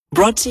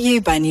Brought to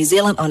you by New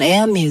Zealand On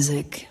Air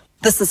Music.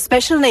 This is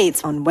Special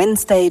Needs on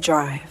Wednesday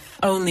Drive.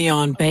 Only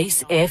on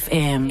Base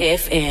FM.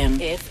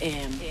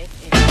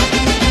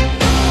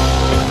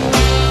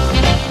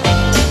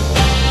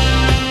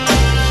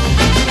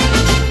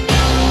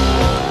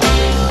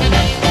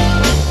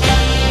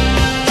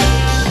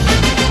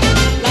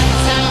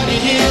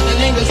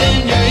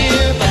 In your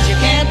ear, but you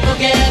can't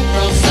forget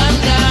from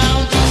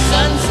sundown to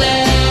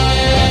sunset.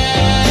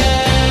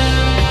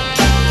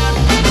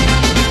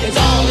 It's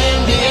all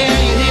in the air,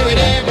 you hear it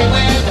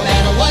everywhere. No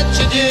matter what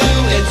you do,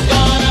 it's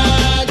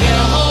gonna get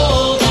a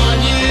hold on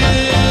you.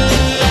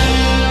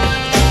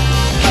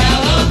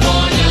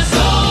 California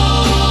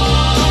soul,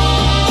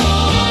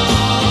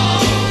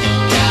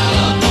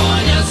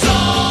 California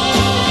soul.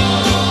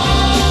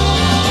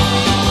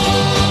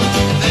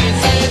 They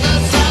say the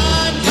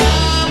sun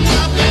comes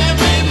up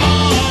every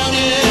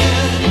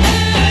morning,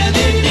 and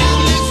if you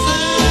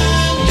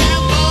listen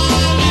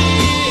carefully,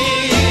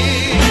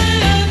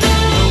 the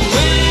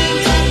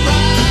winds that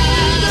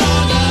ride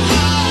on the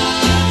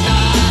high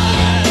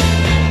tide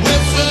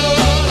whistle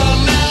a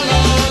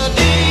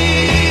melody.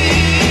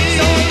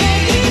 So the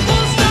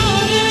people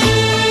started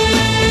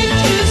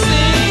to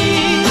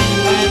sing,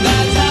 and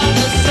that's how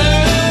the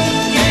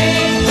surf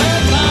gave her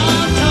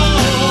long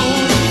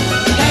tone.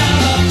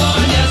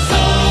 California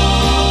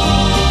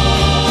soul,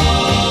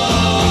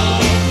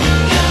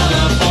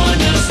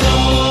 California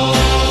soul.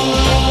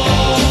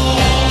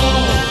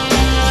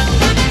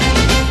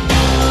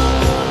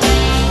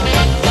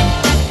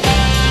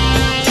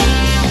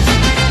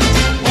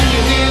 When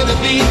you hear the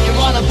beat, you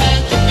wanna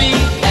plant your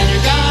feet, and you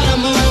gotta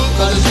move,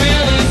 'cause it's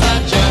really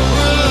such a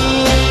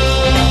groove.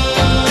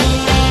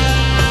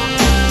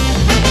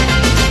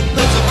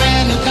 Puts a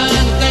brand new kind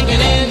of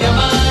thinking in your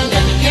mind,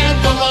 and you can't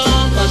go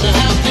wrong, 'cause you're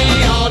happy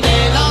all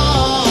day long.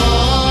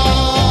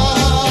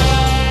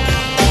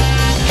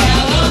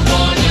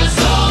 California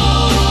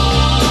soul,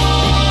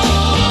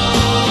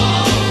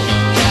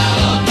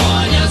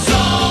 California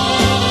soul.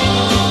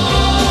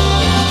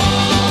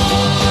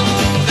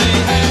 They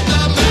had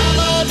the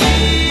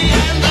melody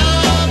and the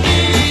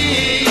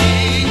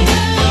beat,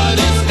 but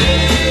it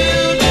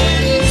still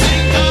didn't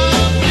sing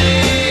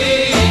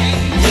complete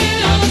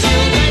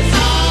until they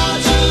saw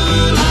two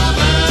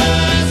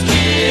lovers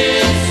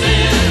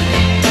kissing.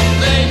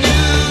 They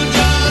knew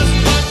just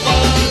what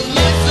was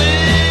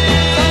missing.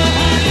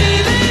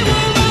 They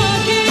were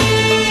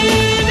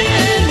rocking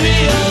and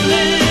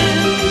reeling,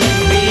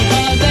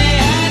 because they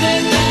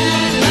added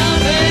that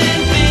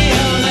loving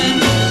feeling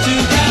to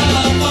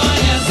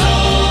California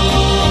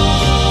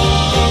soul,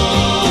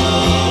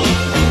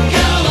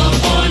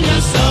 California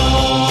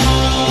soul.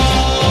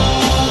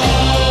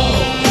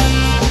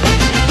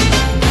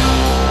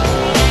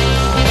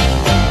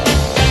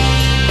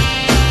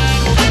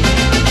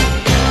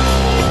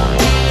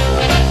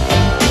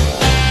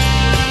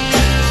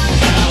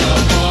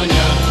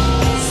 California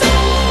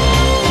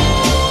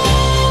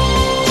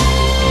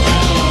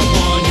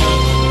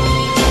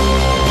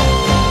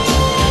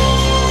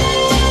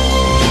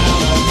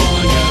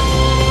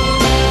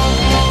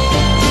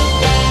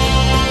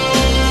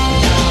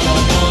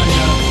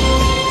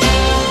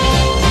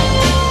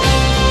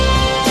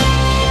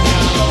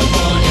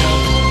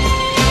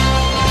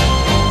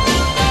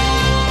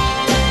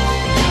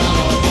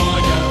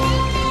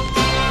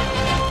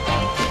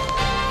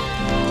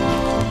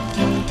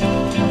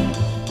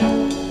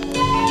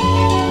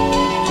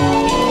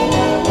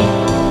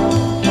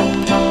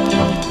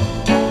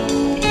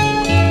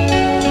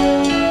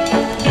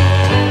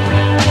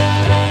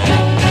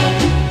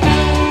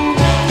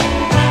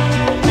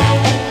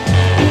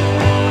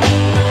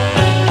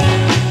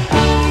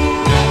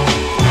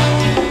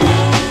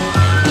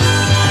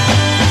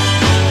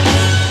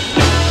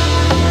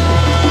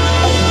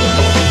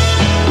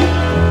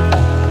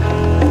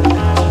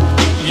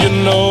You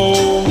know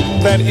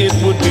that it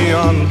would be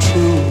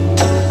untrue.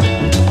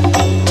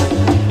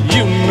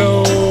 You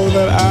know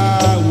that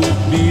I would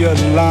be a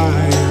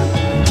liar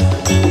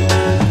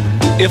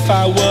if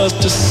I was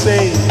to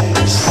say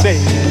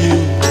you.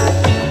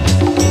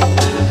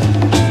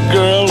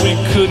 Girl, we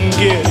couldn't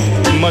get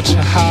much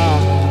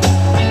higher.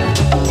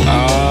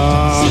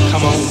 Ah,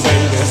 come on,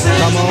 baby,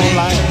 come on,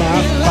 light my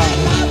fire.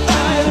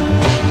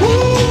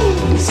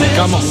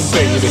 Come on,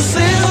 baby,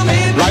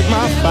 light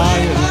my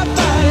fire.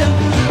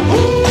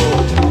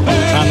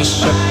 Trying to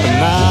set the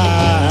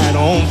night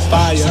on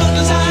fire.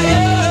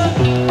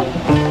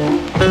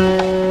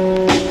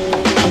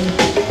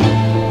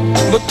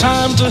 The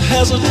time to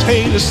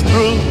hesitate is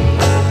through.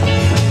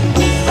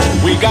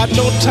 We got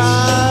no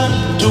time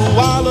to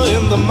wallow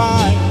in the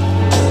mire.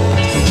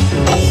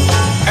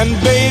 And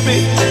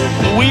baby,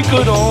 we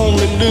could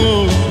only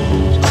lose,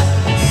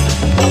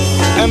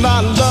 and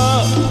our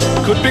love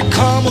could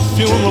become a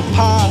funeral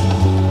pyre.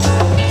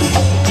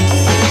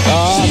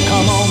 Oh,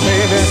 come on,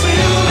 baby,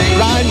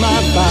 light my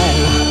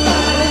fire.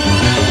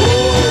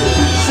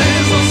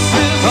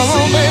 Come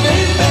on, baby,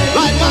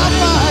 light my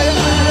fire.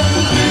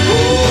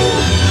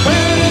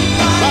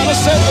 Trying to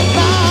set the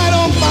night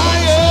on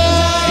fire.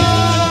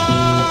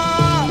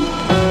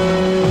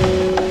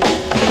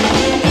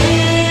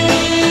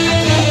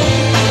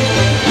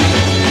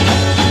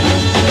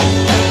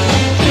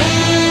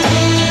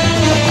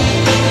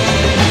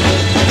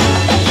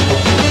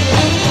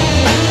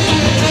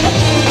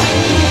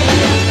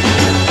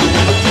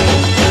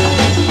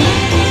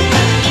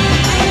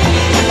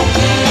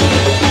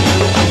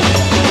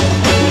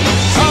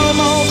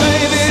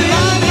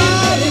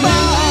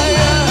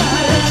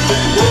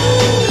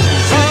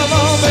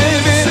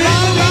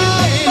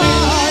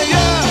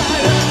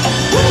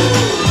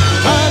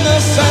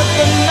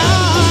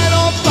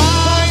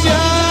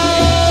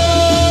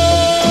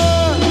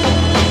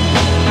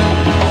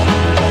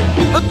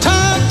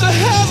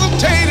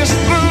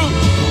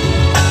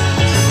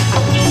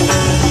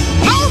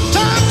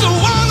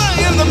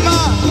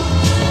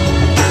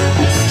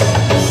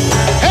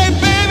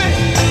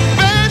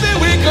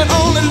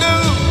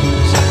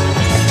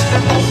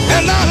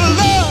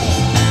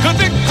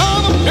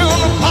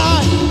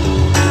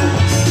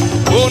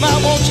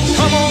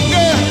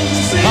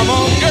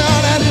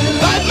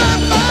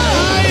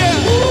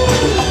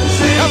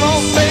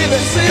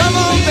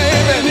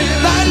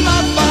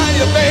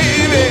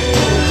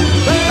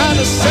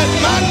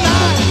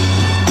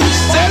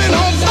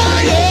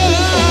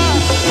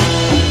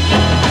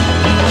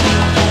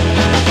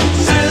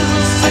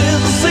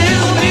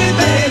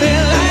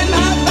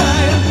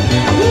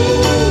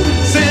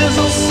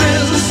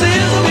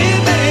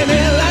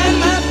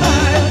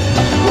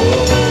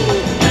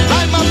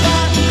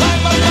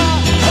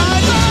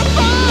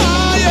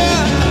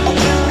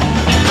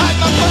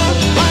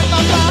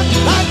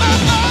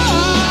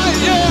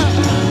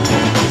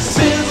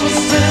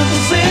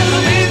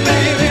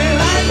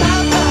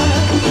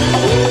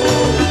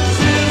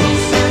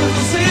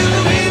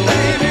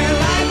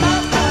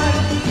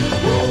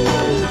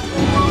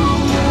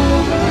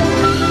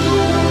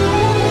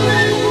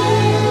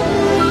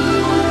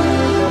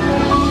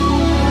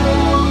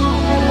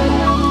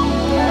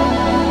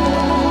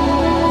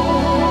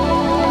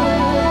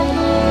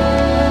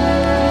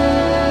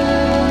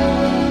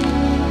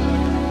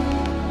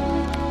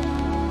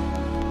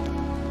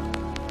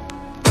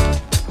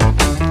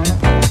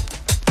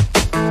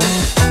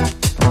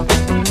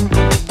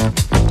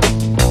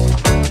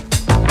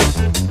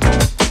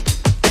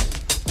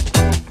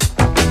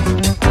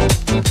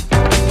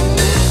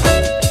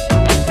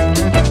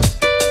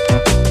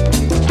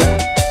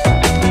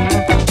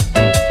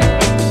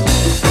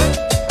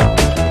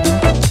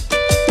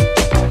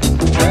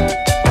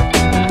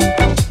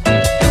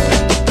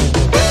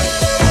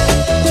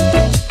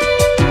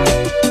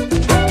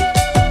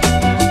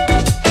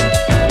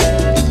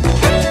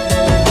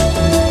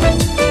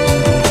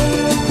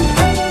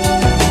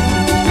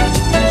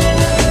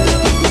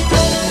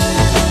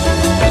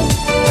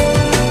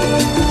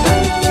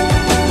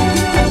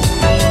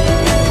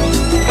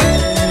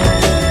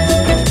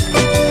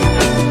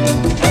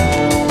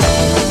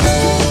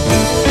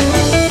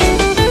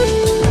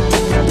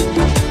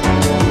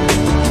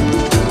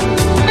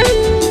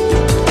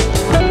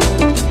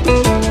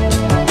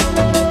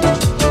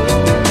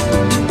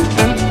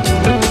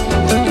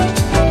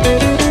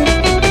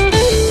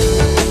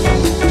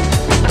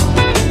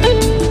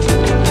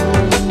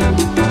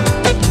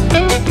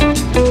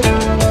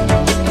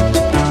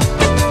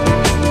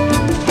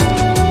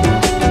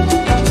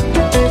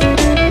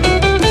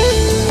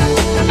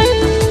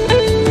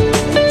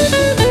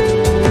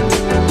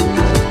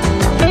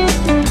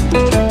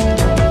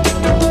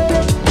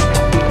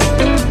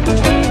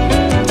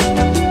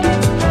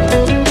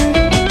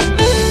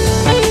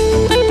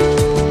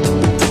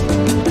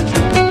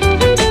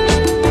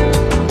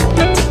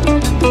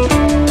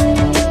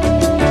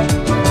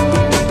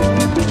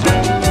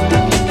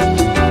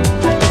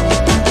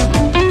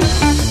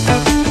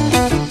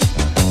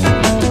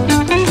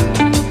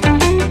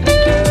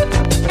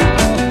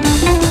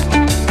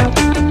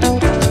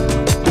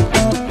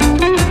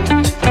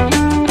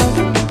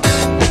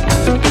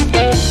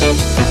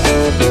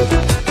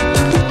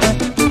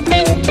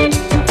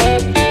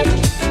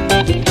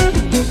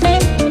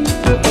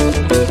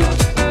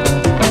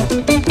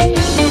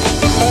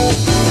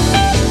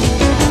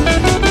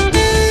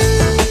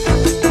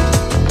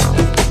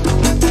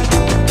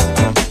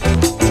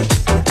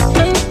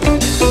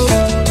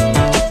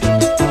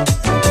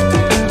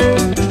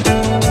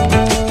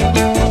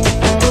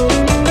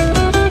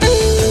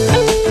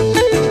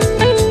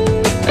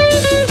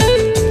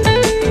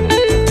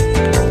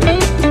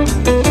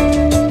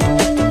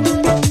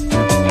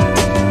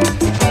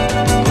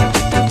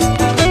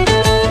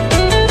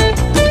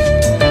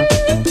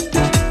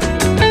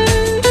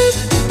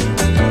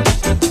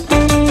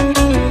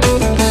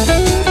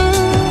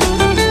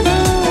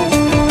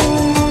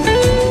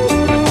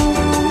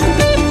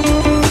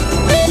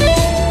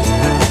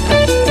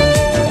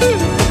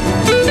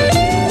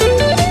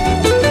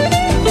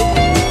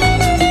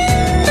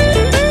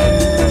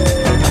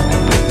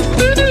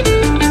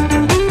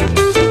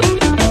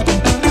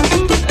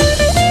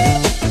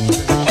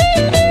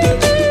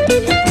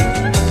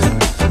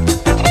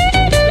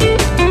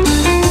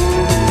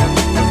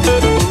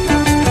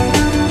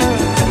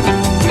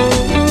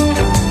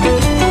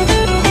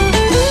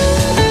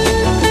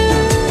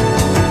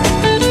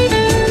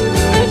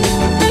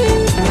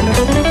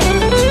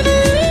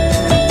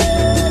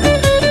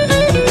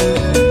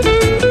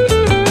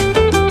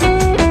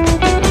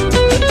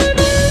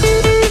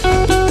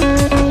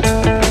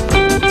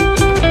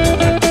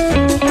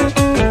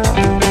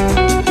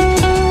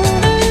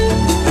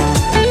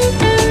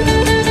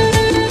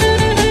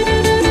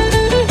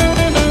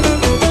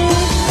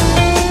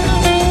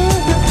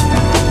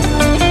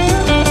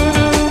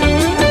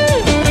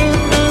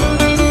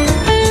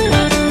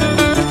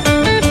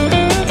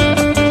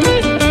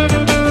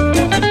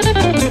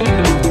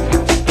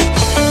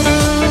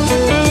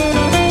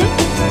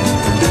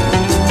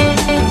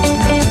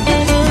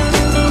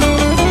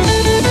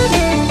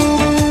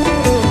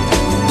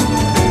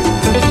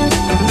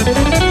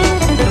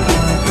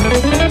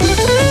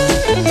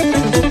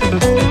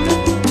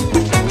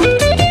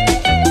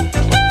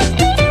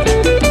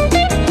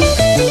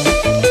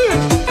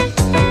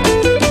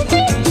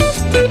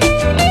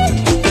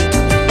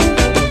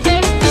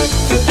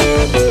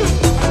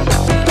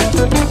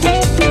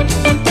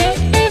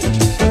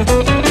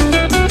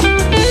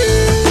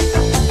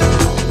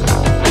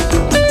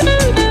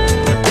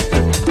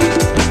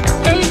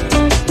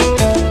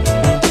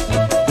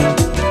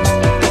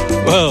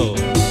 Whoa.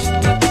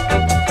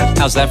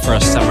 How's that for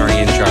a summary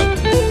intro?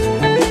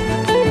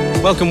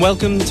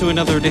 Welcome to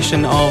another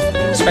edition of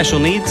Special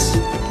Needs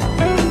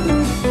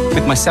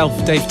with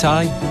myself, Dave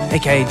Ty,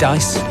 aka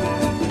Dice.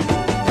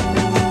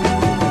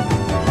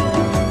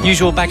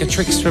 Usual bag of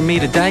tricks from me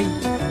today.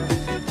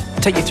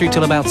 Take you through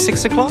till about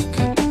 6 o'clock.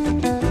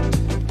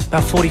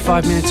 About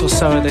 45 minutes or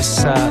so of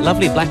this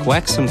lovely Black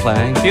Waxen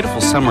playing.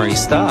 Beautiful summery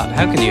start.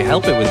 How can you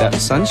help it with that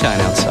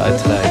sunshine outside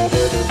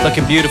today?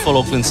 Looking beautiful,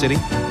 Auckland City.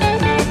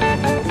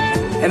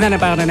 And then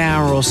about an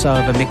hour or so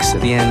of a mix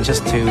at the end,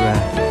 just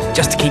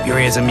to keep your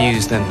ears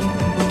amused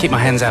and keep my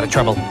hands out of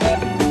trouble.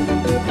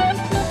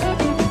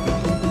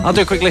 I'll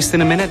do a quick list in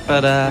a minute,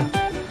 but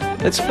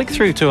let's flick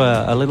through to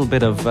a little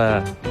bit of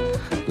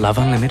Love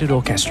Unlimited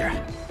Orchestra.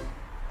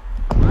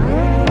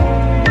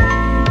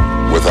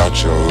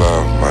 Without your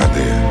love, my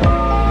dear,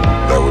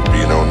 there would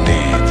be no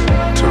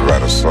need to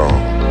write a song.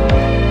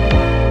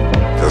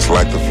 Just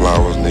like the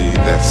flowers need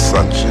that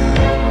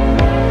sunshine.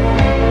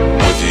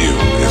 With you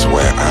is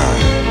where I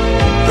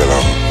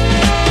belong.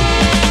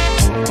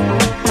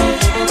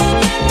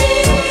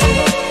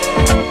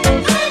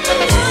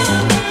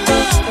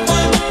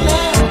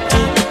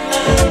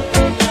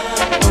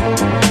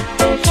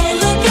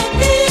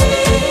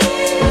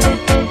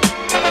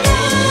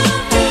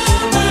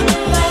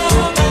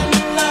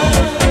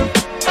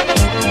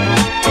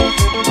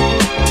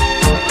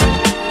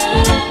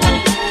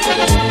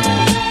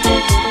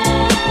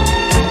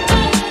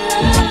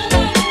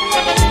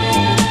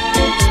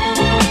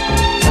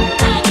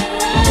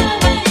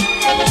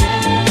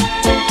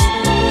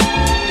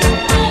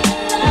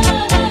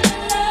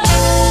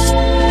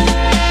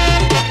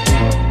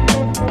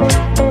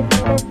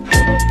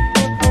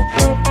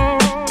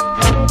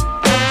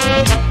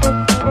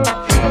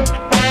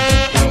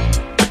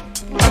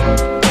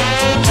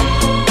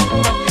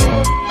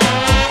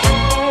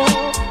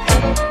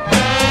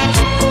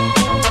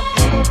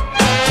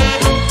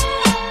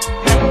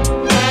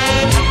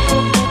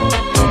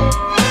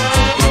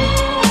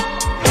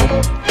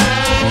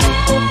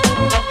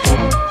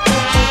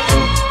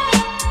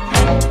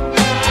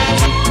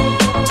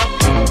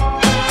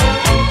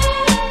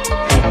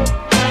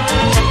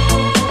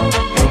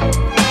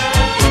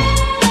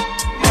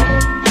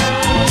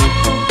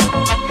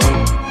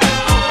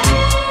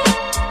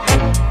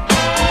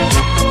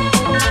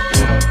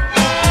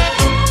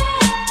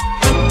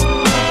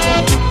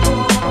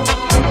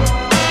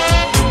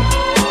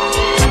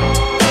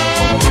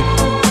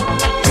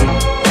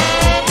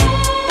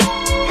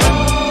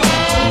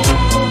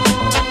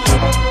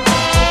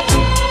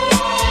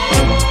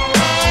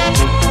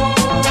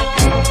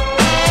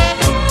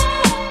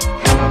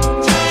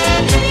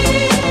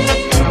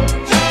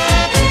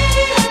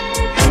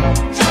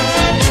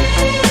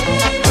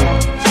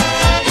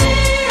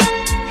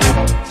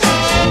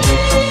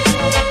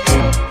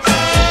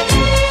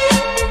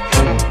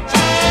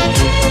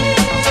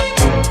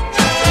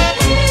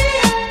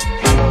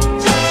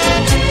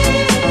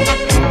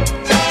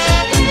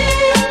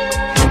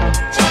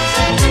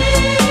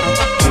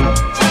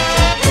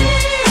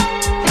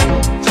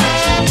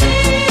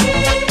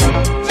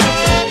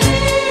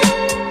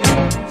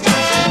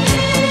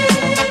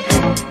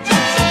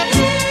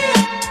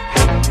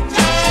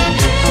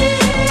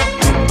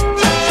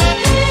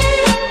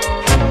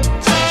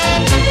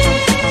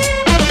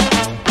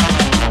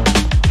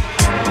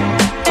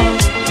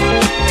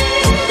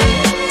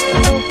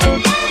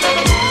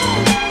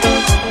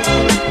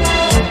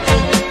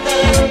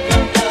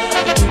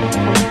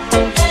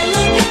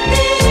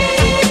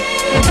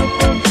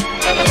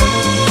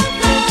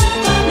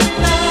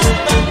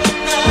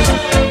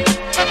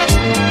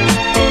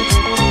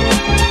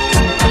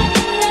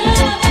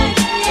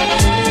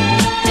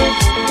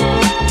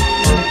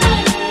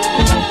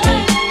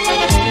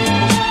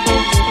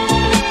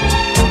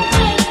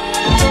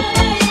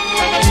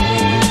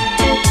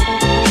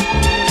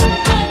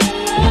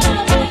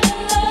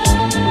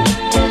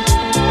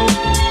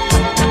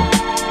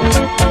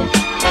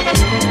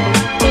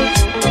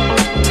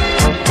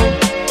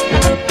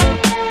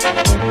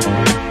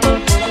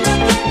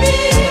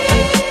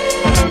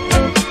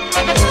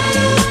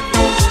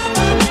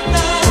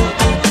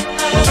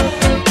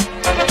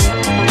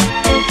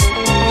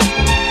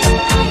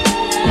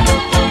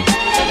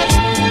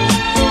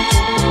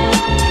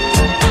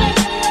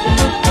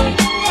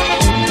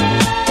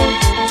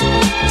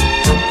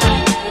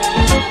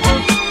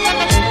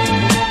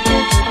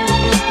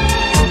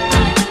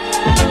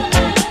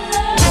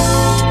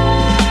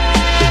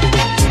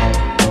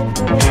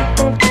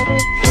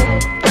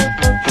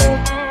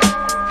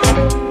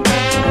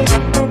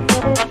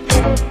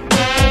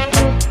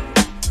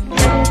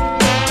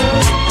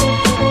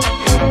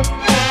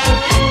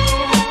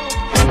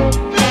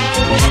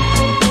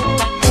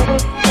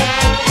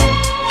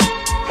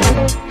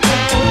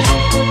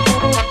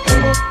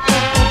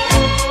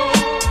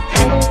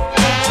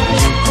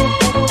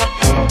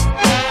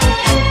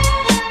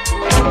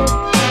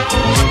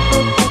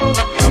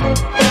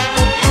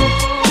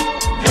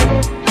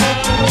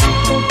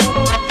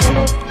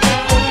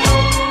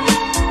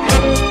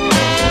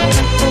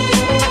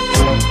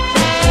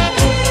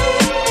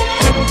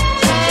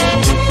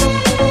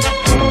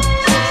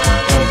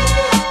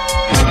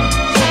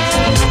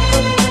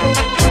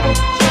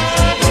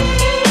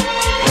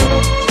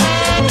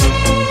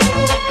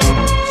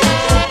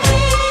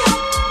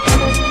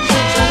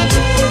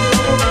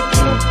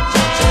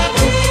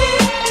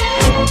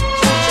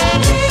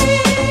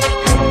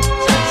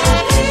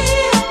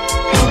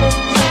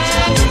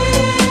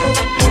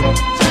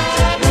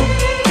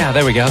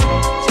 There we go.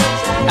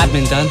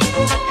 Admin done.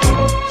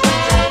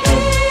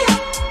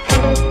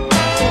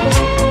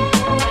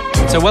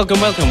 So welcome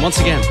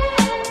once again.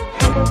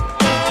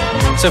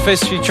 So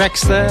first few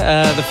tracks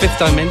there, The Fifth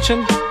Dimension,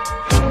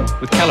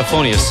 with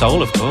California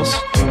Soul, of course,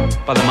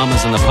 by the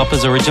Mamas and the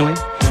Papas originally.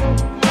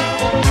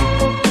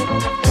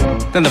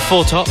 Then the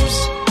Four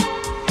Tops.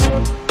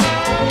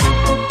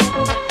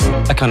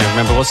 I can't even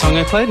remember what song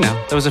I played now.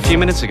 That was a few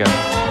minutes ago.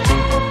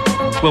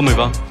 We'll move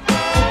on.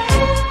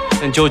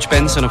 Then George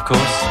Benson, of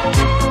course,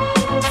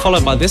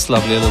 followed by this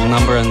lovely little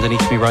number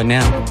underneath me right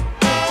now.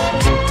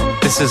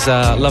 This is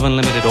Love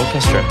Unlimited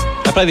Orchestra.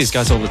 I play these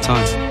guys all the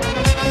time.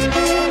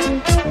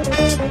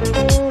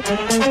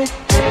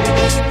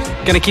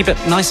 Gonna keep it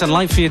nice and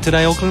light for you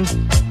today, Auckland.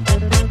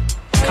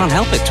 Can't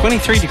help it,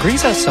 23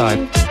 degrees outside.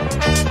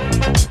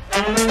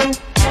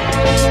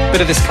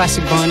 Bit of this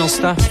classic vinyl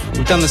stuff.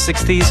 We've done the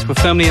 60s, we're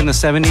firmly in the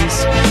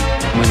 70s,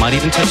 and we might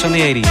even touch on the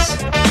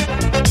 80s.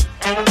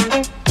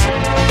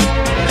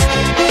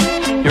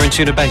 You're in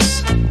tune to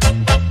bass.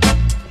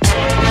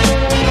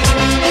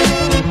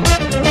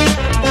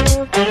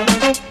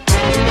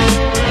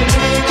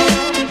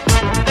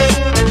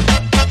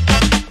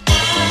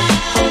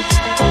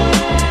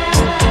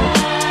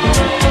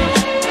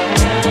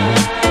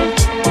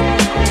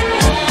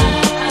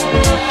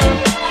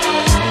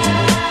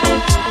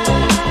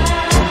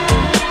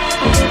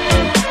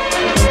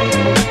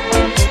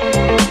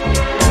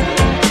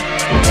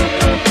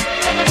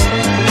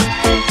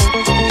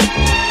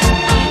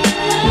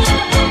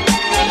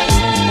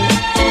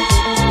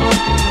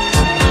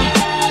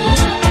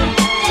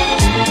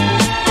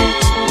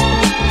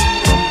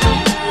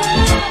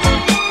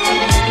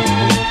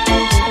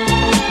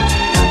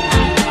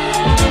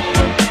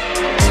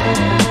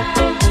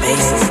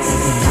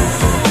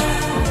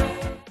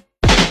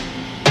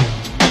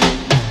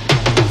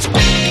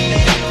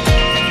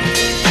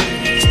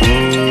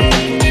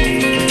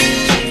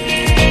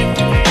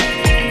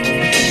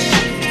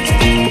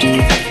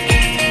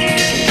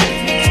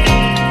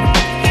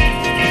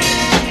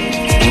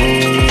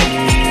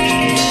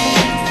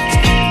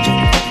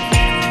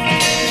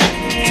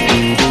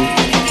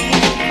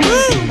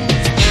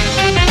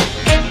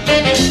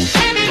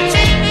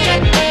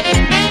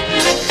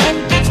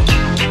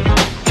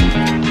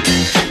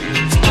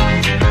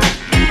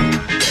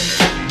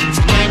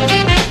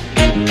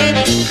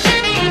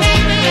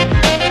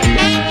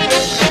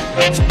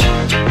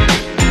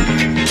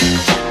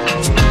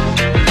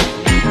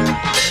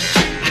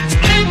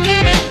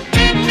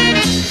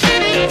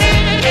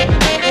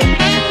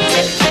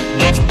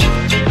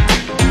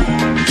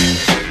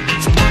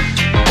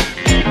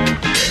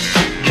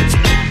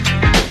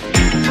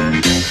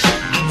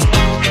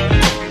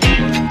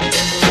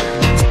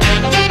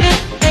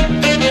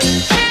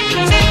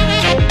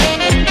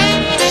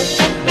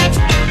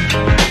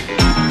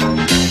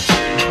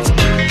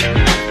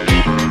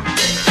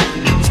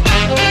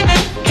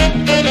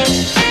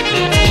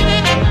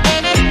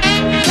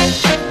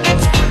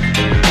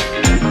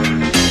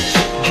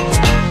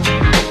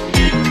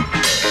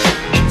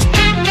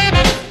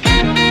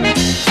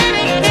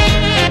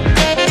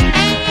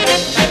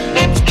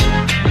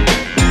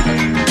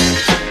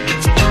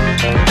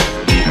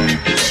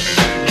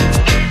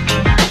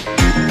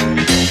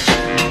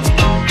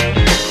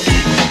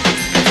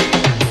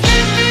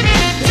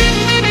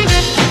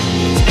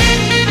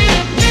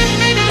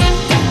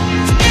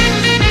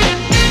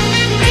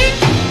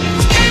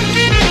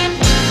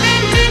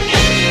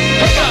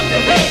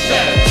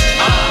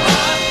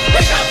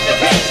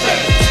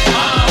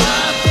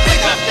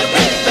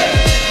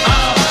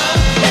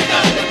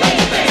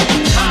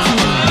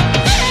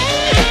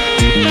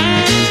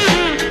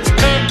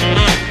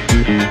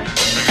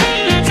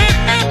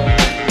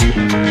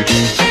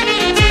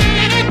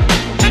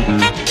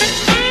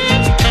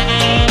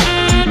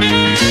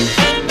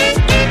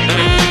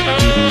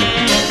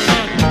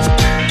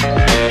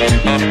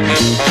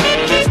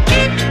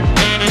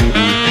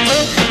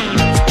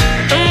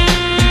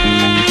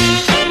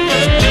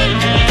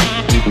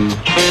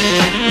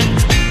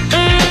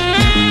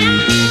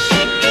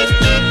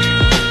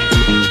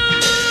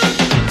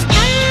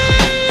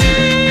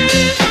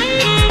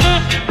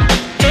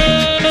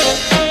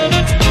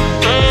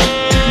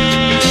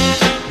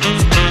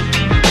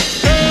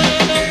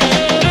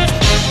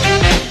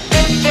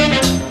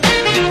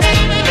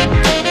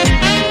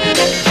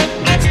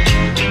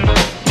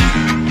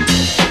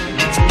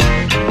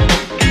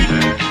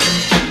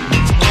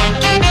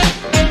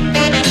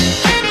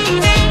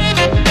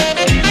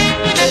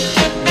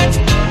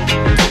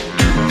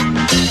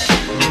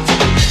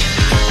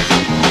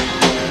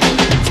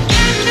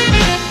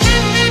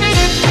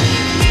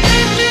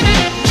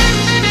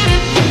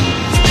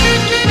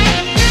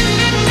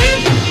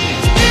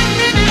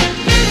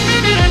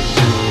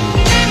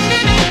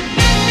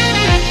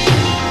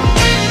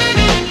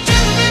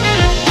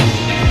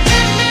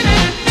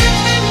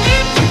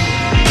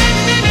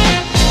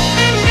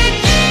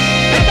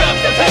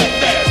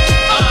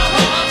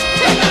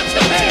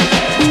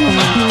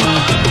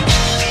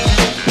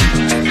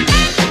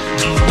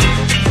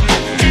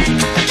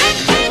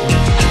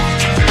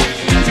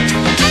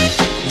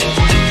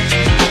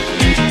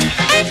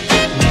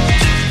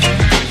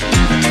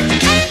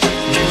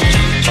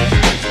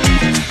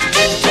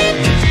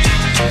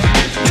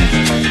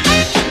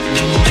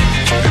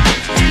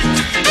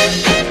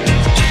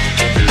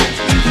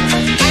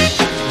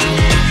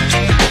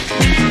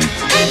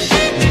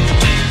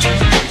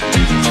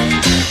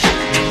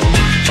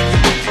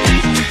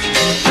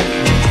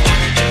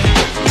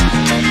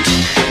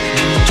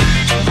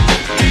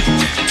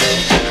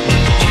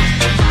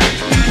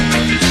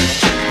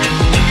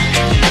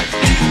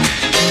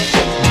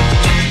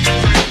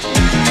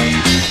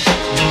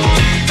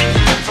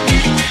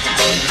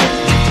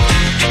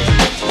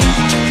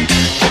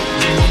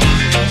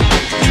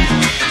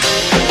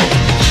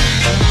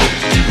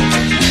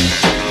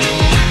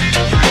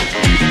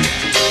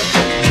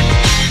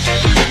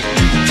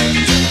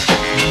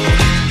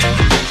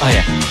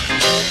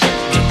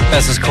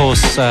 That's, of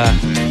course,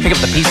 Pick Up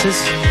the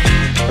Pieces,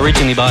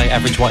 originally by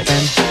Average White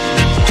Band.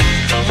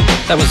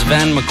 That was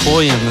Van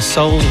McCoy in the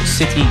Soul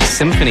City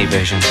Symphony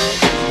version.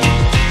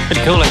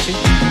 Pretty cool, actually.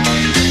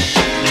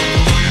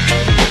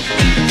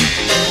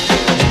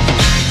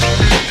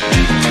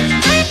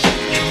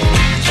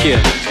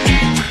 Yeah.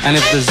 And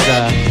if there's,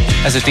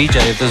 as a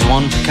DJ, if there's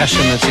one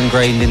percussion that's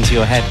ingrained into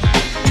your head,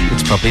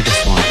 it's probably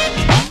this one.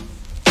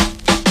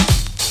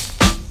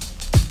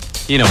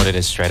 You know what it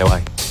is straight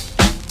away.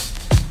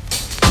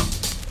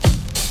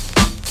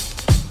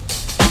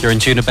 You're in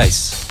tune to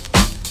bass.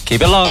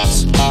 Keep it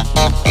locked.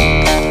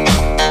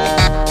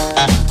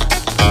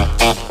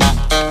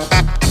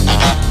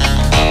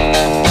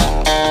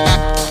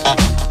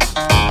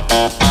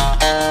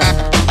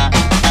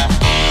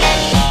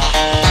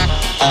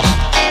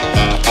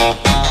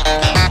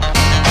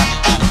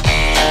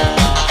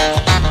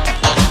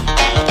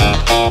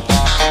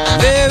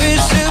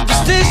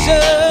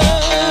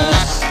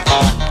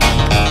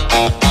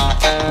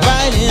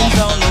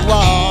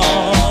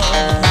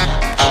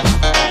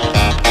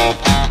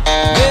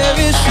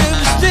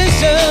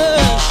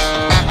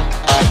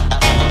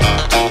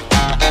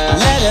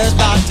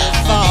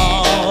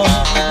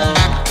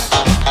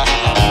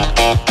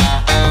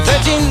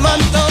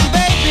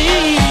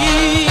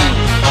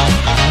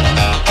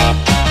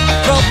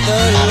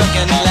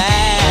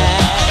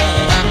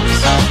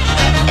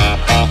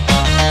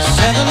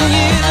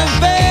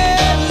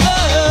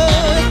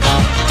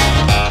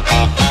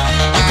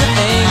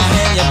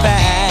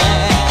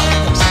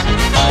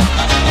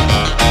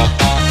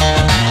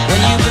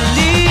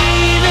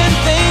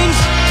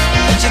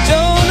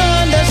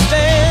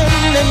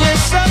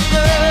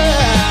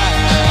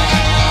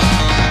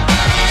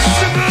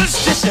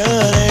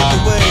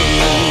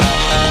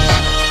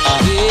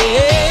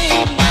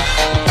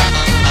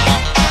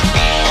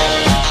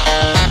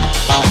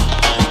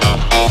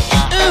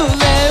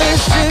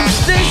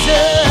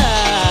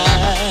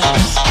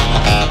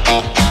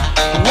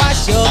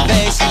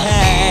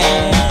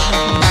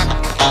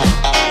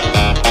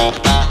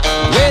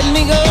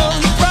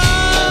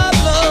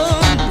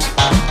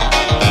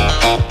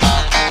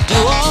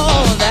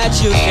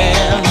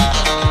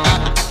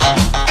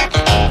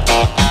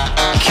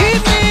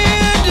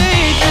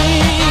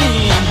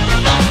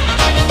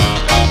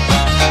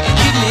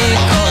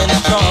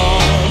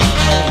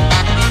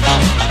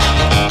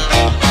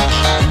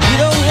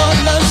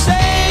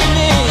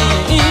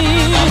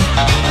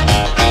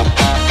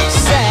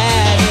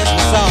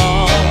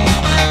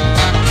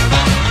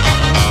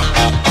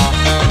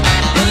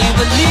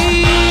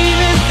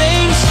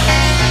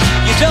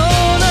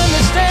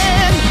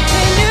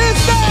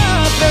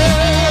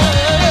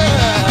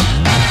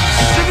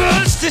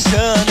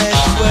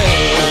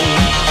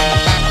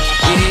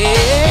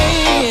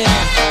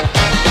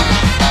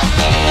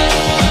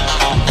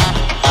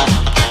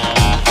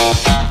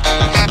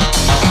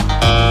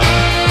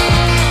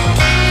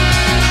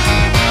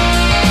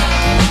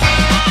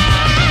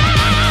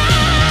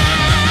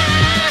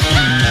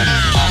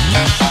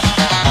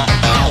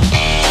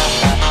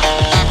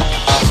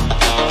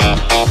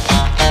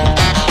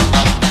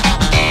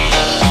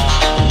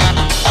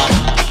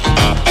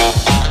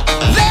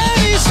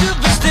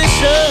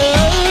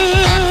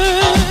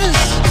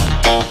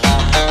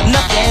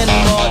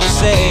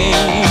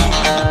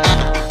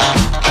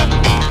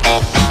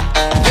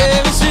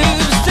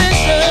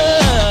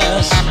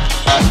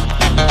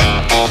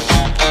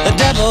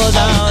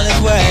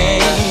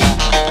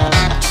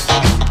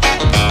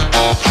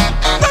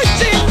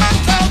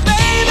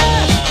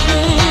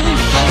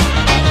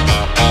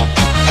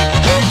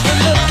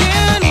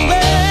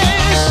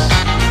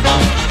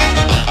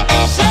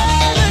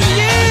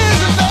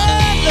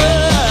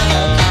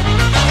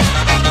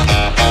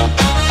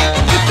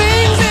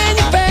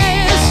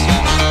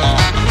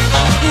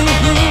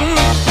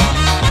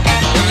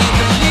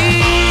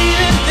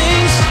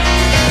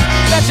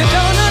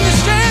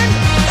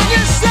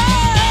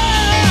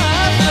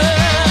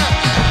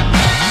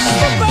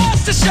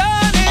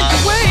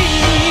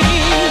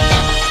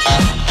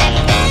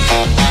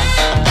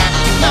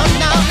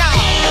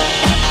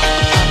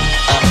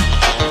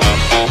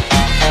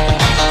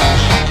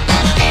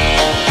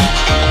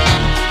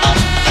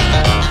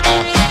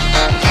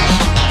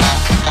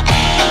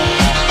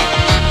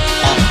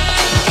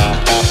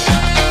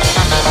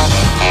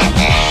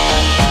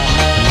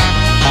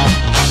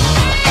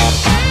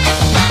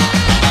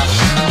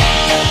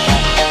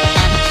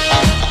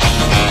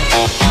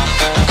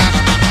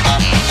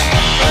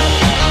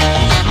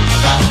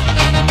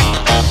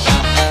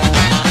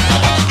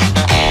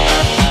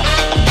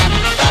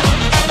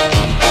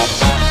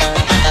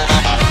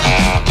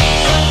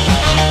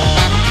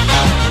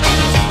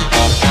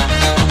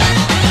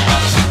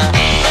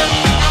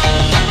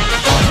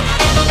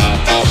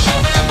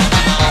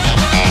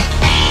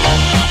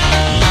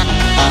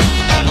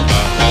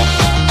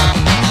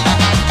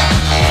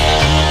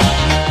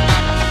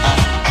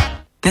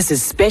 This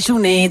is Special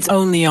Needs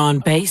only on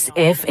Base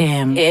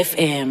FM.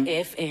 FM.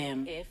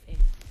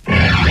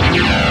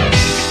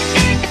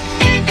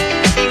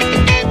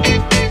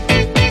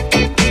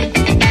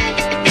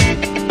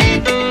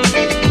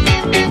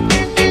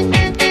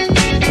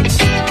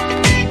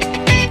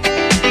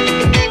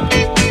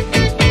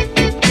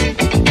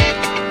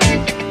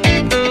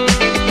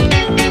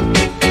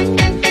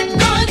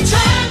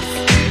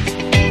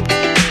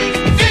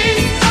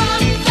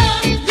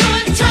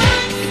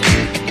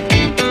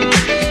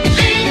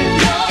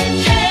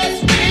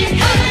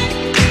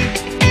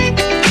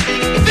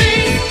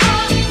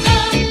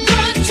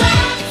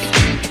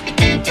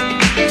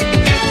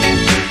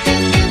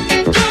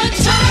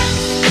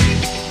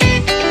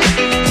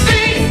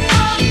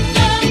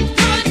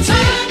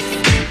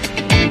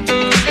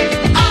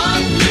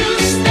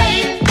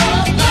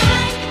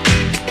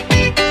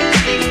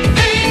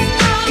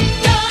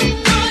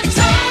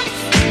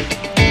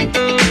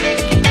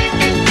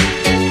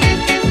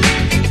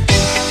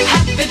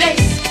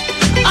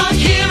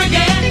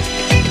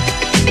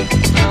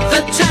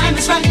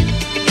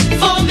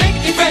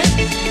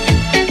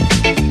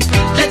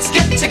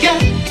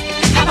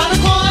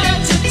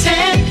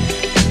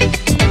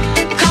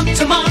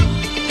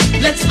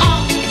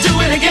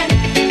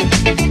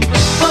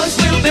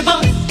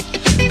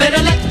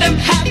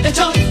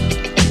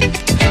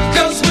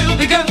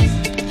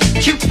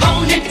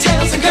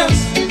 ponytails and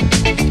curls.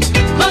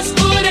 Must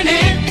put an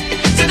end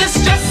to the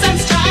stress and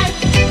strife.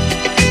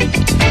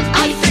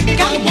 I think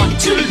I want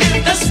to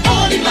live the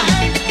sporty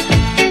life.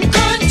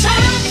 Good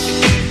times,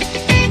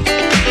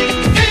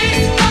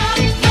 these are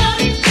the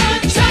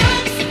good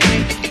times.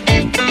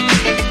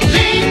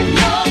 Leave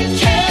your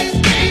cares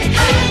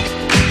behind.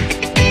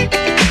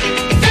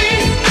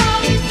 These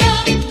are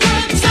the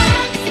good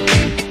times.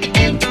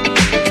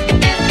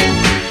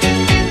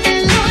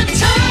 Good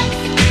times.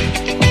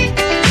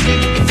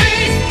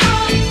 These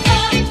are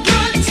the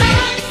good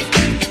times.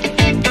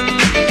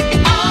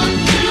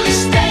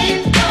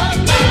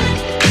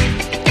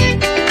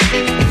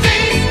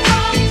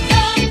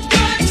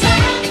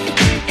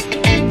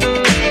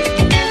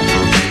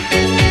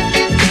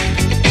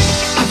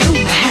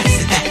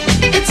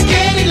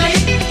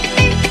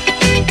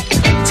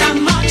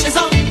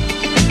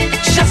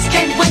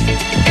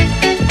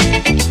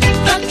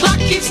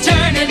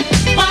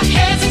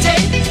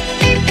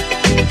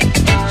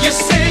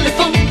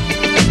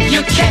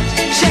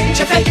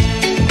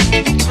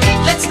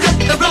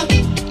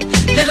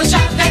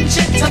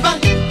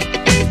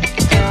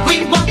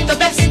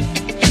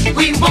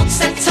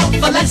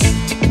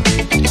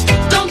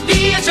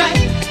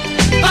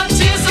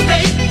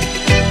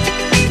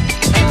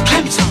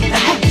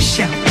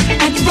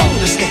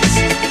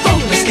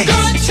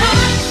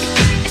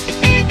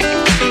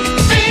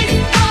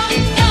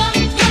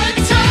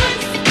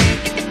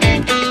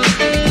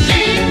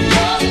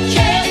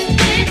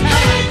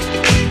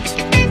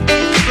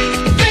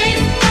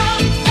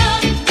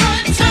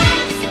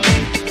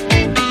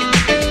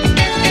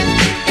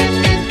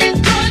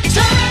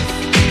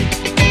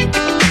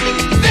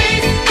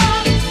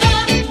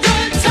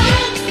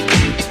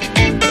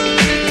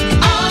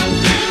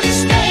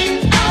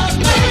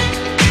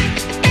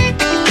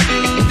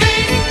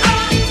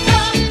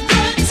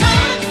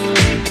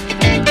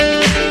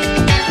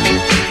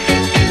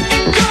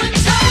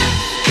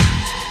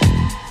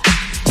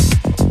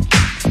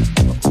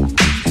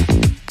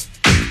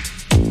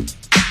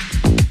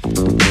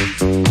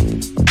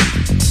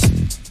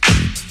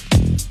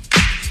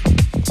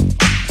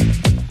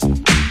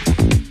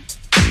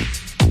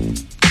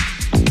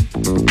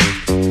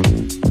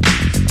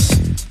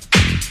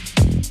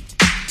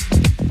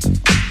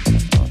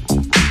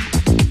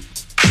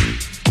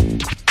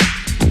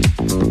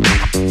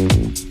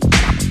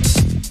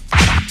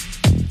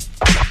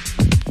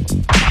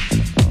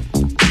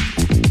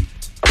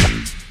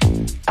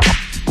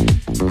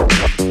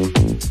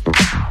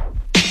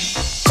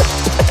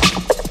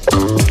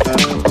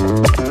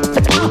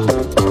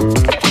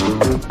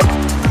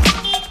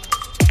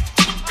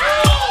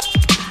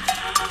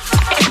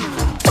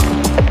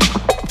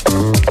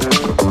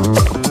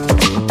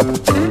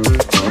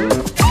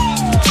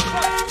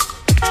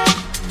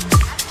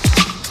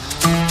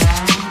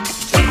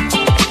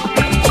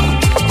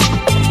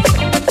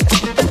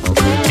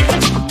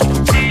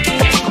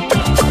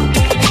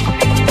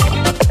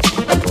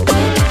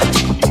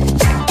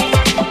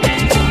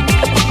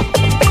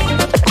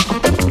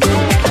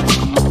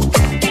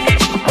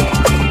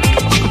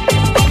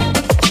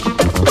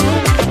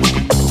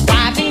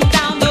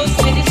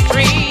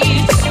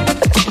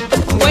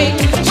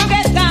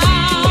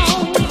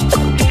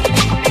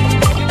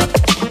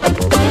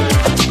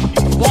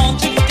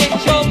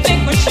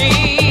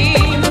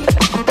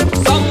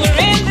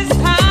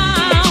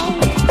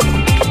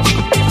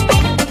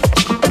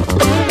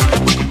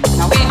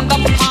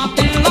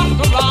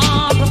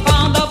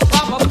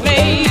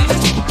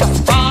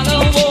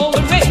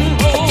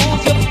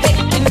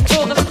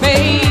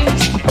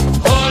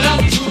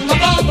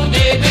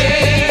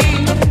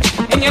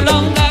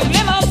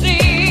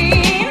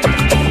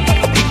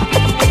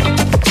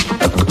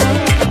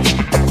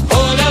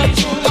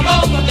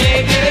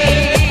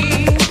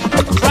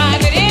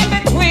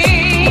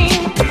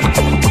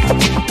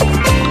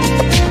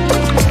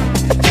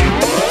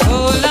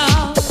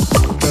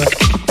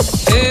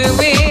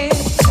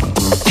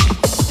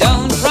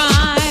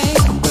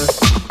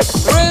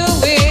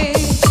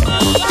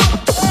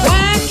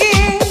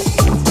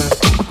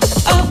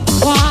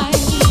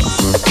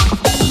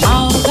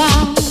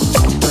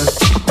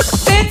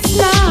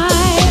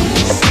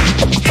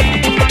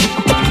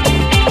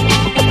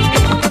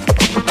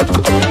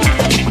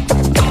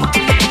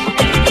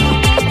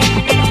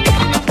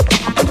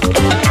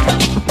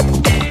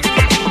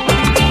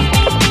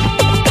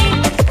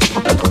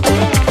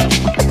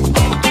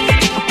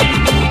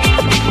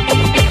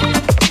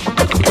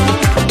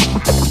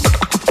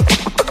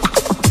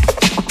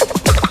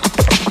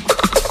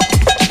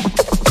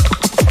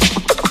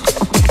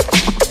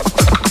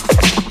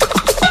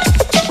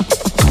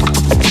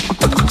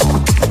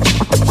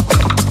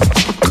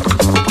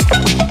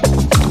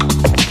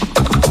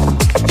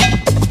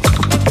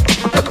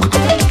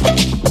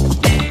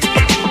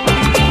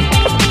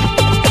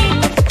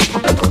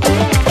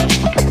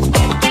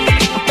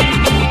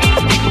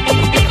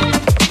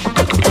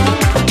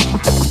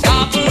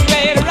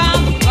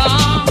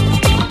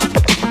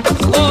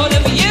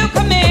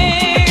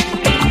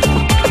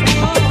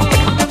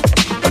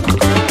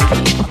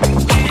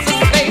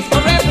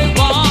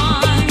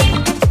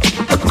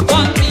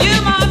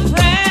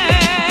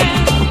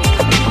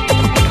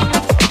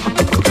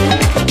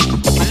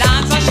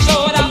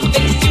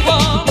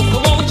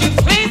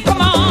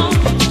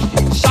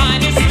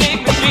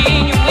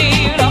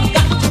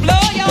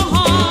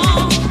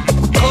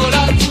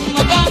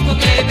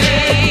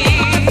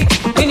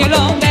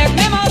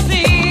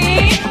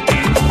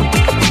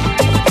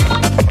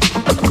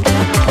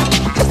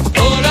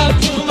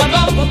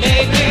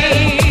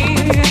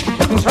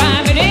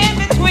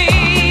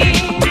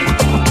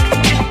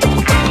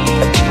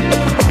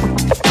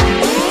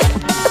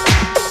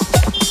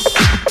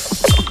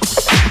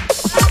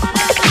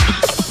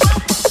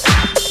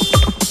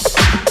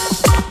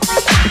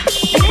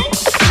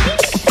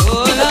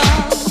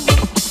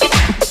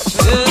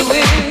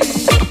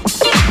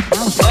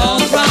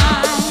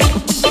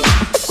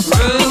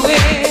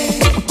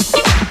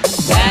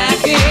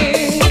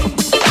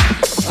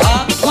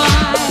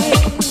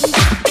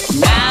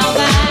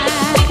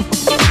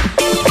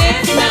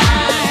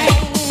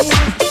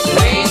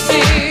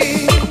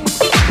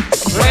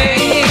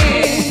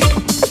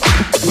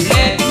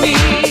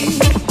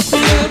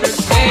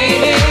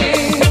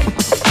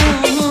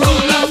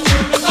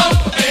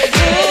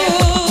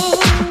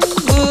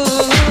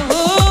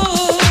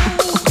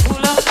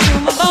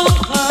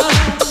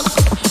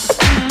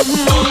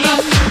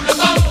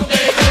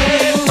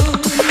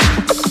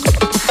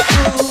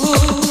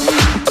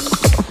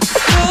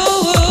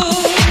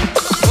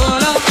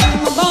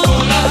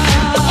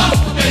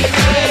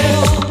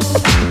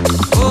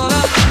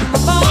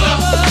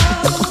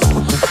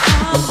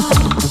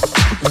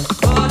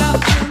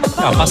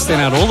 Oh, busting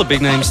out all the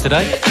big names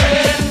today.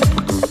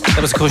 That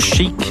was, of course,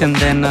 Chic and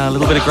then a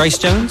little bit of Grace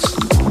Jones.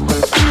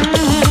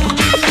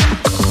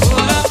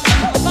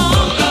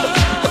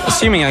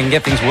 Assuming I can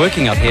get things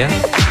working up here.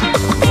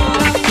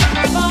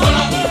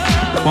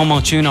 One more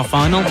tune off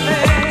vinyl.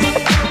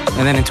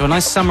 And then into a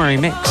nice summery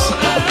mix.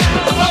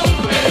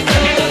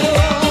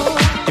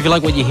 If you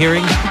like what you're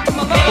hearing,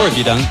 or if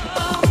you don't,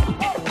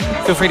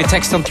 feel free to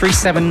text on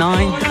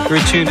 379. You're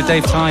in tune to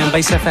Dave Ty on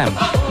Bass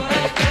FM.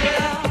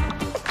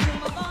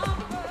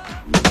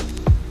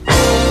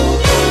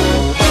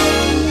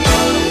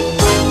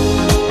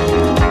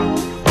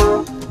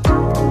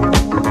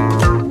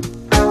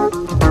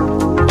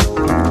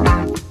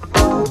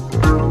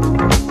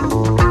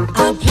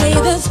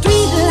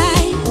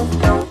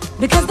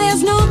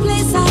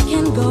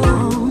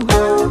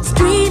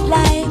 Street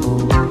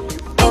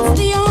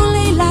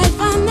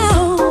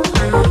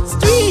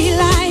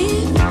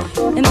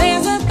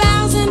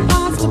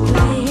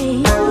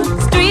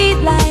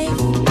life,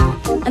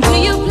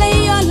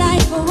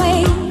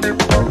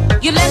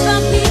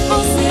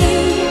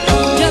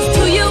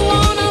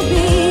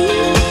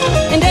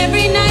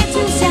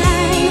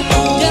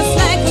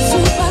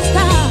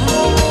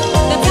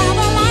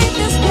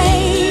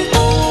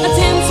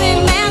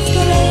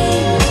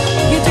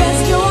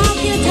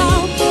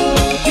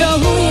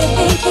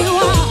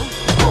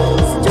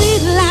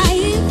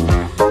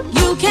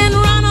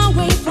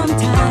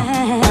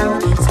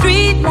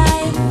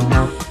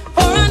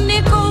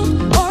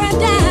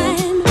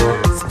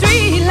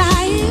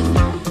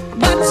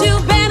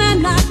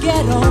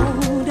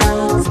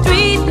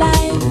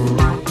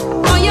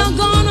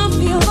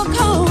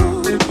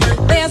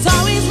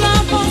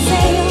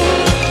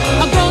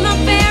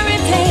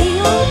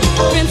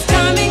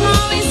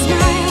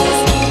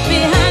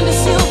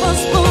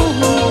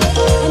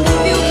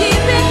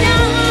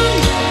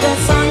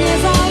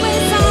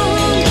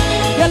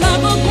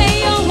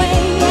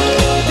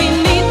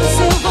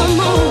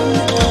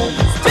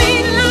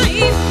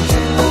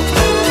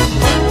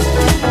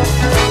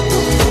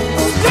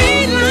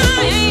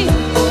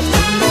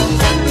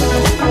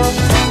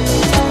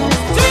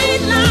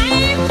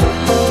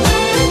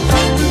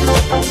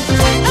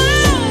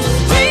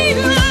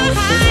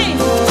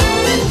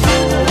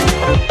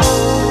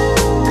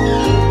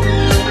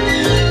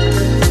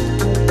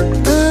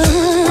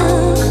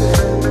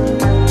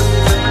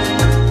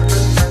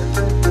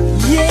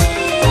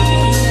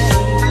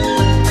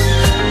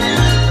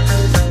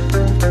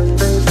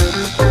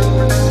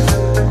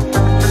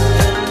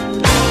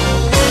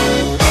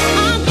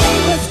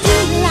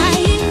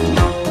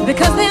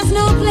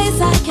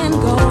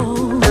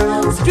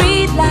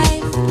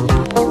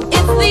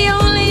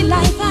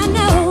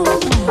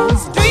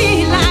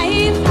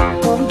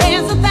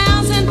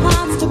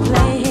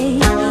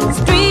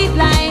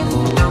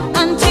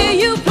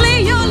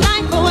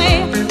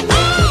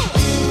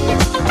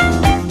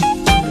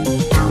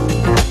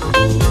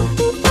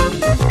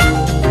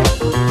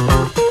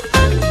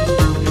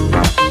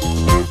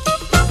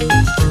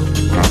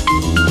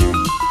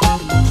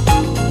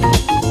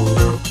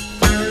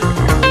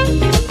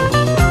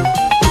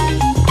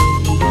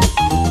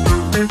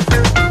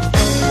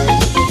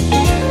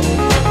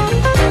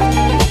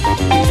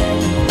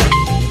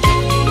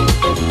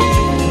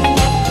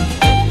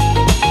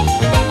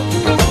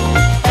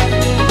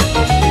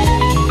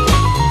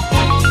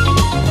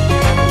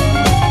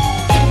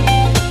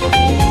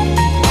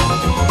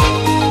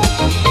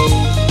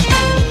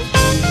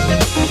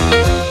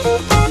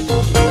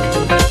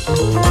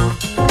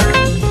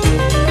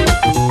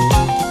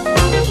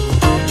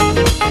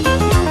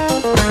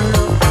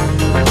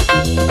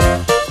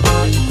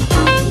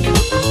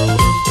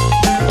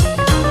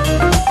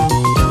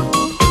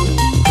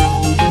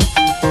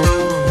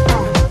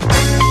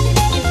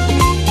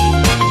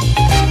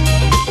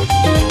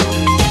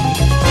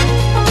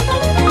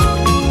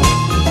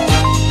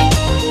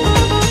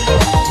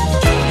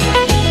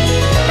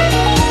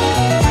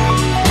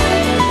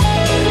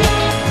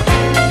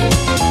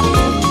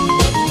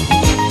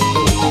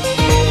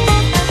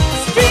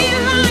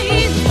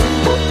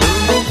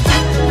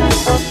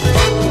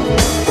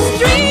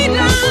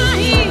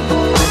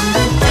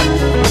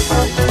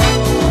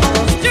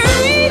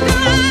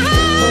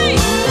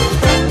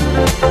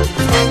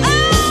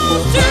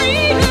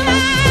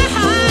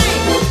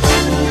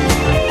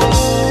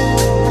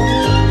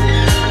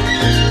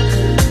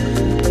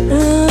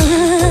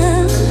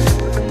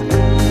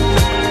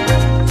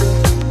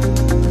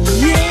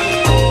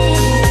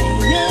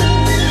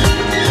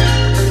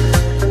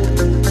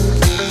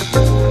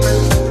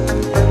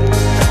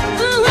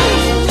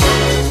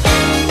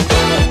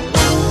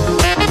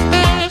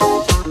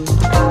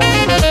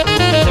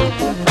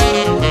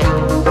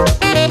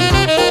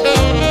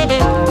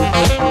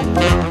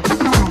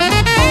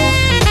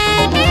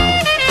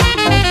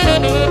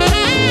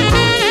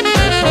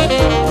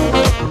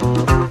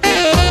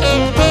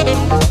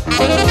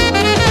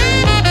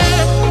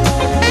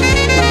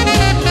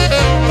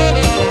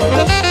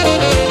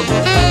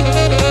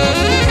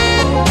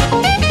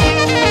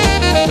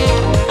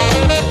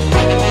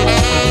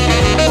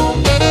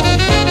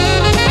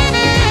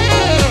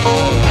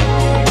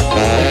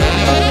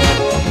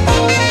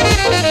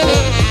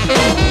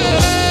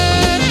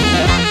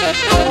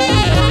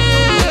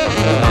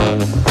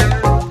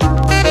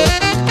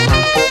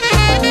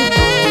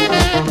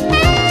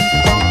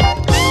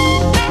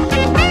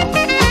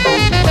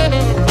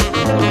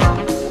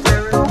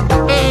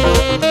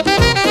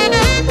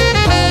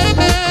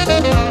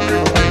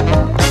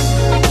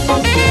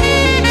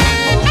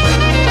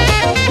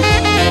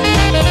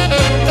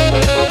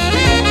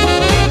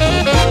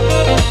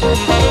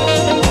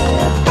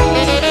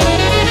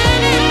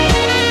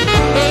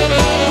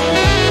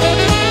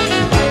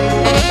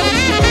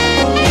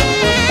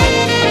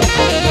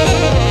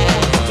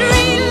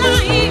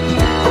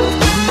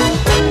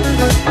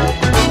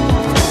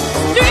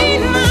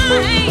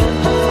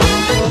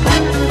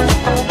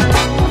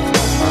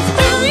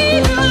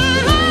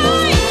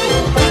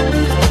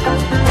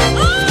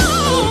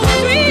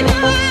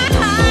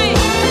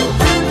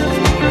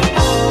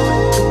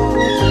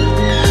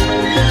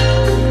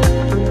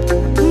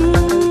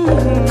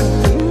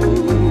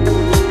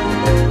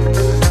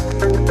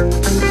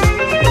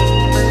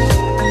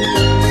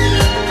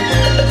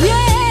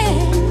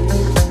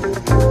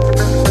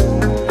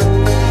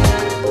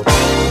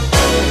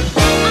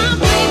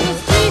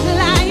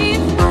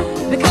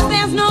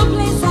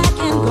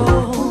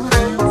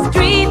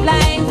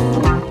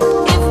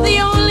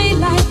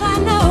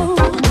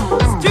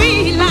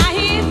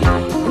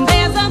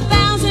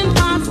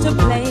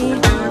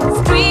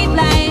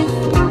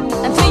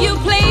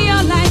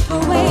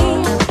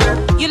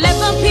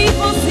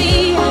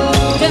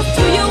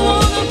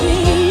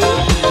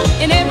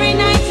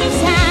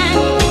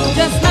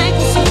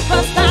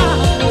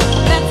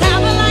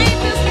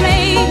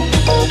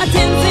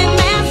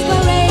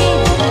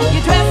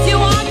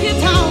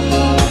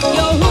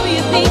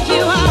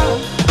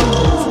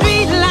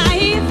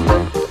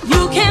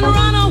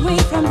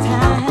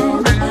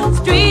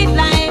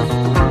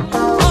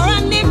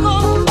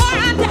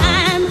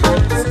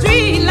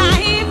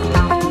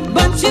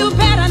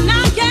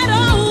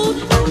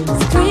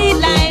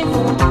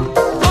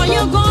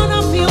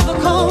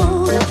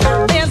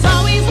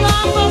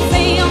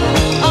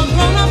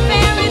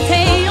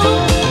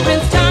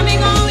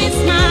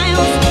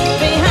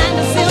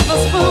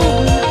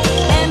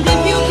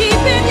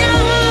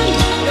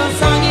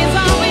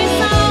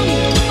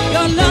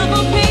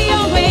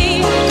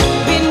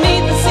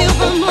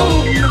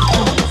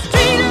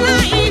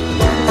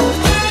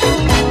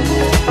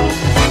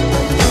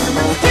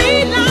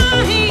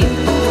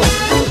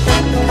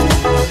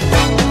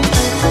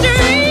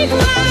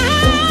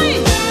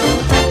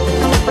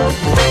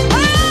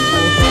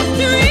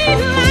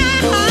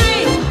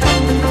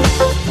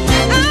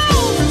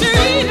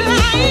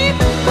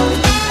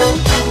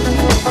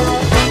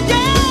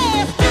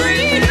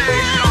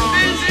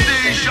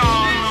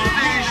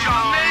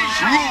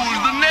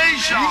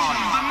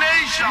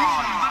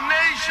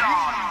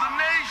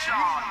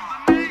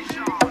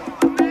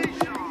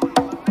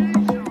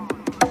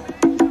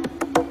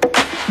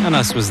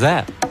 nice was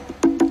that?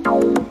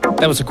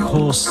 That was, of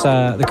course,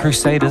 the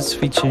Crusaders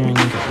featuring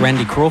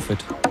Randy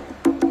Crawford.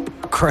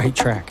 Great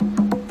track.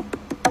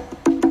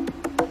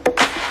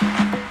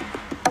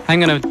 I'm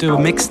going to do a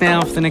mix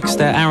now for the next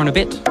hour and a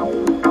bit.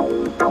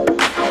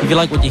 If you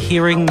like what you're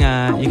hearing,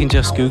 you can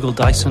just Google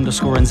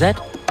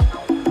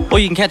Dice_NZ. Or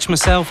you can catch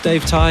myself,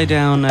 Dave Ty,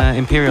 down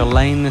Imperial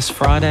Lane this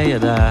Friday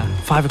at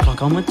 5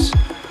 o'clock onwards.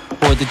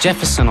 Or at the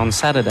Jefferson on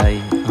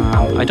Saturday.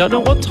 I don't know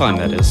what time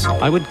that is.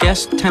 I would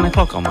guess 10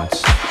 o'clock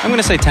onwards. I'm going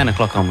to say 10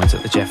 o'clock onwards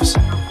at the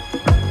Jefferson.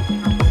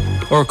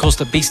 Or, of course,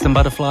 the Beast and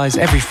Butterflies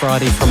every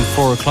Friday from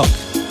 4 o'clock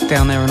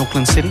down there in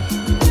Auckland City.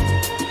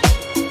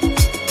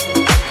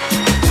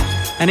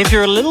 And if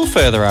you're a little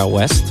further out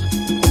west,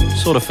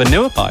 sort of for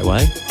Nuapai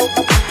way,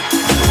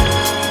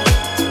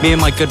 me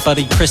and my good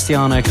buddy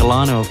Cristiano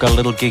Colano have got a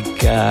little gig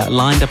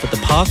lined up at the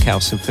Park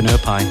House in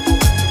Whenuapai.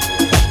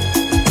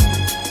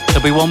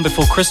 There'll be one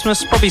before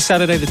Christmas, probably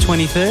Saturday the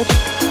 23rd.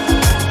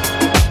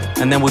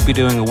 And then we'll be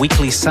doing a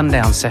weekly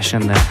sundown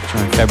session there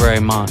during February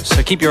and March.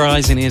 So keep your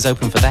eyes and ears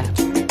open for that.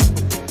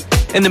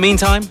 In the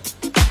meantime,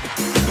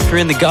 if you're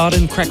in the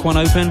garden, crack one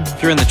open.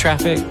 If you're in the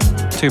traffic,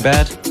 too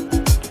bad.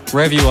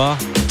 Wherever you are,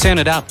 turn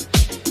it up.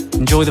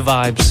 Enjoy the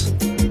vibes.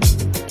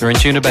 You're in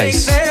Tuna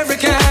Bass. Every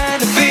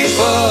kind of people.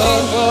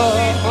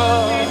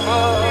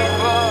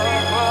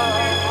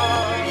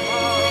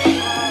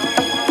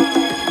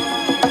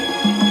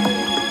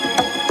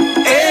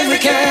 Every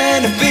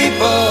kind of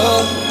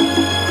people.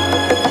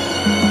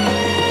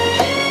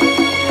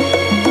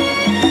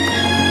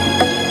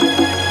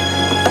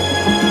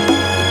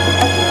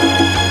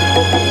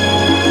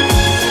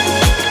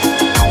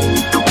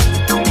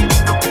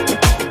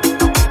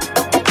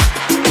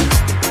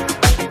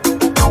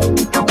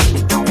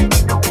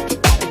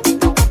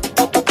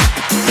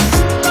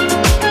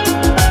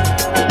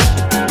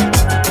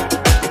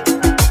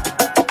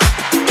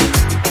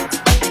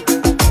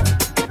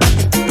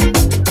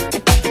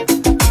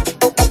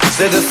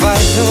 The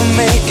fight to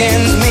make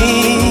ends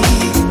meet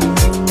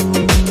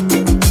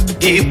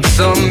keeps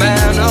a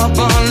man up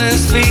on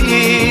his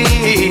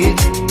feet,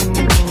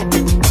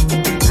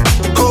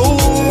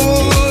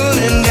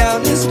 holding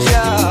down his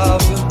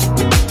job,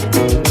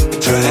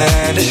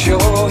 trying to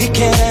show he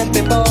can't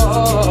be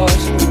bought.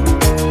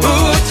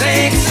 Who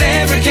takes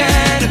every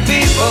kind of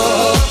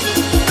people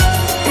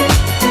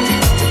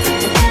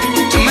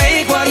to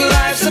make what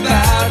life's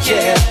about,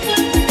 yeah.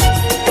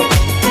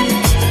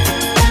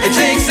 It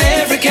takes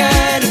every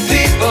kind of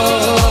people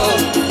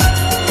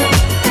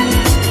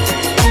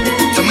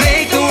to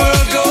make the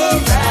world go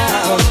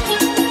round.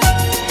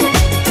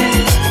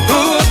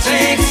 Who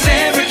takes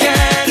every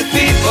kind of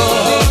people?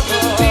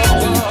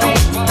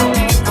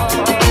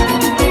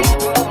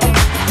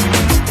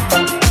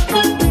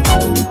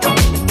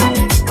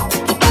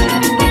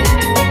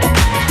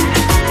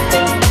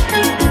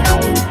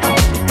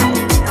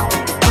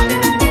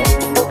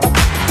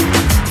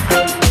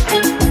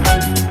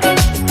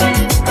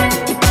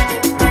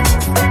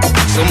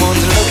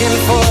 Someone's looking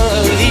for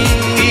a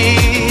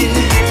lead.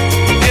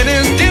 It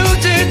is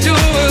duty to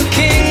a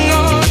king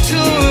or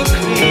to a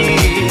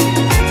queen,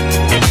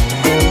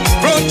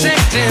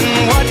 protecting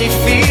what he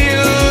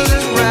feels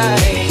is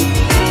right,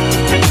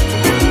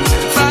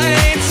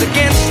 fights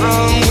against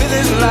wrong with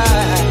his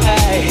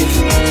life.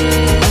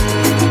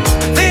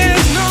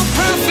 There's no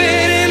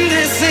profit in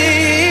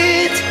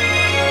deceit.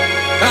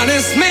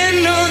 Honest men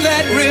know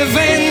that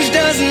revenge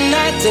does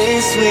not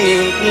taste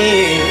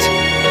sweet.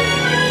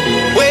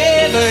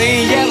 Whether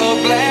yellow,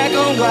 black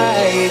or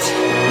white,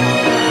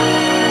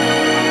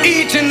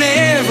 each and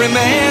every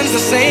man's the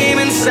same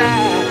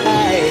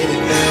inside.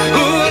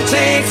 Who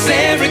takes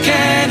every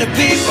kind of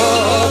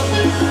people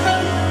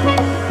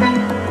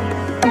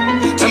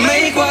to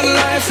make what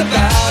life's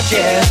about,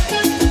 yeah.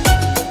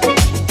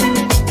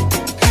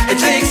 It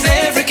takes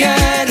every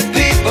kind of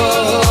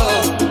people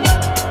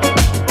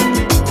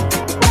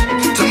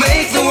to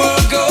make the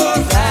world go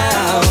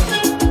round.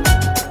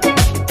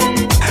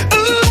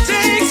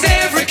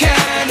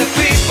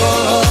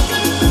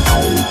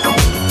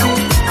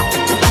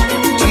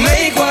 To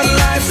make what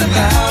life's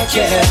about,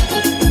 yeah.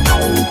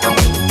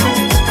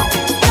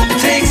 It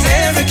takes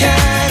every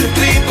kind of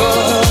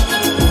people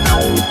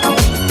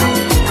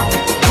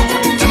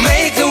to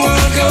make the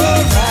world go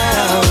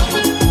round.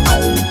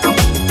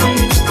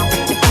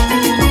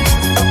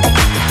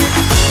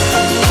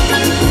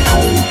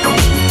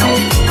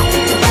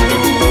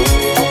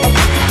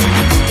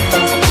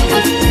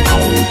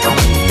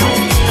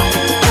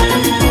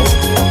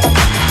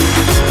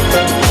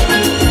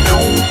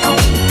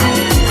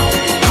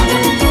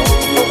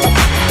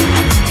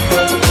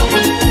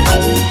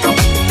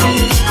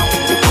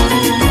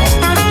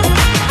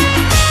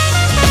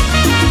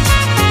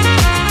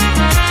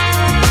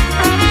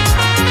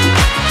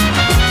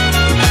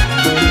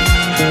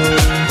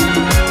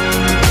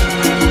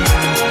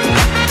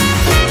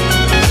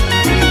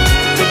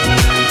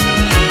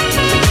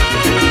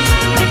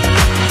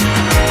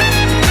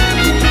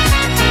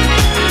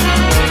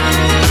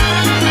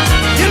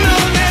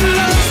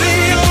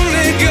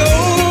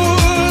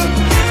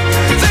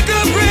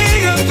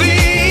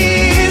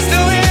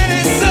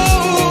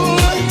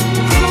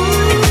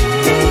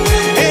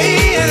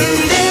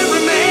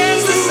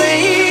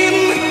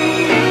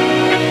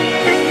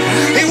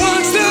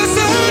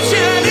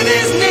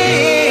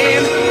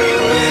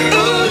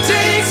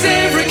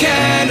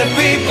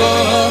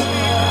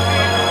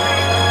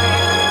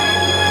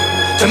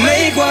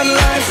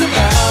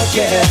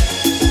 yeah.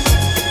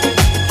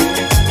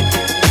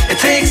 It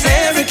takes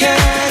every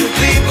kind of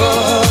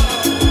people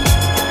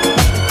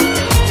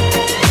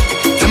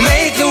to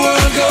make the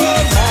world go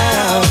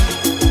round.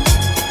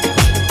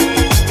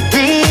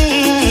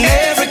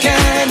 Every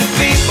kind of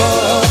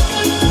people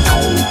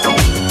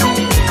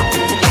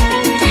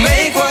to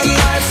make what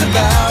life's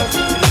about.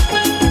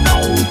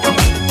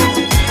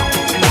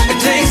 It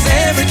takes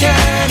every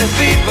kind of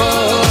people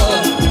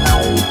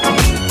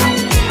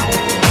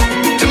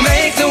to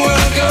make the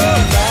world go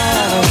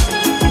round.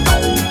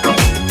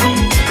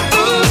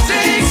 Ooh, it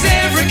takes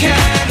every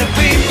kind of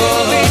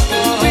people.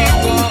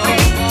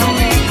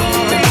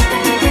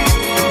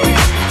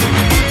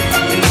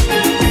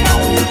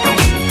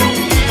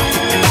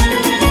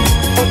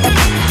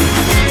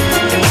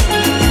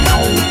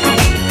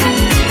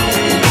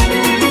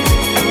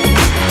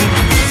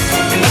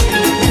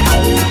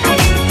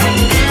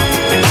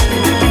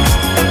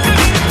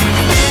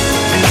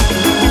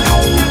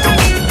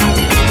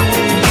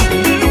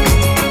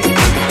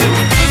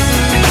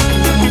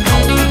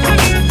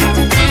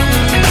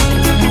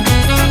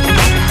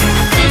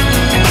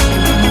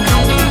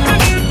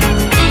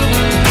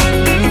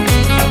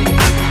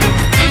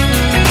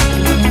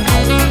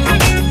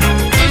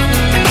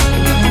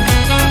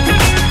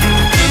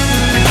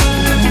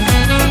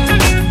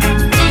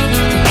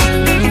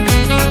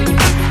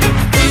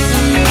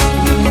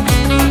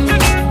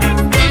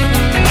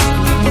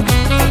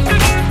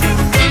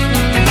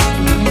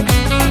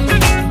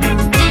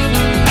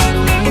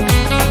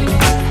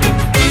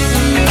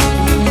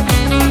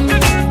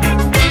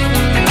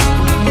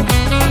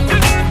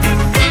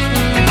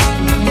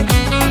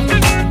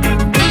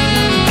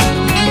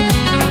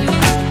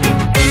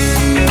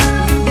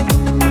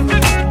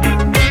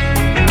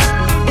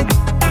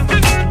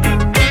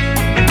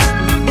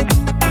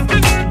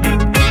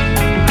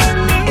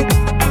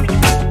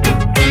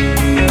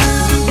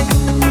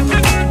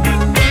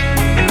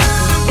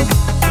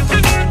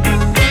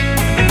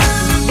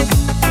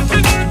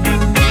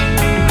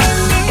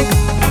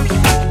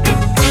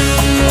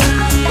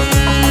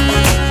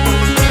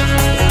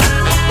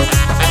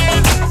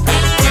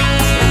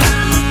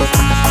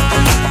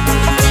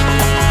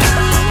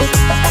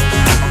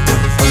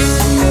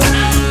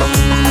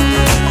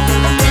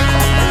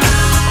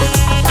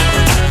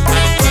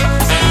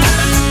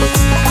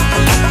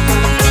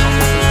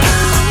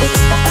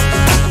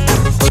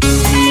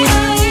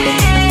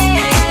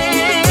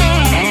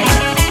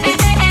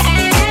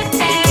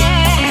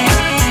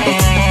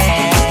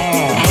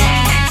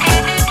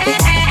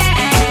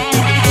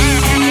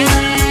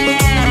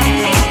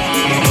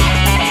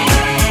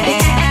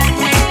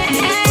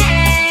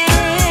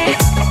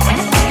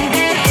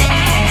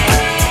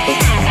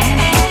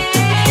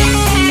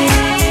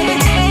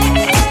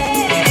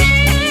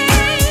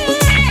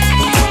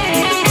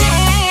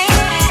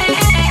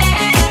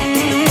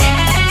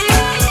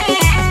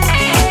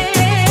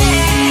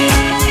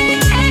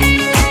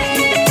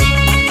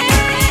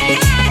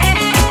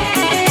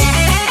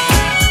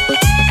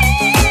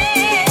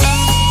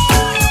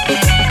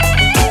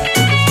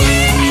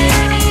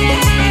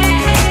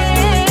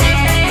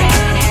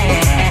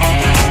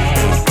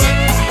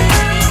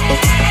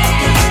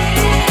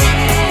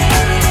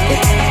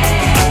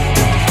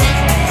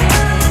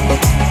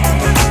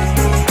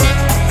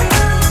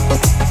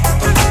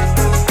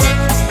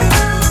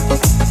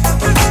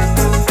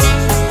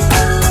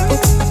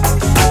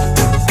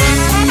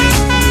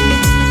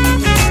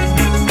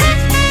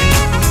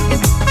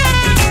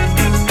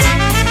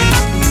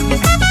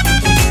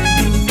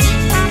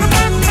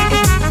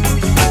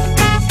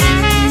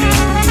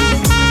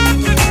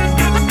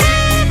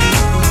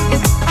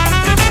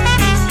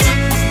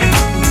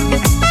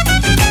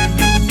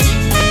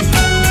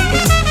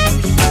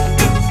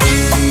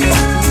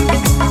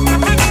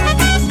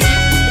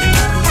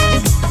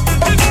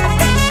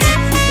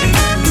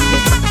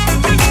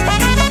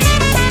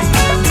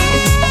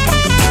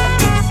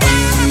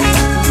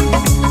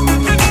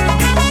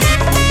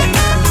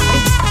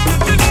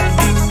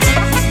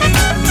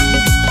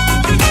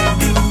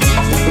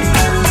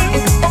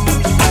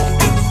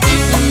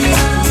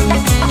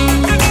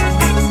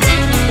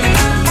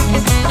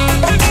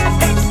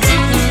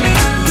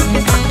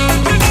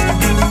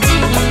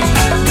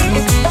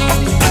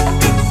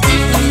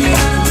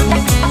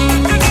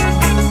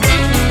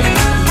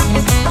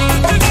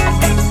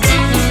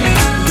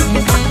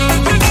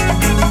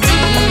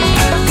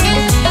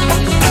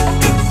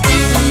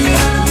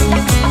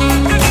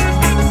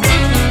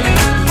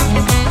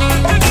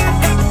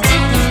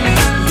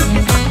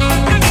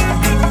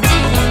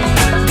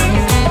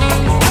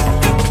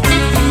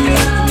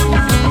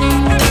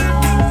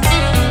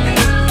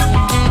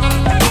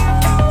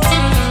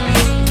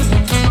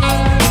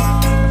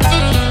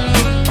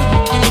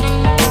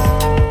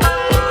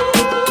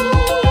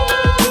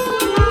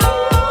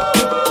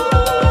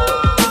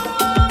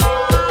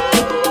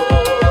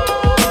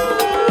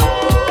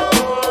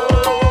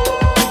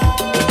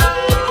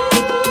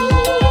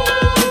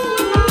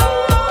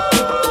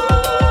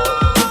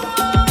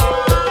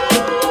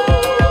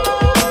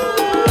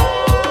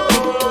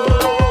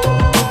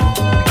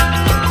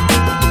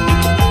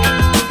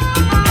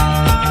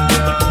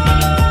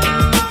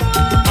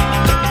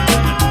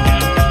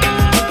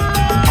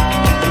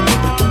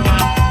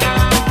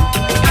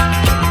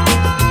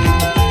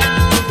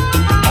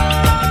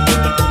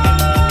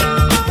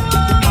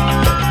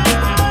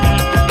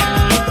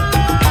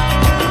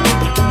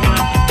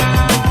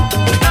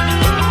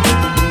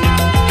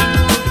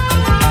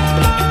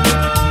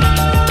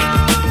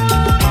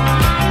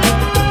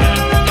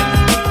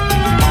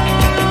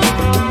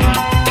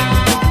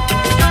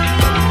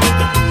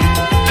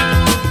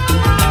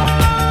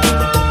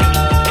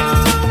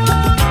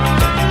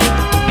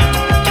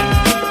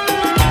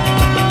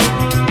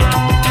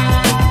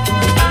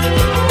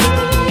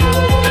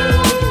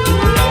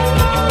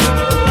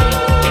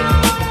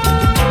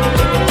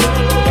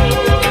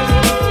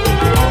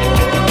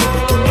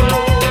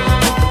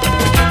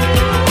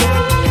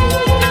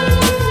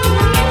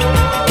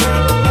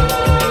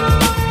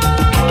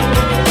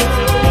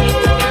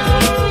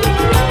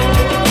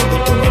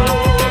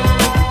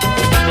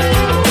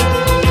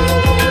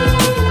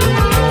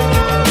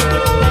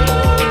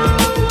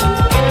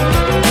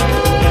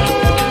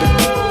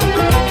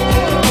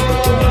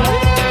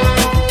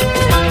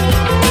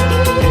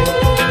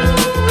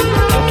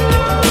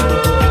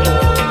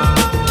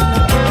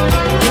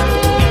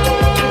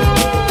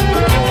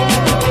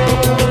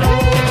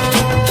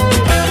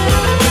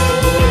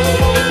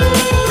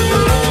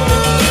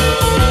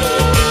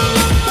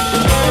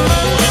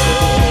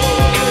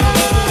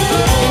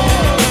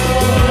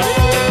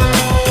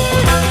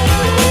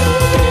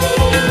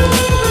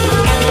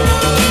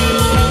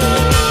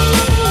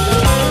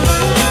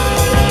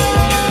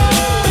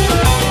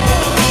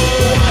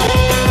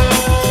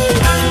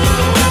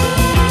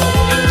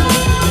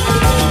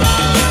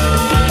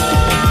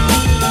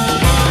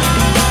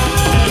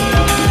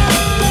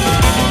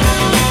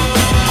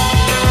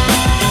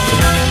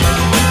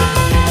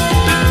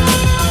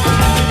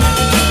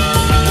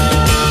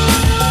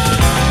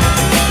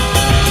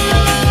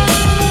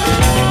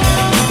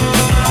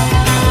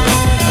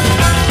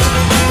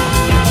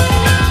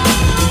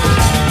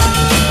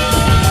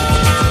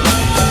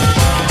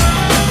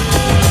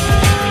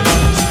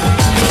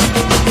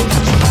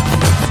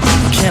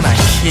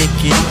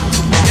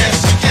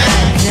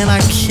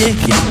 kick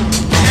it?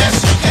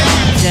 Yes, you can.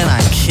 Can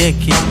I kick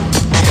it?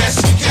 Yes,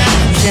 you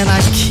can. Can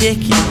I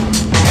kick it?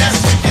 Yes,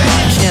 you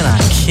can. Can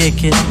I kick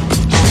it?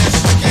 Yes,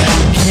 you can.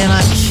 Can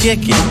I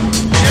kick it?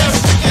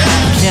 Yes, you can.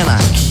 Can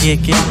I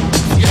kick it?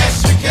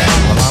 Yes, you can.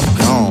 Well, I'm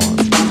gone.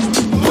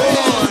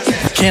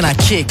 Can I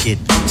kick it?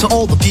 To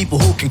all the people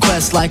who can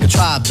quest like a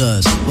tribe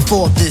does.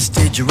 Before this,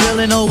 did you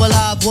really know what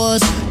live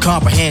was?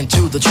 Comprehend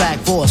to the track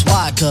force,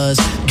 why? Cause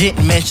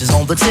getting mentions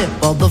on the tip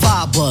of the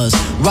vibe buzz.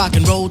 Rock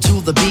and roll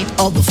to the beat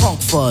of the funk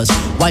fuzz.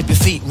 Wipe your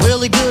feet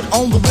really good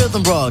on the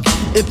rhythm rug.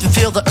 If you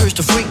feel the urge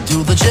to freak,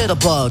 do the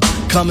jitterbug.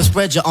 Come and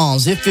spread your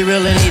arms if you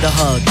really need a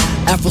hug.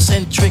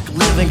 Afrocentric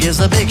living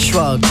is a big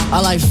shrug.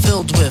 A life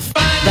filled with,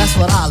 that's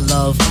what I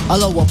love. A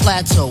lower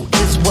plateau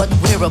is what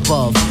we're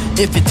above.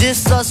 If you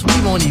diss us, we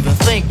won't even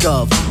think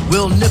of.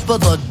 We'll nipper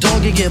the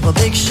dog and give a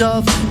big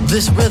shove.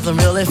 This rhythm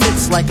really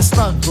fits like a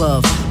snug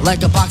glove.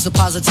 Like a box of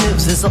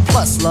positives is a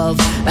plus, love.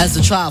 As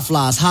the trial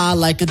flies high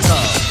like a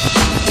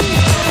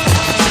dove.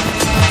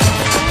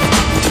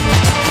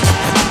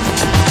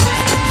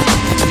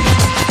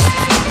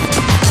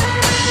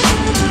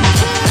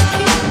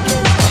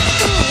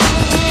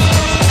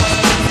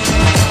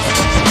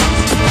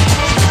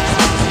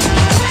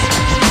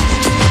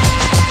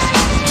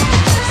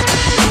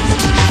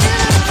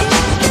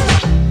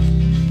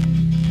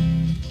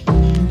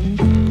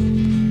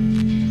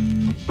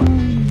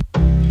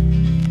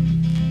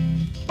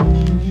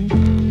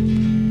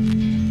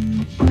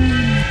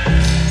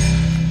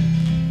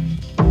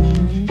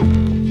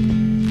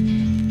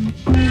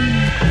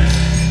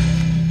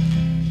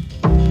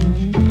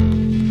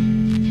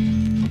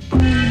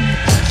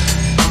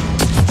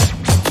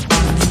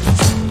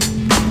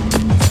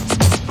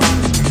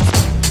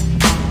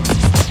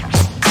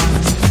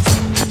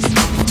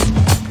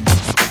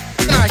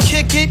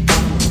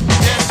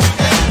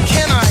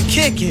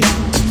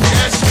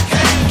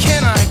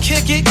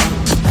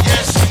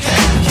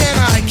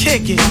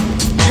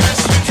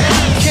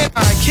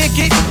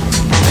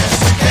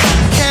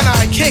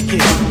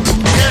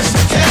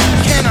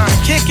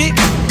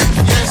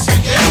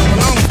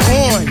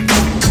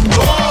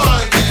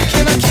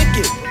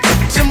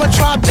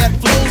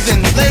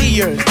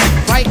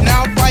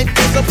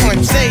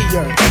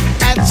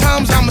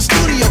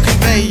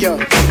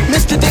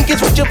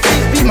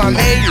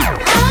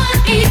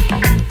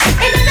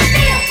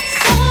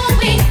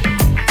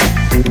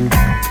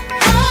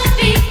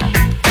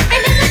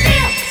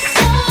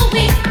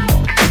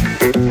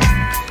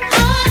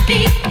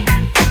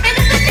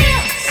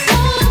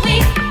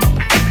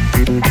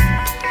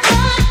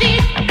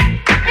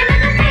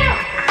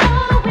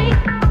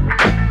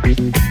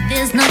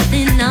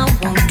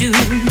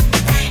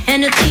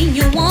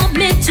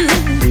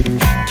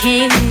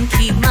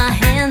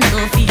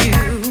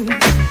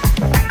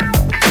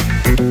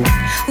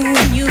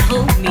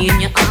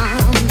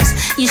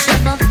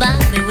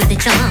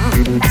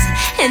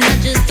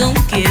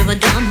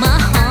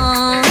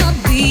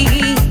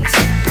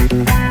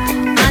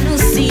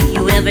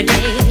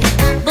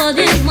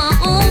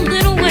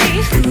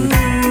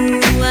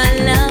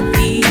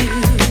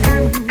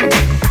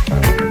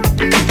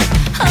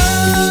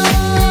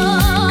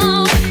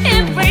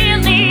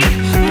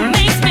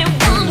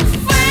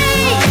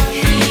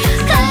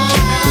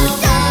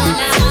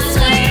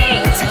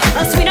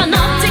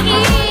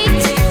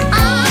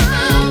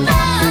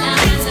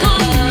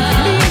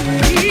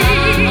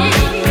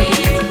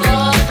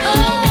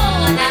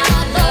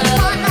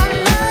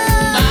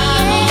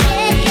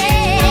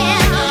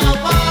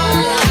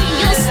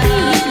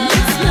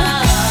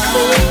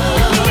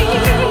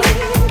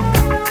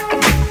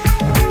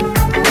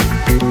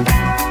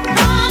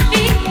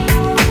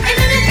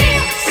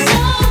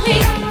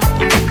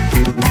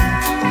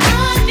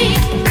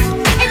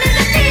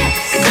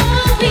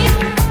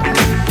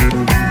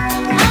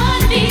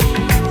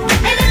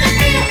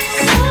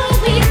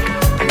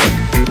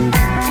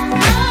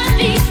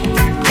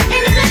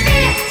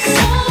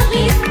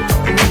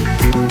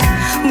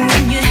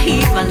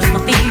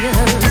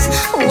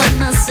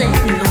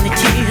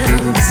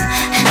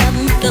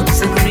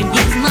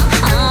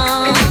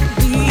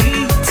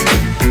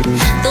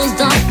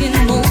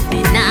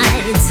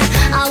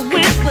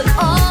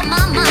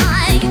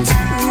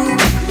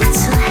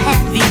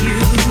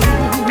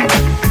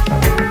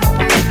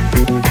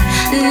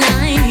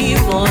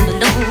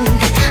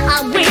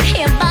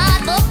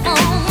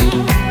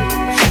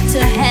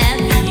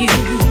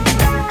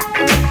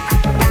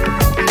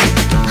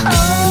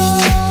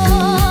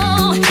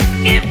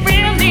 It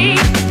really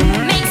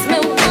makes me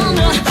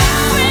wonder.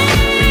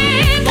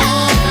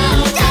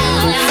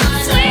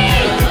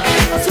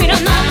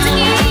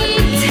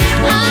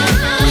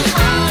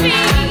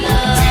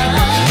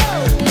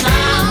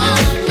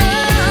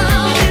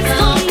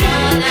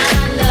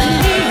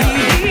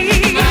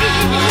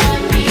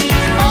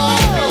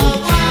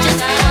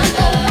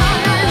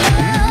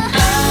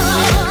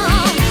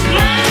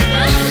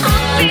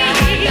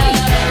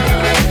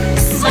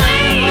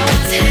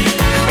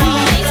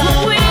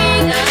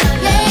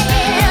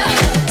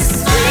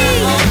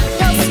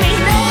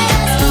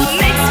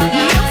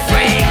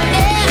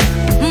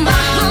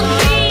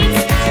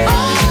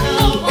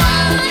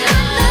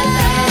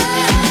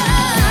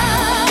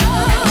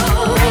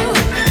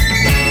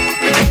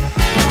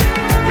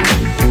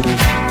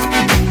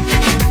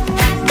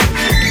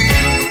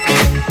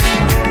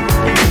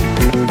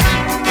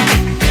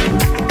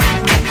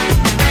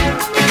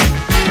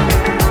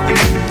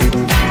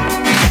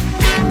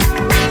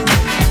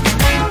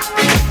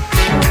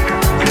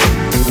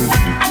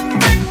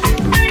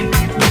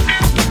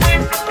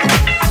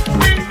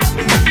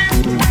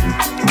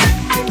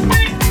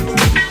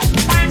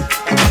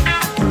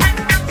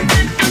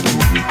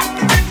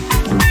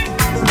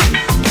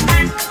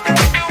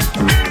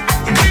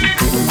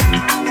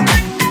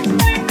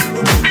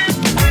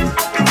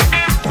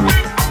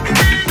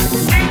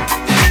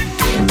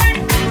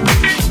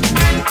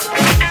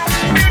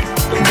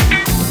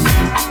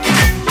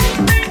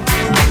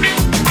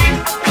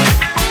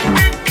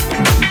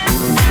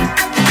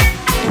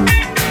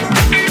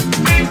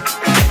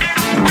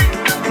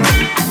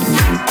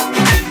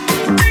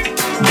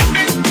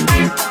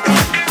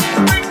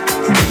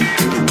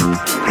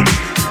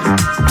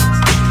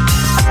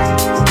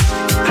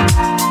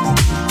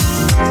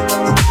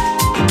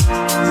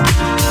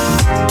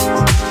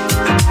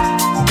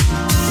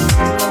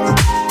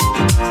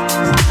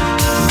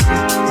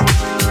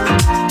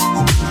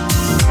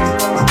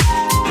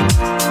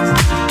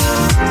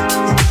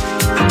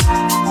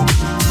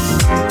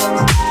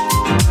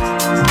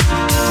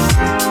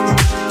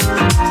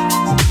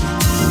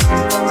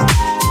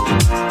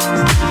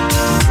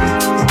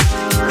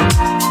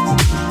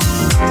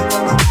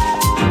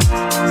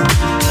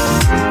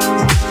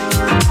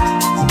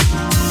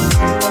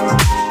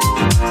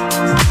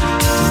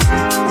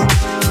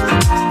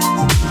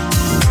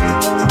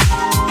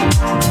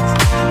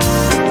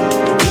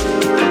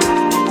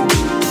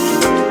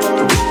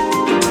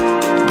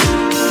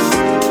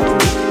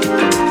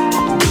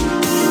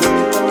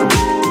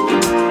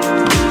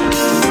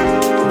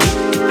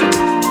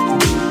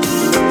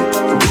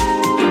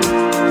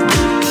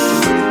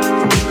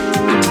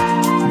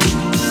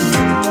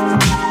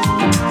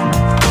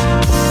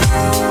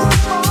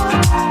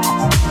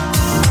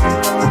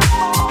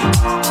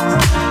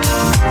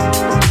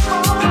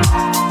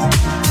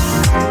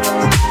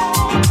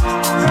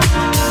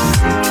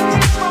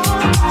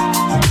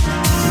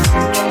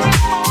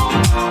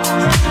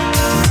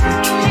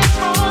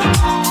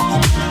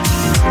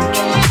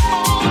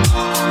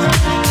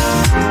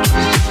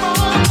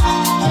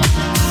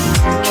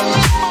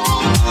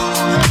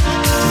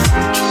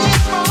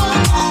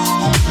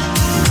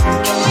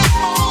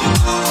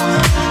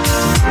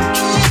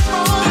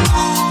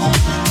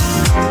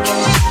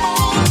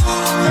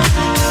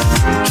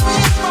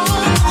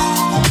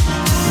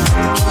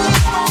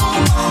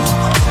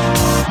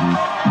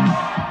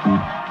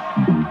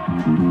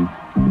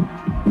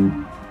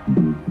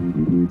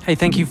 Hey,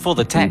 thank you for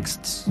the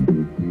texts.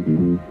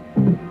 And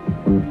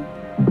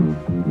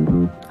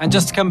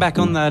just to come back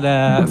on that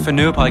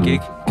Whenuapai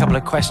gig, a couple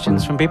of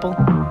questions from people.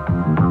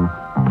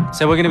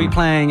 So we're going to be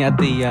playing at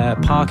the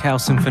Park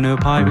House in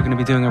Whenuapai. We're going to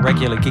be doing a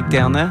regular gig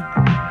down there.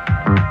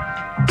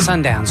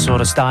 Sundown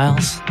sort of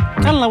styles. I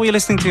don't know what you're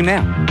listening to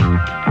now.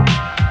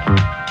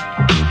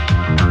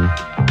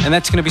 And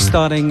that's going to be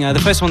starting,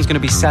 the first one's going to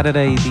be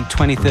Saturday the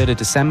 23rd of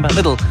December. A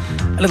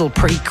little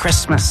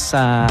pre-Christmas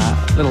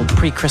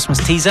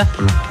teaser.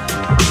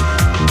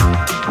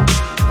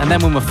 And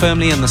then when we're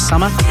firmly in the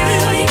summer,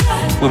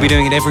 we'll be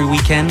doing it every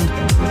weekend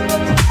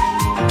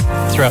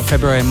throughout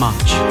February and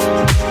March.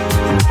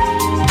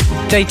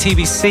 Day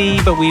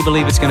TBC, but we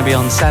believe it's going to be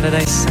on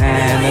Saturdays,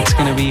 and that's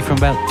going to be from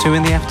about 2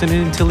 in the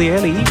afternoon till the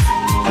early eve.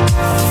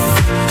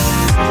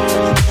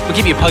 We'll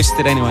keep you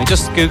posted anyway.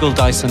 Just Google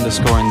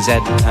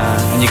Dice_NZ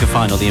and you can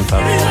find all the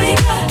info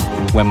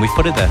when we've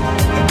put it there.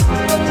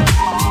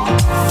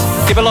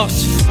 Give a lot.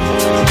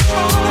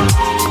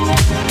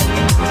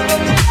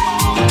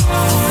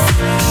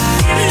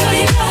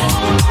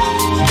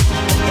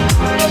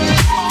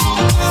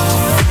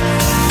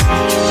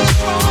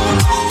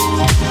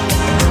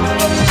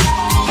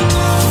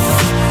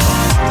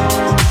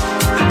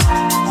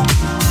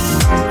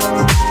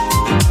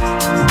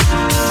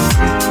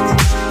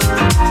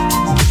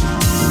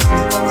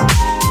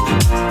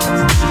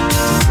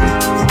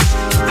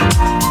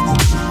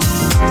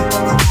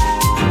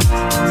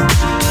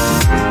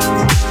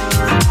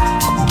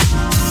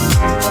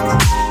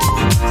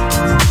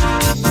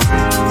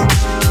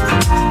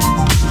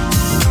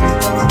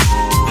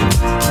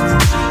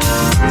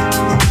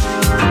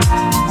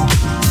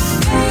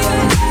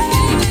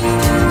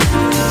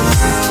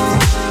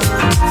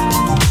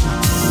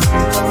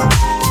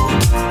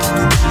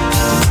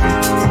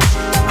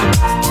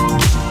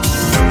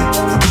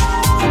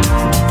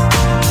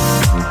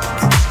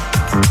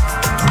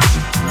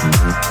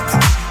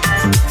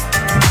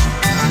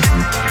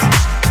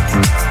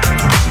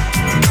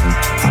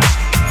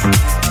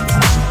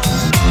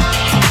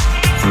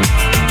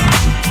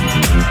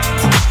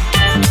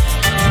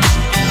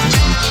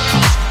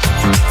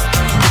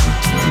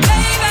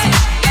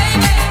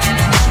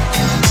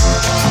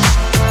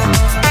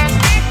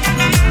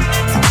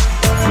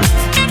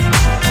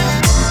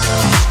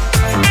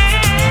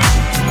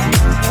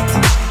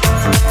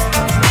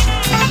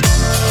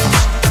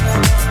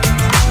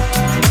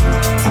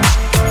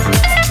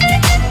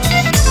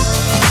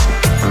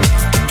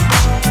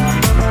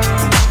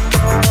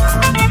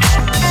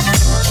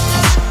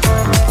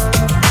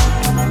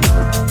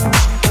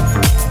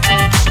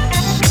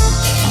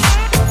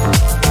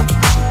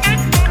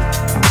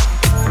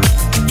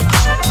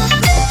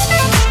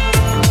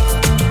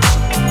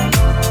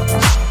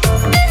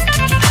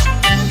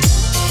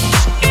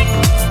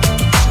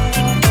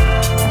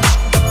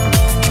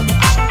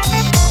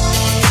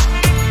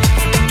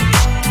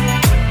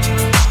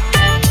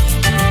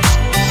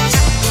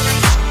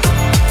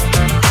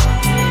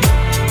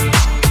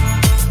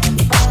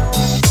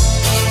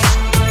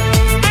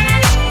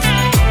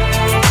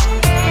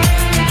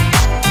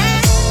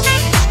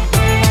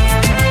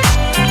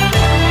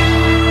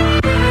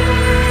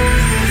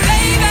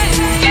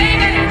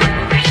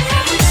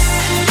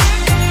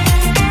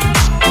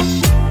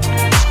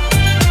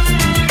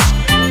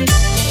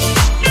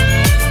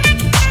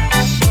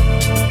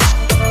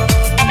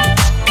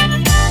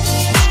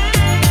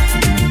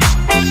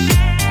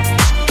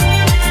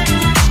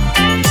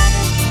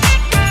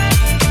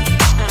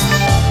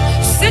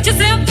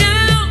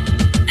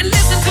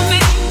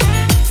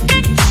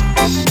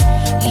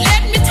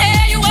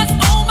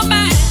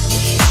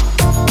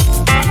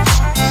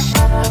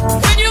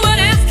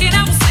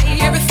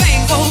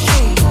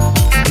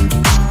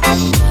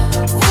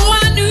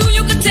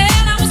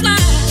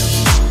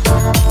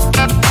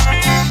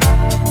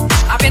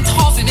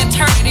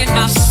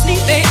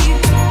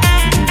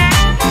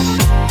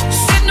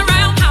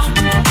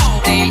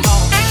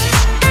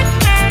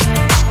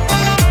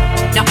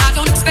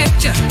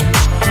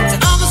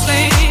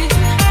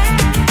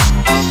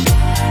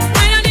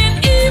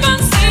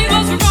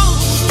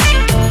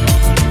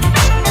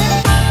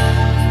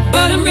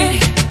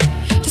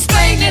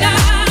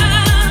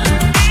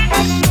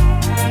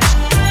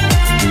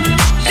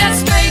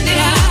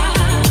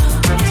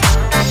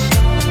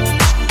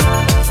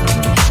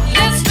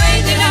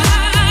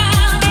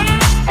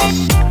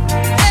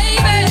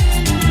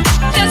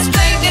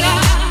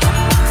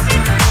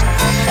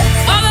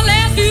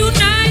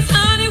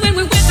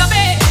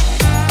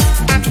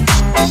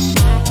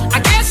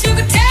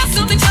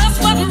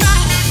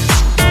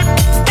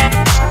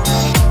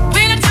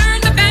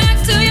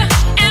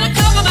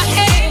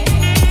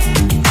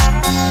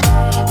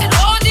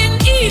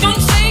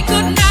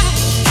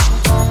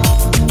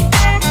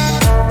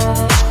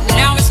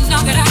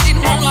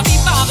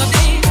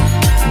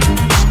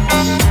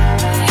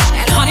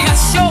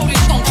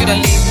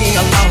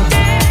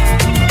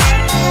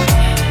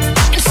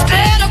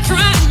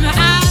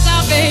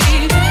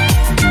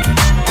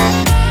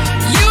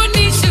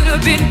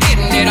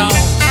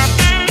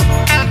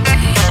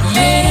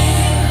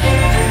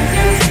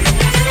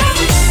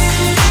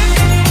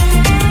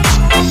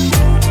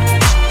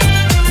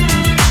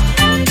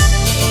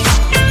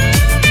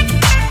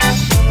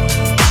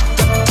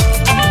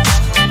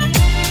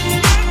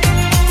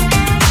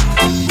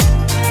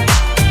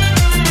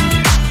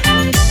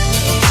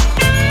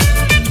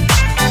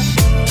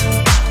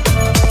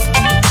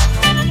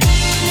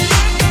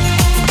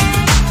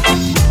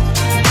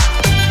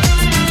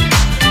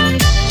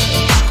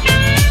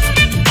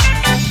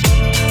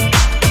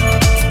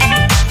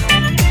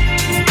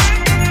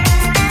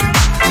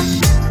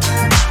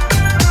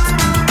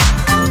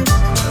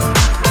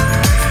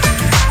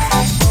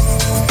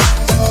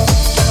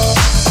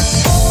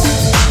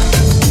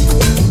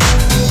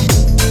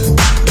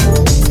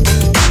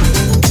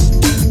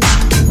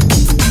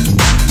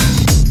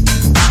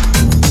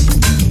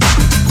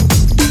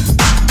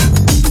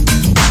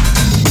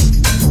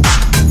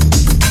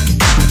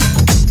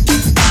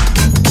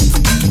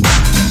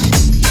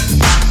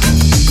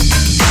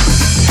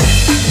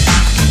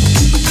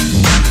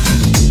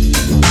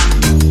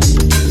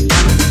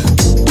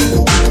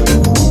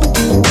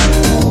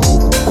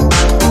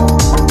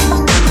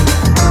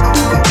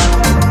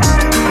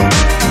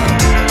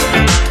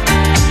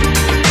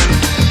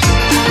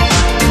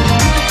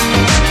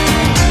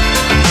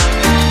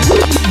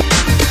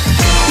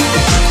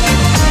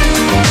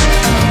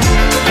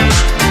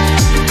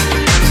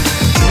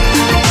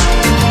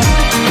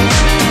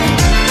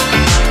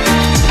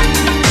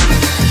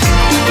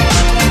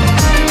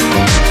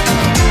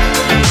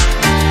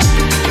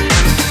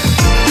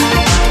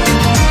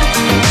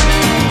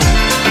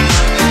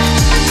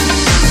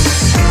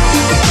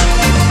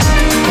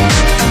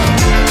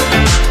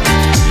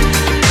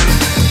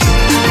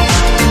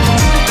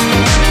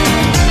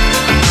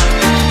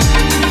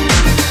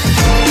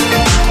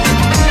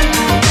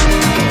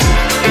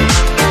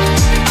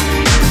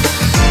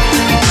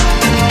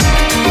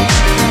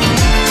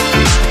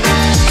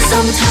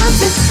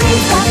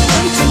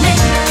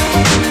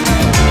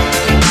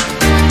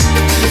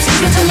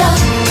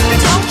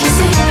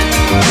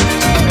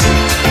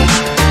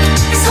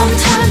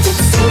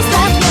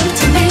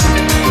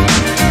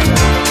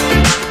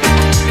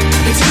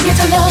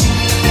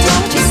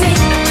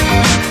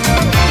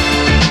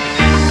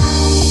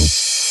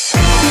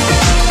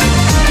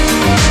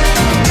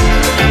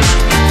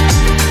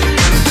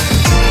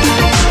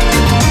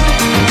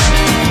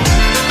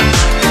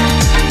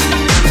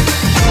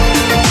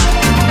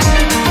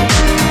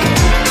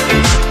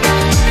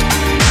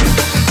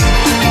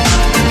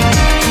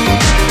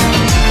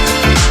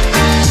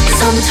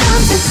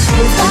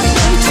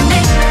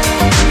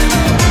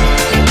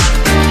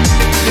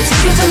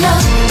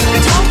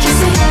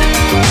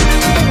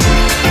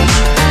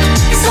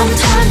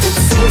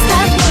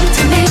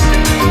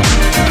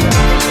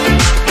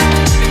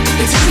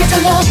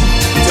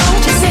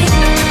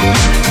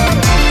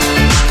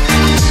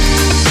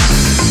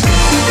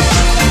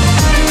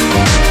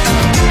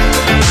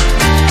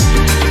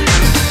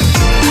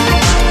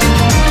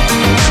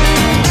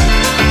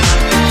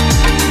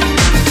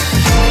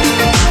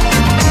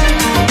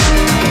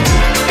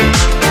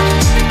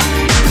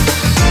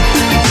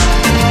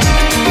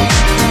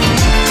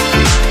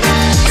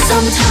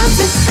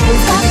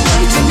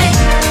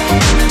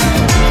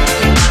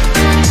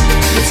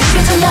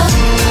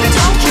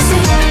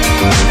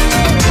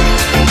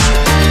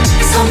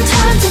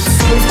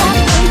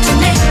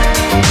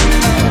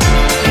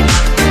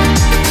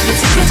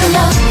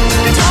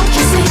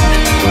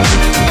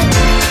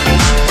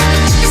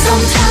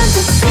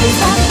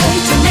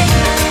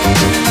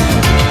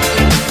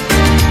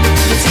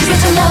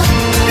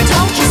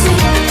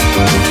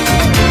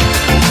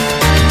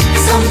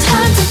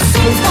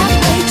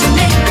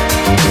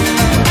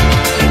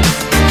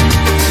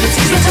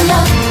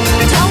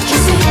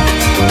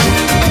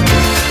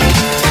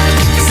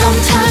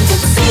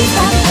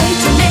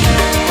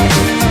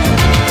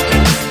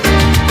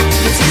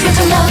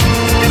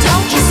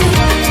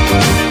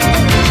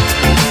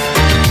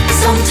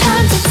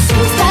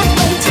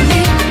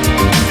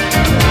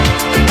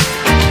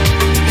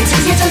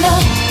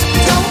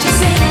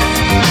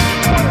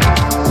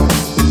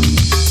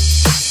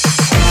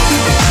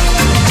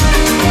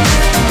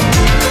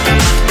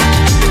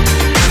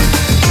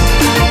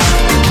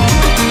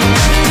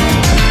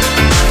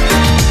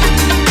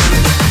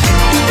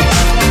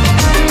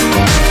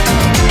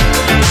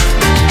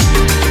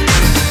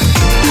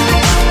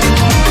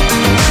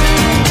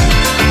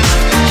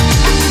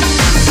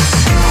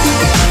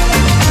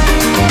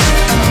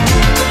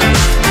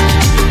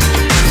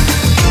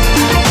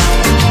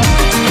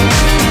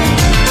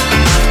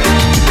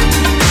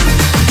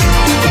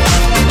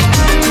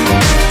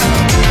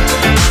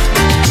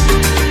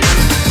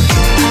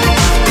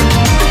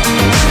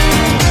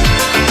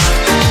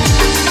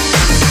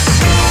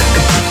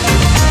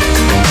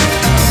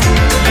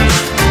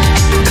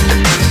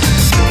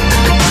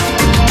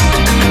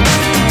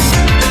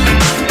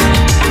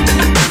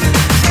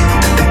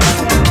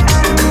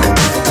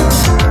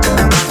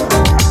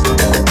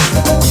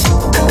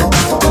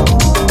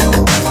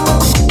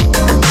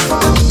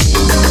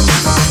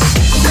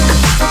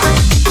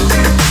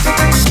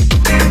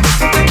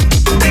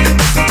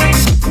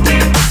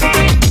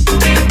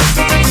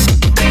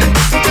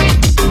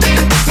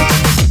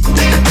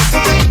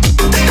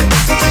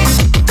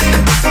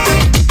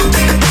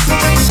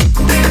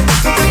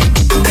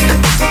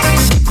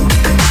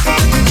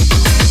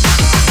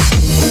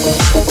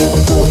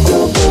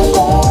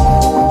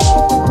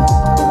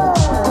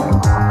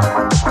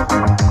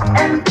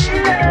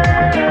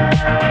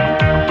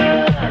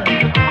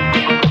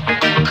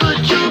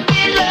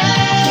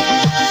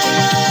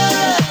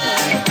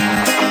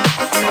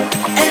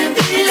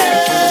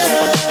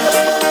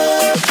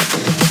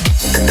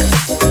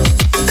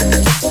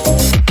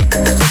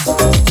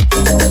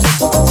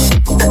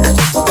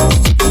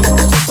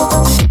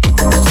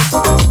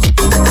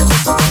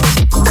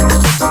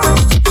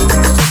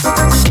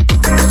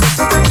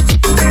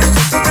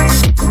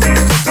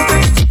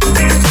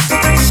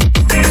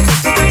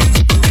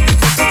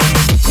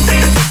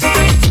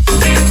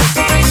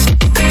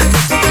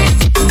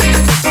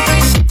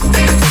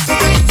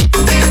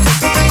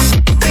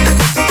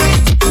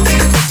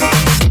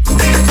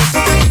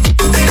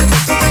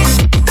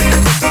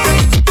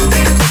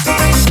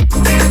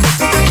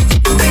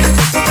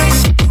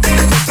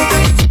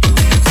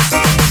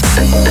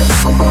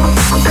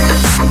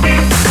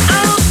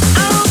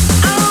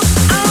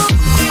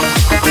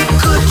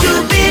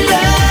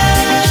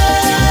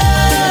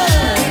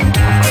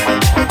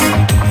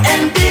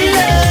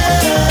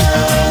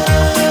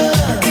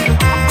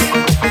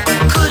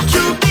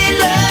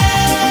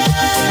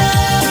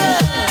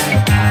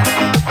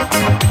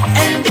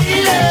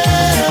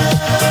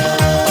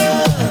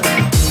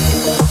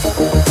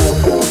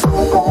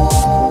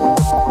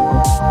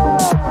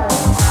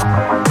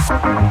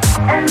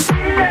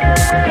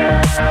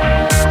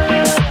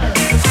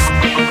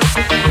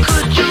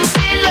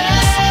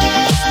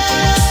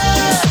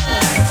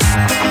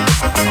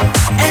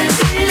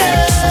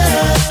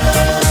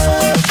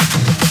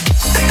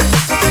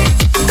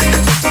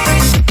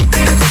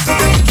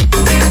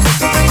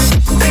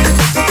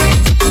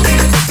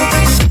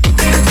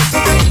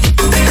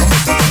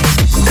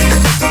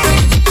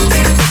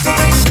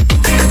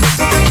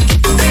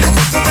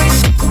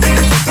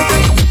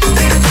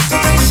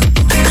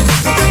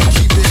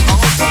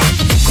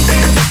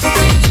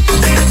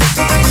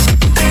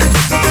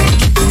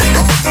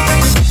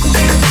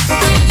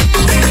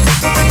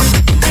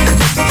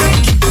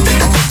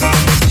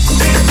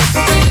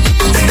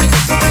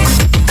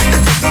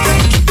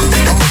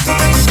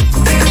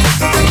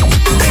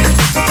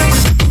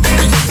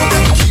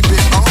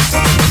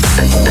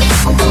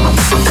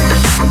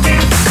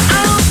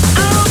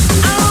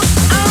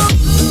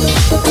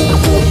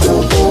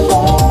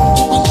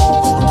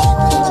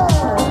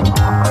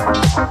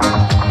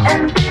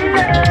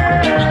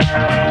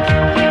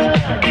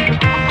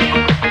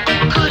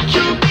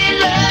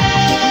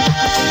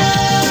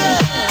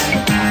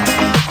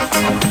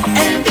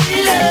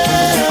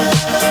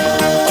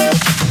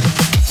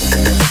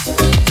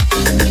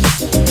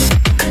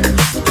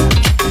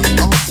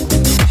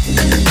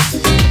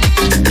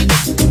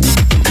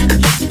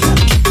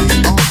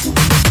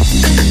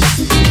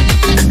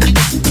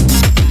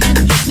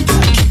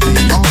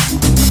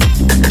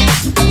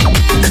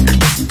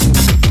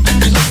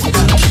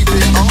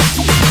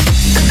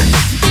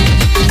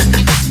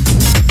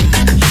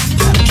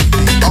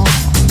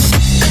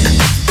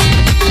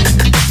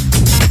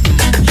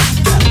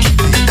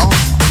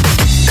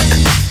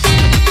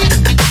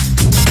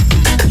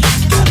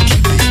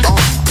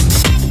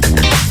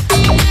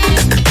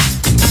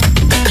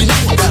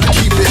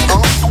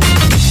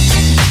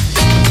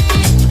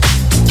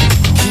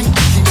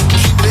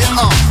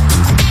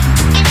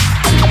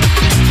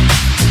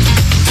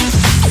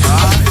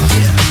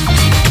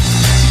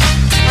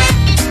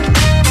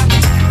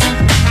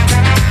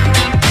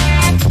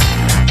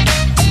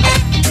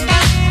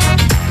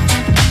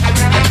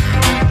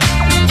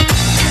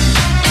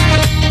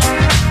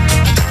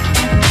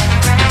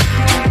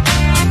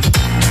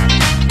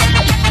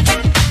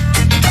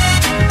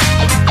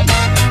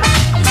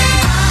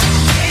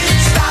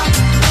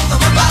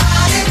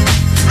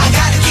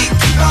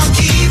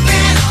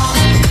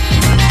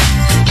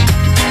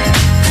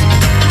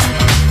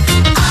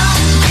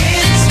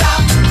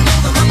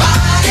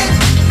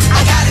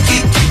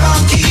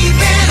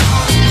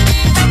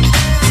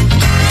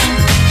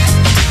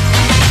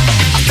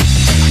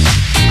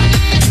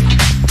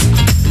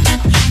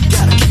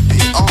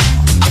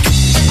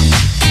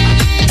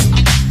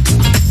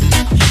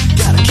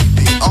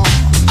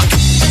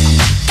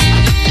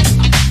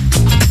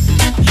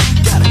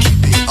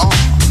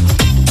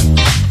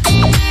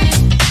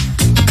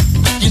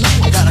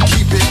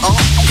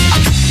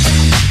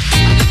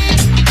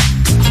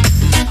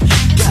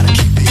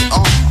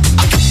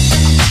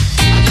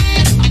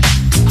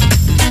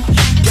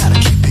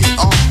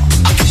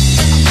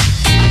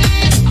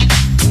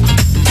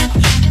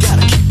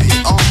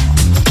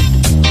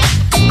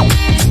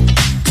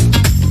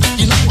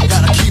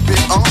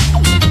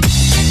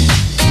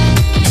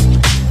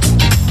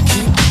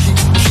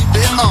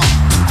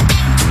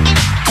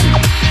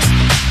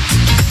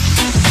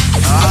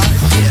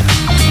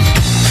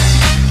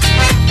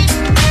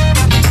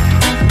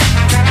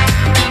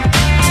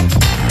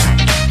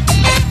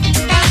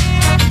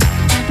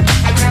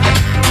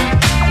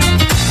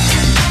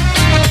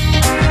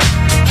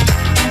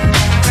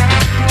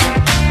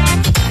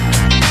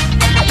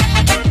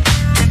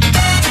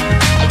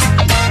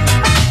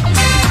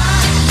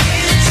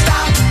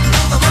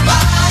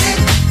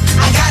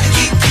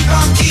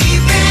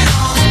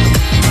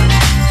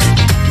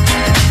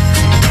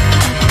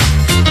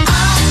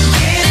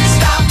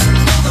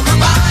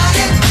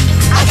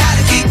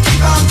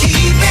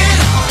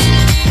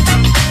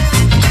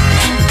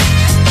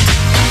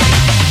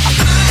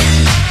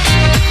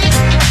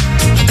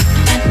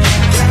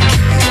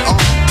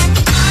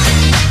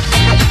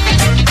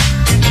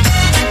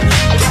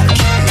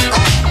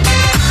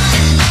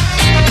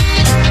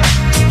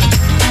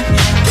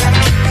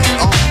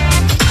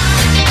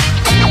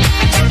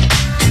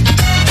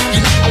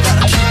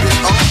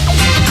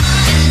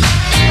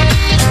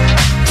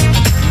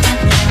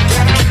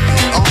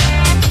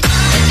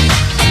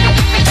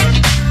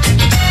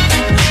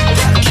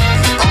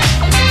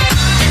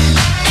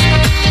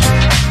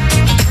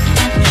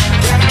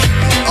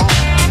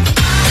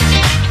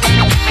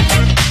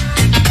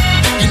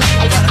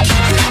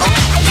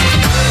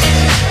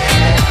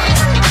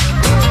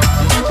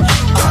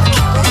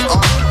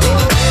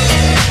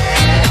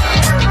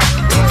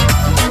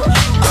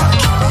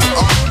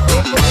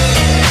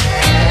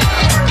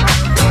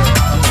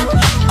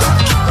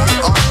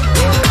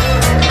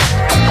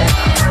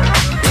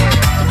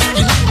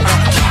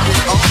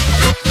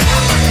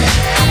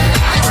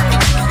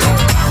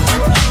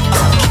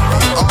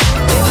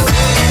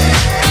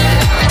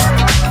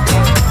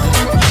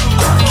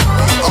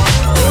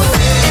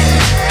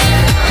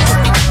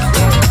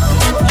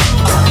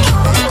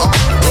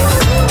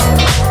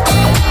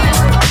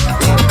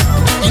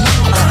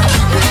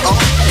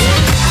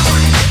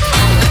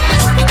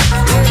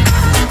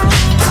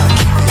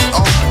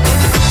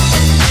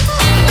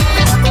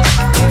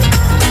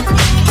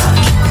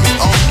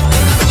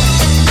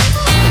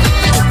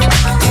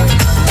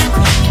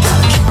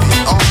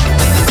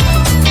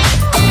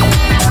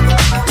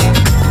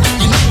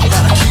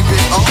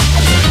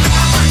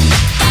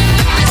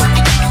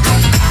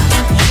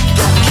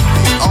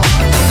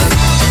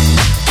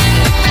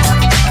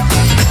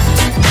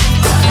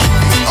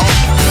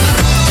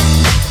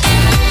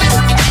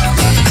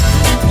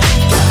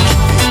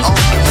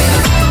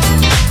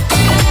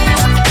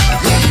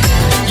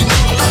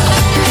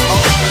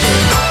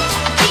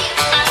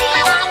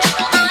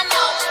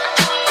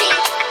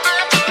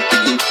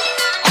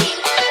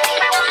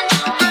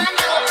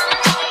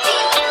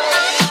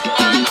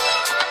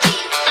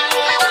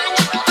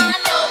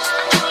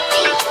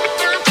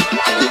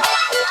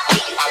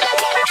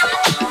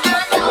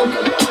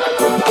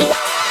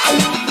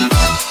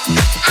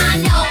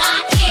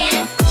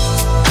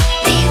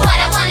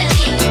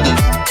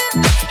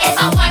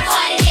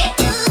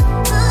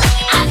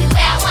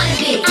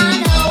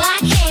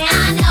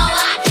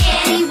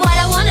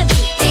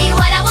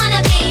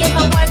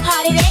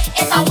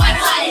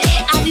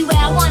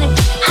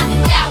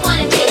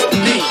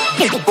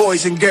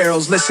 boys and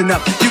girls, listen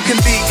up. You can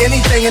be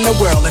anything in the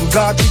world, and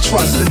God we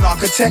trust. An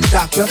architect,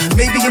 doctor,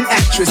 maybe an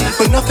actress,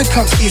 but nothing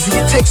comes easy.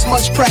 It takes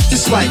much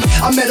practice. Like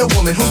I met a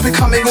woman who's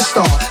becoming a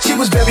star. She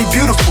was very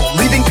beautiful,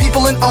 leaving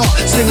people in awe.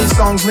 Singing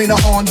songs Lena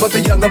Horne, but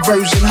the younger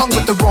version. Hung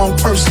with the wrong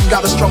person,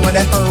 got her strung on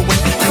that heroin,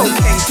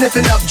 cocaine,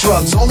 sniffing up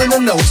drugs, all in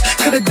her nose.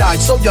 Could've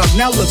died so young,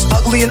 now looks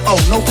ugly and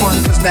old. No fun,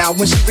 cause now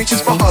when she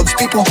reaches for hugs,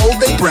 people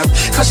hold their breath,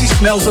 cause she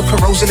smells of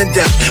corrosion and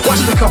death. Watch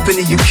the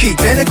company you keep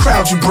and the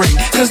crowd you bring,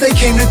 cause they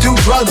came to do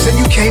drugs and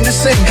you came to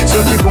sing.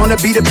 So if you wanna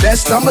be the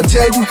best, I'ma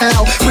tell you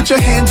how. Put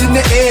your hands in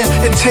the air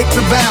and take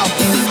the vow.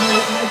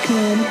 I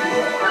can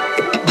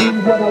be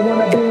what I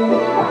wanna be.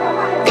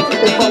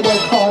 If I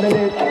work hard at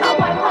it,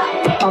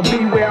 I'll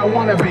be where I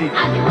wanna be.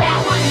 I know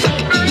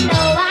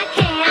I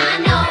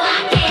can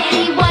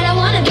be what I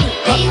wanna be.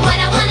 Be what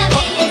I wanna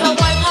be. If I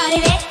work hard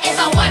at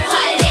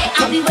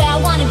it, I'll be where I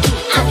wanna be.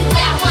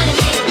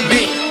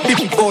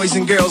 Boys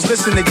and girls,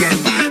 listen again.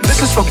 This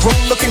is for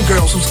grown-looking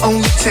girls who's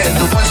only 10.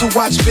 The ones who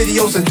watch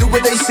videos and do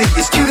what they see.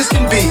 As cute as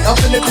can be,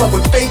 up in the club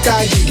with fake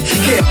ID.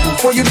 Careful,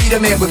 before you meet a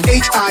man with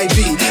HIV.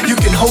 You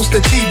can host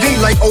a TV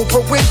like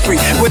Oprah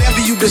Winfrey. Whatever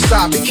you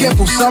decide, be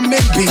careful, some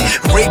men be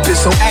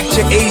rapists. So act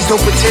your age,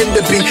 don't pretend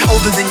to be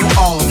older than you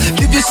are.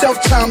 Give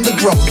yourself time to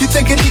grow. You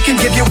thinking he can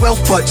give you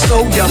wealth, but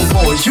so young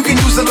boys, you can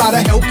use a lot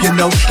of help, you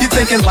know. You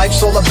thinking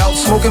life's all about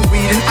smoking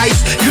weed and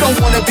ice. You don't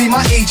wanna be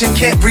my age and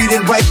can't read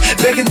and write.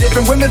 Begging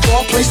different women for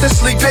a place to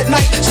sleep at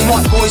night.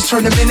 Smart boys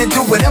turn them in and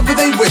do whatever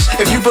they wish.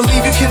 If you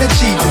believe you can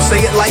achieve it, say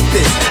it like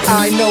this.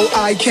 I know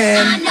I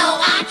can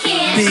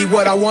be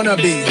what I wanna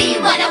be.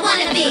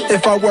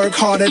 If I work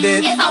hard at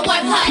it,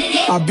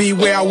 I'll be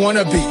where I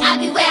wanna be.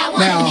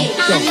 Now,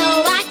 go. I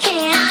know I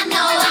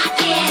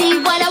can be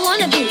what I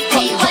wanna be.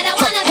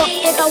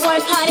 If I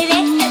work hard at it,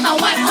 I'll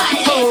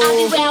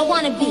be where I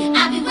wanna be.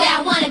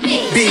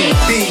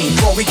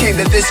 Before we came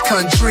to this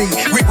country,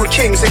 we were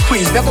kings and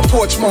queens, never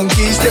porch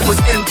monkeys. There was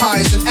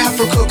empires in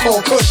Africa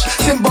called Kush,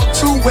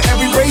 Timbuktu, where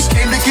every race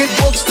came to get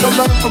books to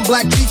learn from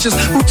black teachers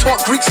who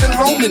taught Greeks and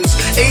Romans,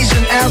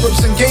 Asian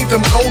Arabs, and gave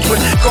them gold. When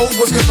gold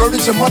was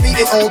converted to money,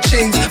 it all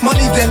changed.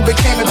 Money then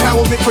became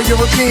empowerment for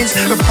Europeans.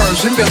 The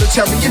Persian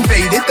military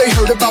invaded. They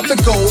heard about the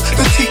gold,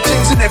 the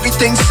teachings, and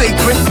everything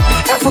sacred.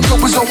 Africa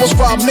was almost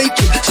robbed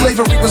naked.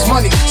 Slavery was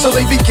money, so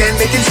they began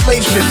making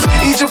slave ships.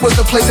 Egypt was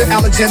the place that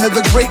Alexander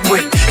the Great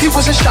went. He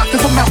wasn't shocked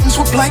at the mountains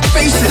with black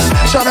faces.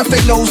 Shot up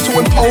their nose to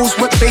impose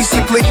what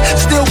basically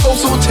still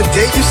goes on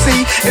today. You see,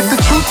 if the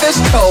truth is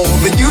told,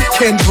 the youth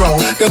can grow.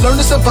 They'll learn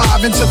to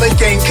survive until they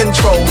gain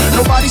control.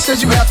 Nobody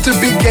says you have to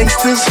be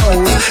gangsters,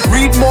 hoes.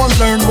 Read more,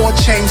 learn more,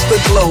 change the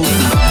globe.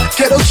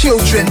 Ghetto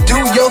children, do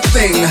your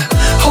thing.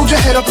 Hold your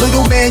head up,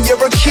 little man,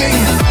 you're a king.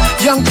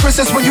 Young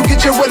princess, when you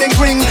get your wedding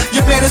ring,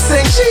 your man is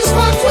saying, she's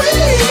my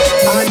queen.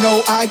 I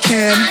know I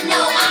can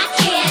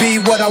be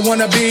what I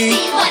wanna be.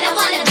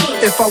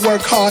 If I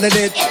work hard at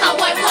it,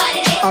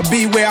 I'll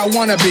be where I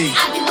wanna be.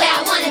 I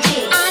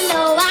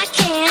know I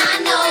can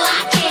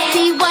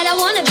be what I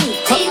wanna be.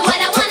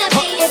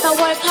 If I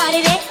work hard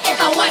at it,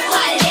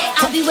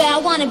 I'll be where I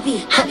wanna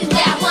be.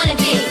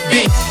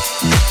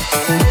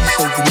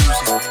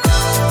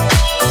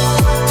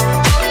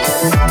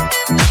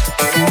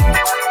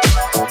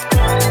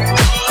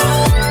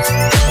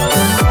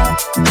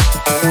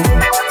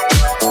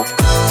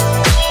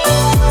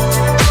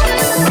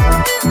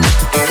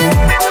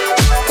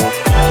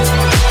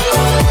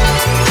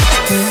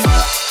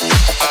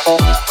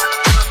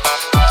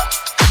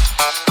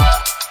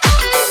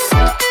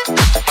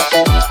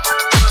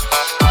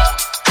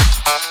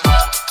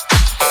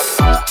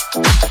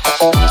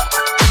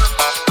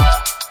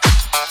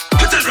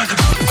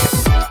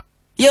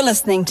 You're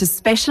listening to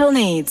Special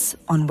Needs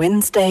on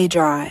Wednesday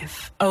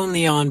Drive.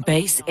 Only on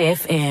Base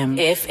FM.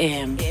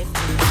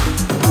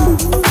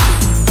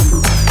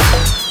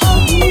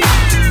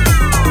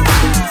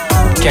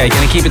 Okay,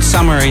 gonna keep it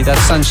summary. That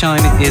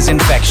sunshine is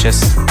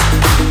infectious.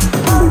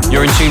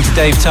 You're in tune to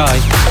Dave Ty,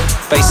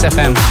 Base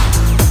FM.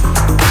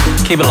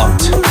 Keep it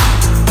locked.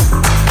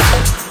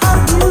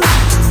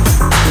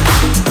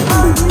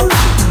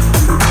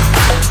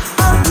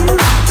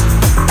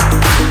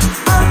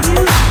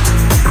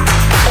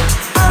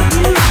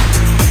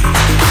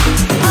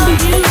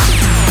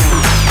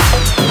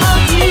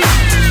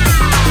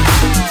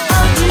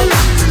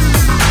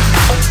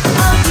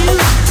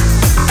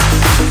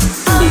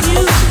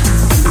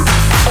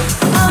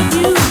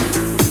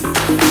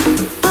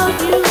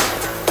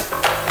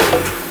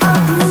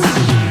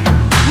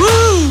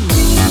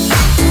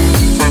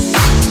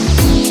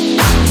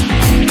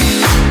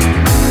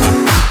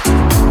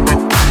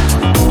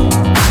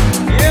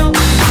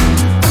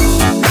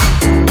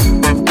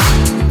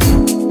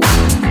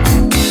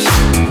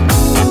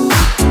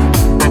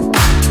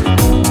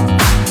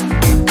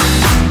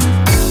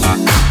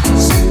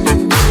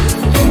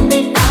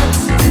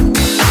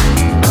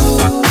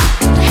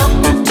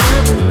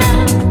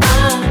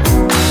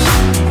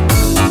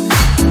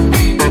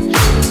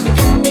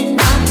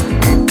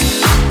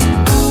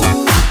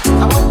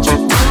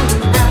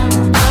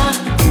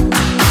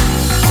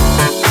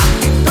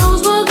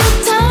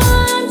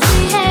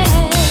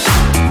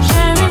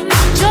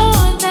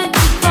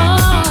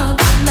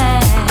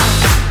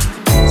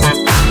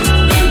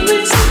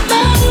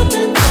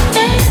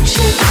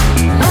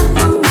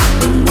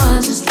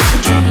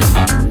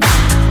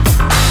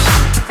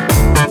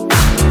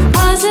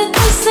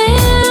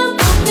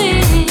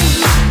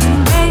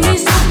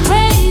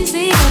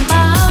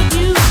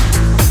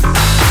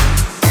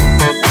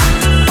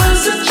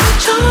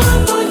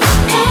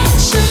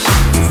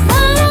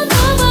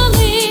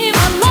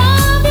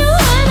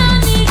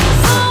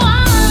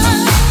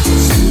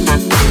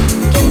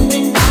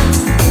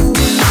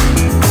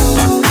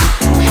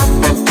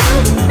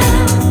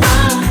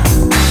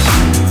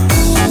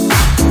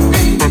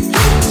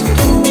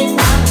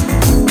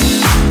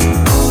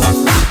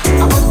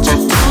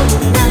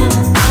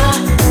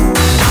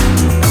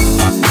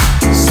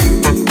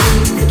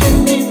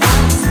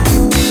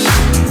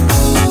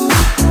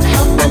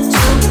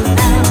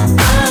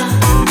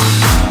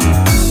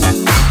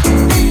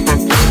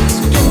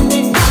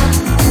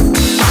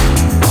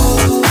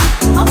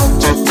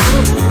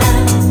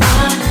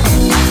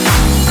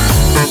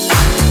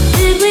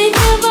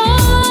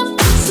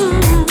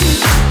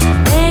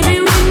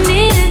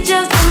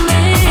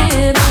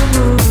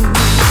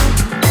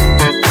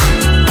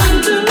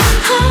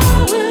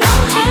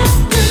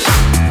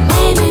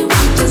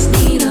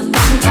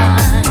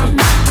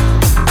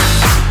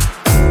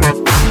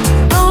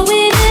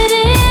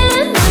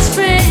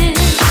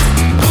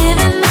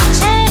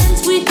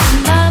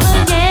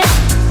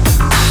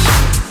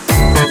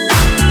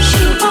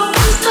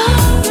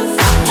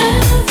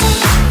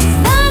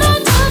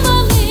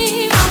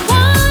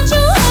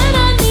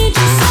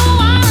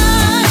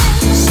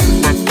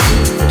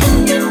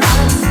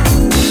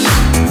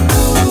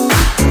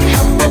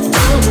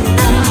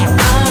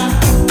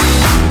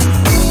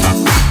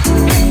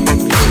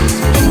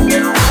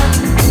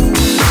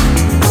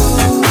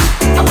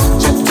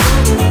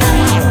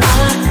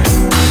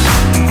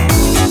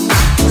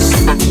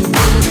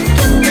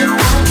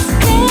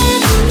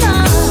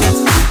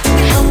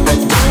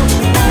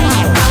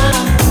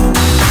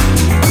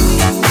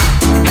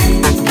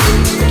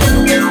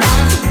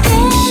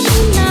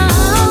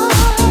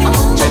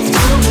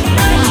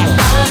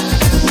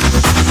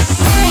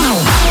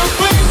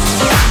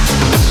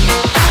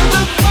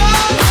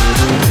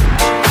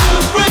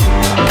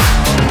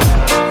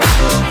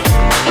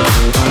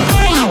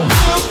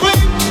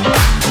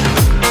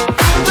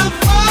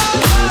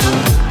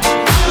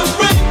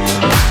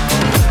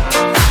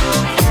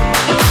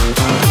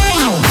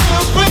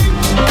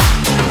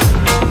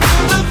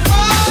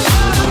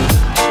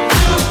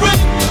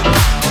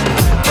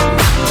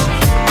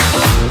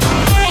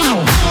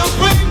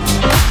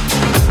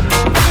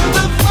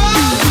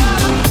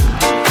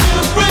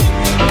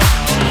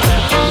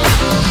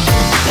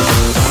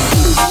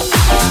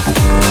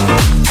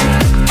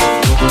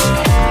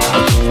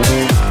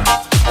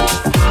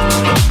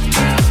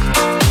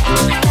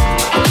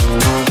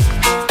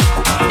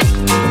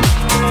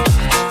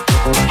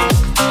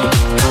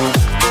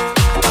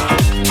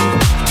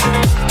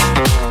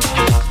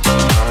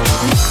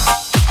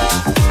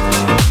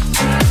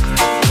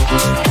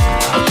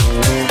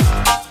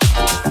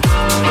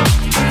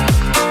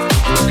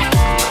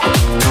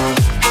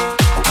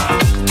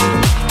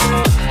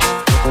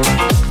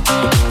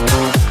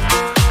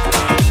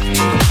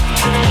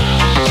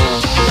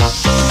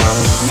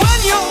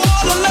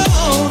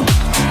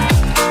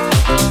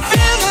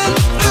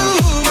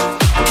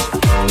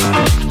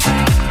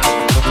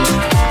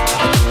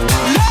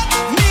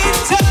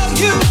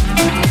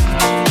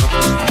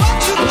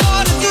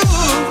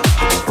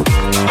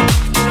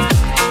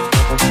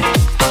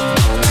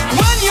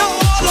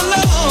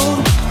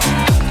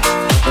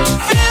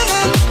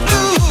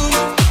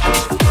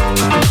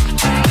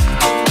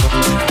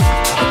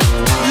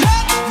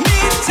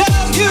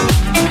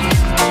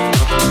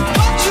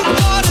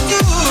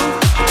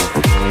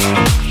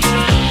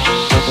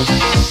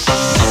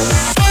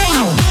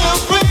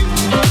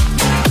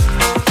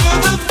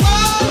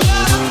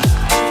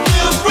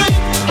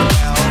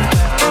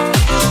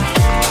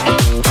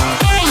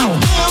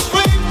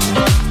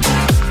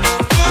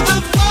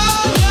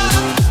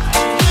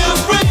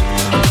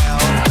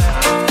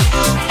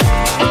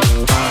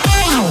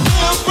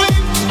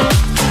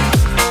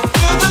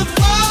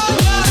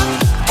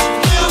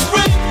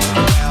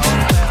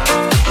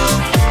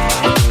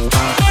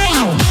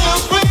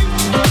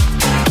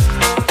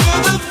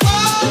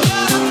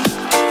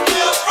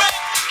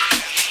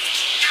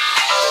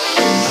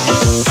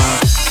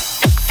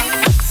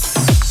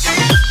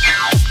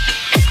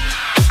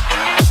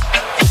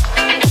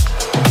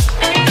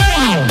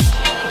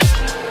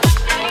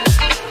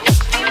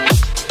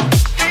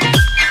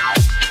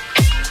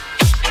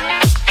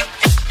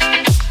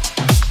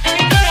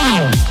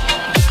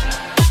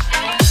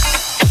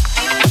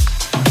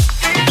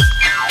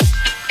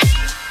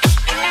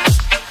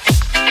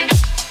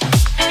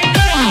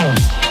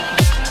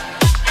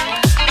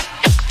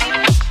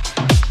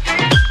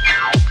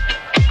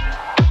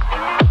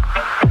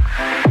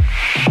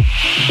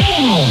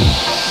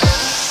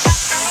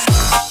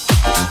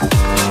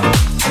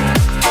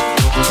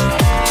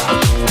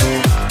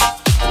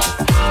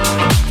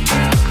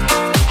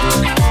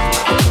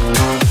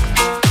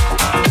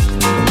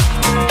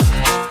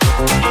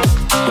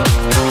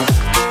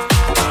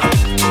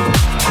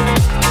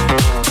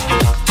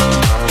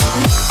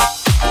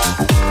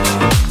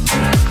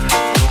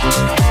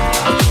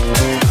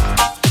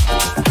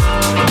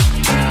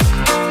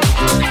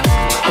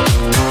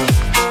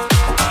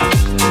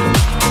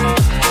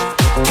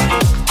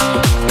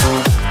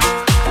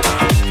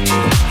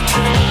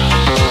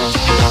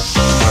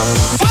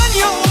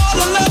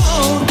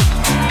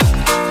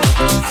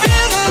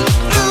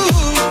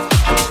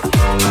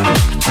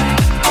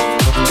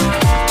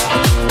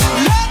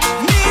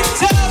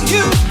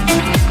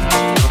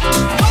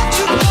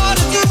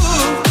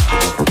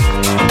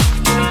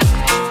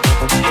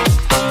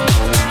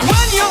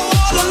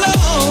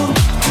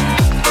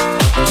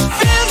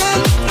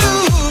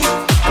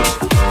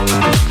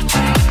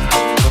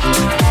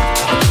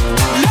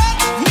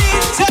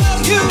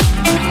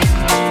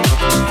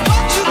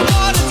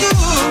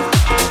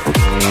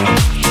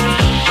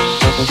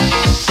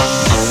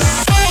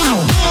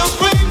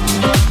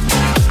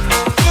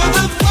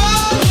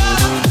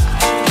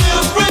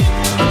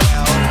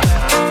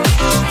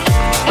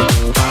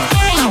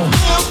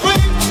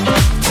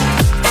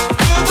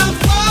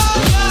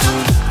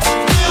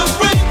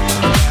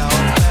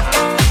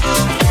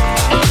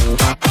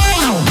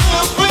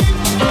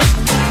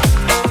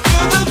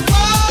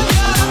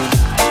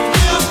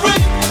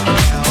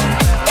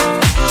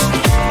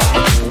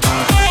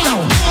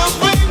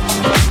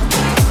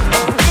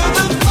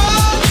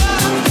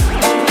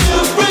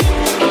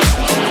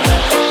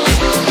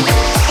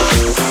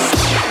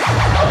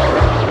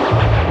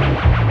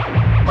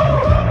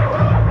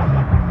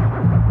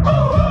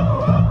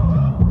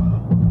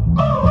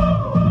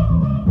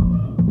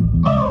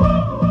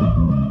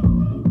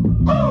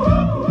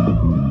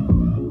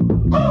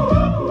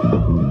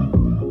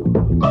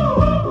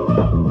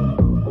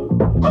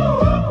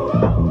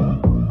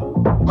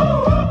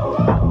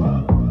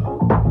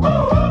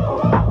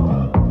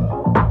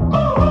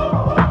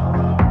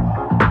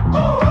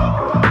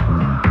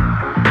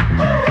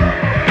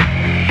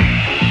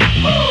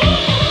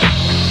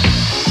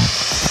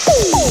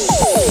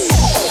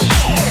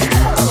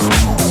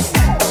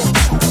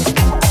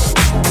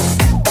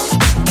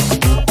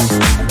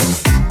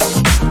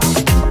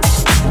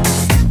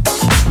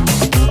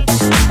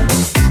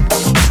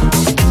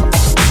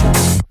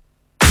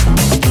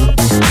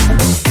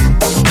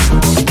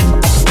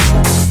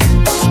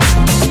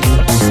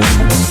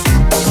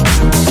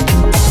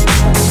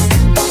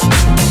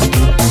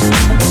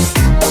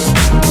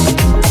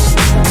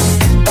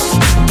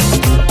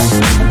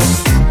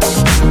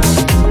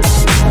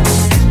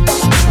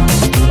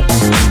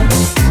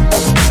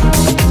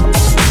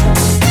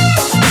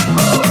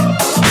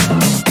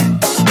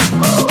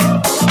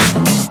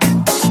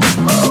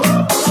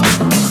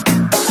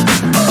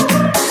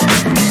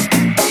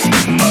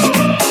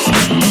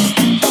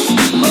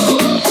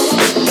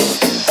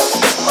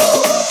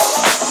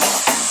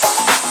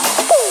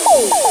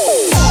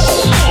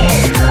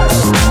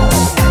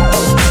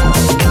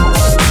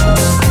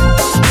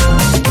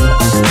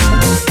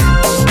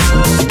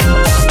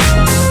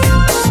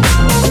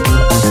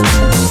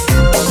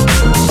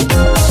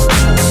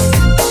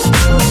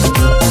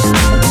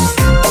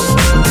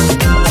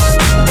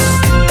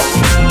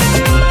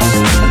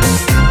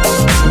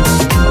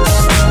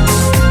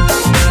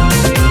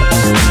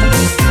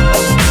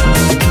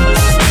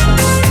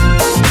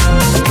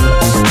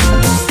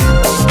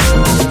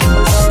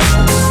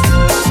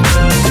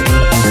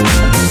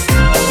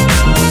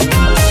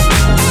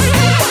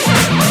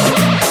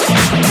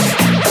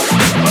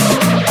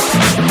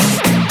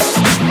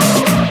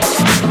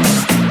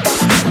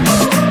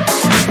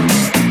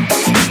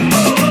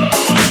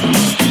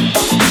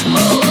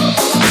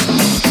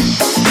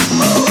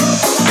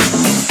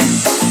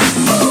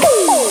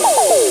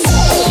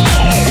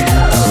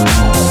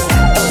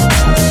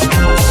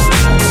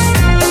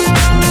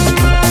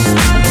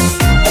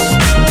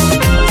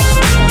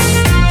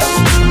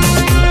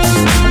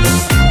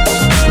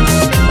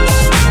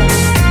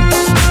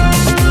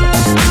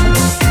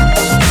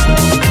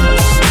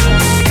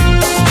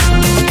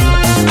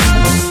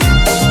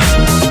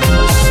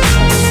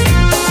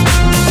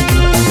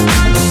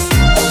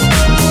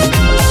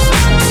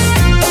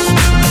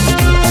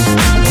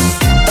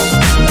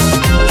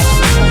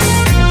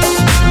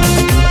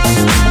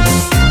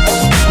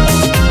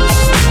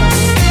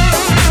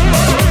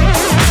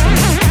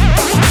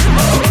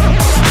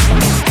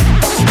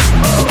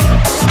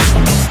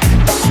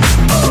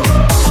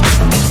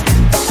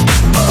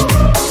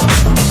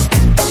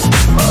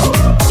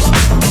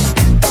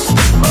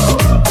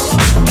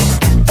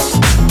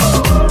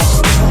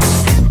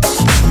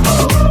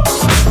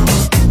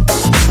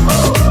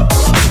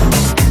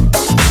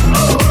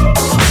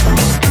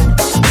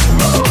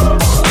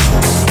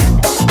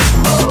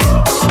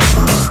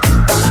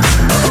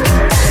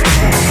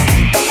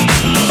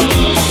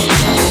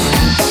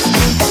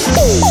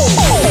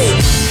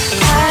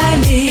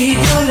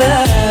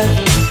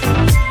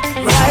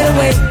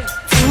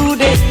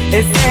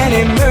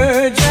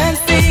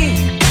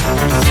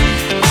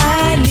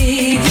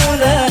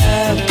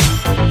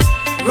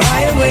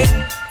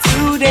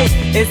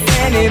 it's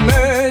an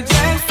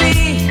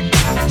emergency.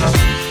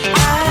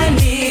 I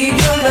need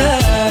your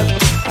love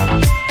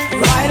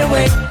right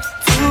away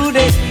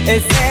today.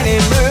 It's an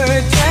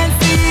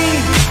emergency.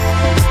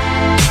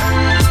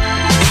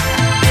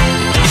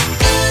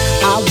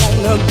 I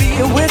wanna be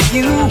with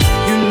you.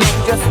 You know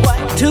just what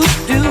to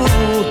do.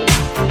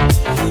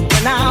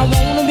 When I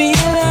wanna be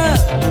in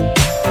love,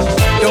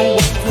 don't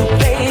want to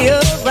play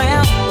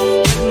around.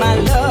 When my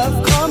love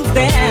comes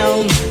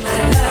down,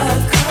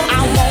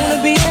 I wanna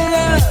be in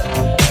love.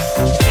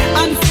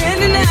 I'm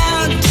sending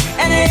out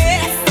an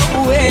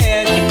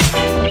SOS.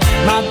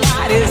 My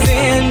body's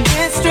in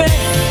distress.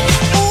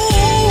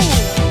 Ooh,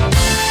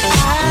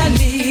 I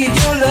need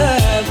your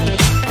love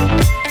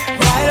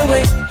right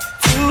away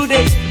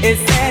today.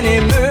 It's an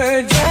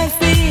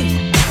emergency.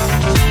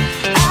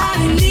 I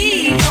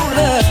need your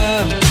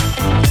love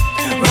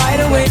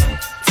right away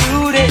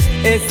today.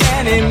 It's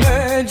an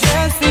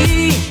emergency.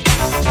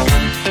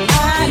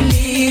 I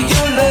need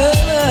your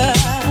love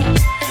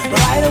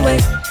right away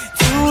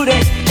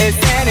today.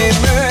 It's an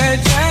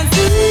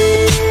emergency.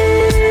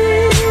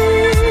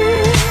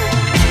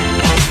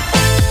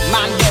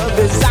 My love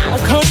is out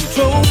of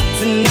control.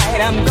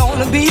 Tonight I'm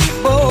gonna be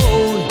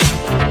bold,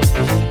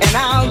 and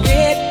I'll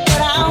get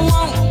what I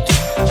want.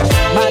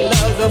 My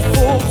love's a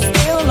full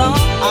still on.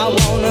 I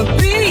wanna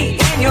be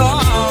in your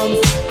arms,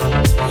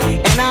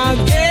 and I'll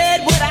get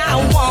what I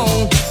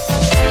want.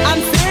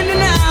 I'm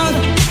sending out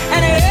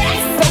an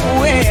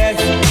SOS.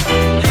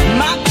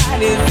 My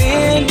body's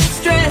in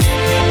distress.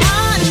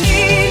 I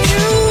need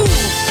you.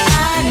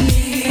 I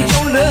need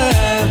your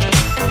love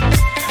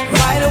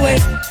right away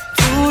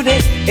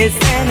today. It's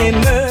an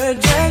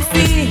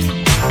emergency.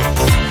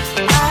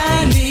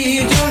 I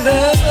need your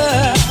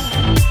love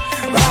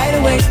right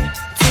away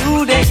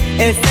today.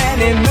 It's an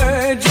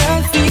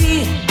emergency.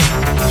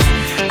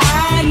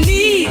 I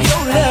need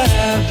your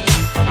love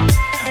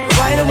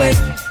right away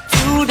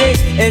today.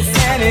 It's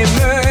an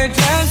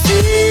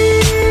emergency.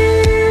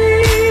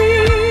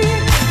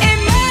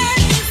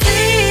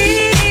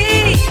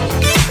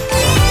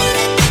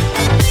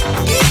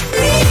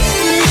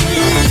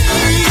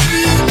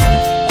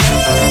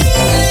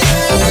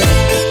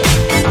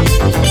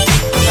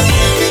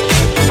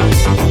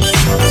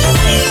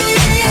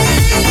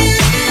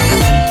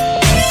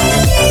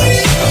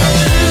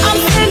 I'm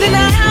sending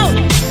out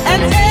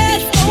an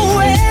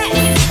SOS.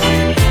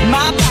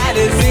 My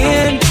body's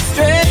in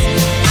distress.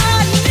 I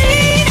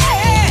need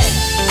it.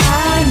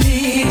 I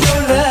need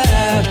your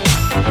love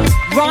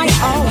right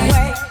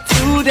away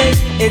today.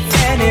 It's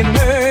an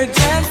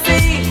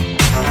emergency.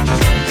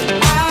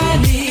 I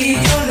need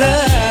your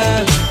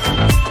love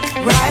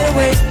right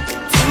away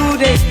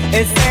today.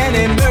 It's an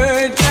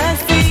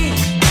emergency.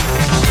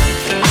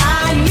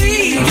 I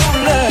need your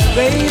love,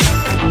 baby,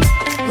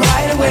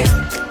 right away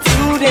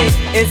today.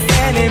 It's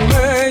an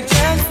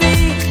emergency.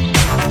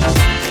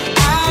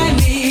 I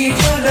need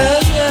your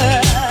love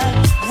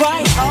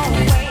right away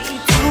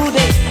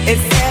today.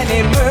 It's an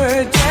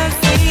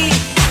emergency.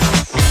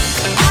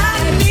 I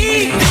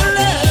need your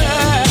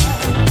love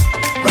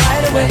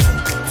right away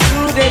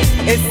today.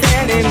 It's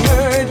an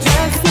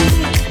emergency.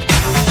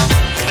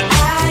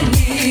 I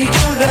need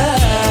your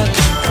love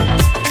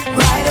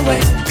right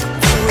away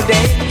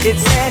today.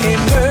 It's an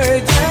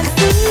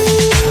emergency.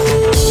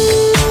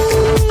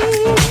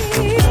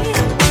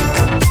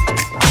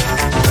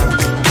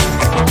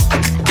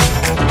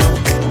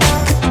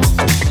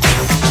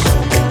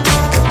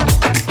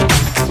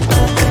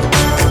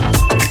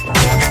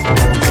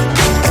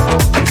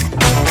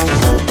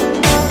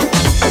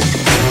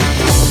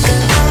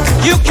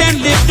 You can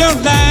live your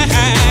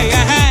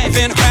life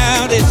in a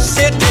crowded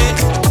city.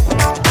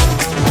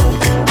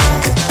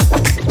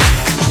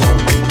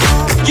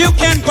 You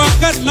can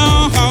walk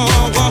along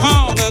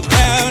the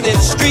crowded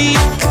street,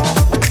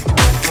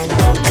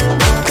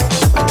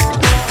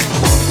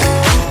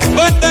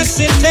 but the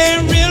city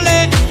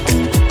really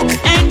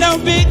ain't no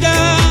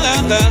bigger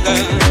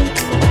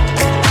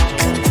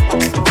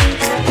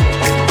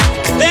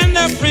than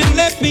the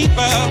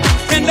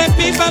friendly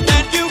people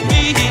that you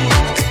meet.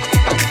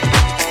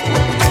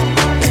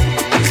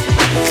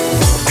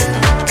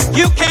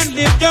 You can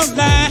live your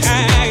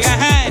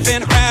life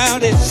in a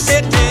crowded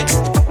city.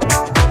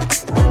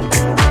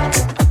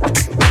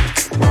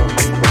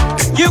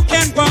 You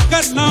can walk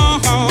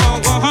along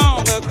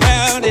the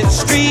crowded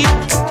street,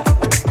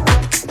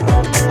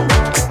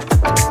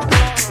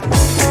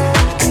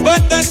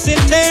 but the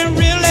city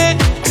really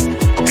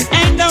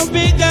ain't no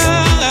bigger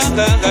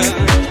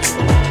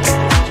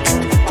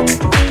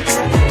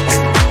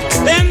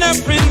than the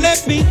friendly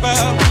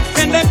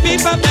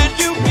people that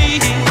you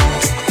meet.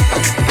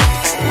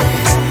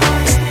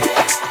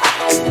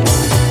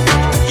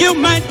 You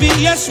might be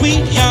a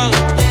sweet young,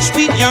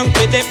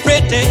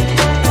 pretty.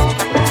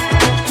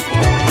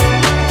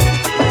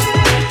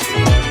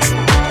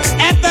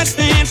 At the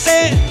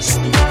dances,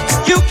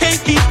 you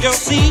can't keep your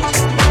seat.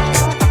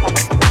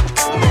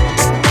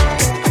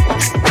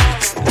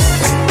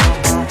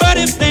 But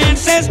if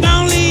dances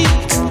don't lead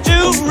to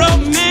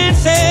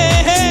romance,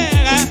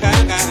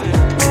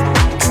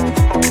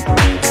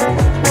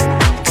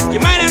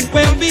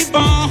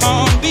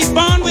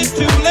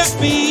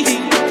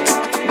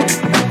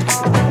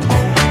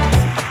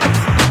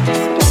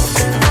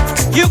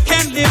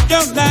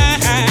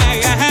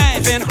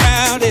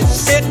 crowded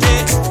city.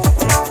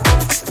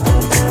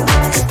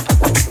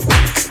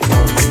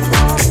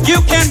 You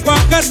can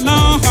walk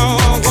along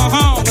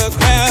the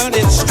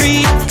crowded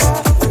street,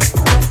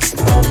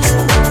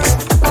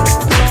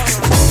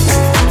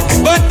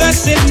 but the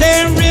city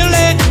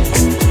really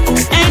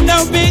ain't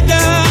no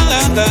bigger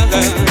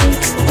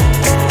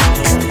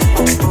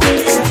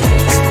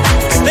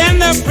than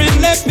the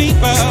friendly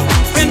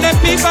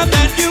people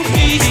that you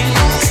meet.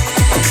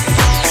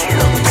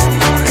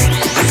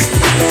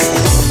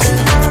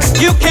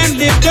 You can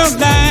live your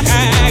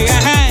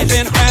life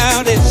in a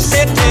crowded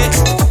city.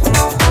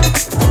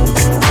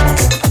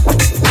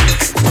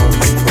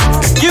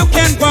 You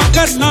can walk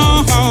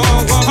along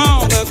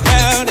the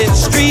crowded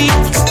street,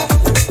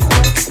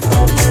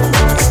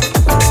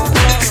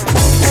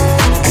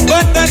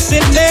 but the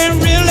city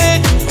really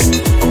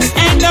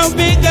ain't no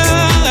bigger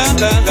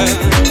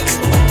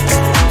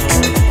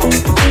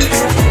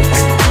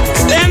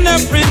than the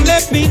friendly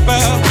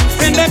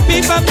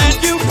people that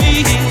you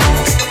meet.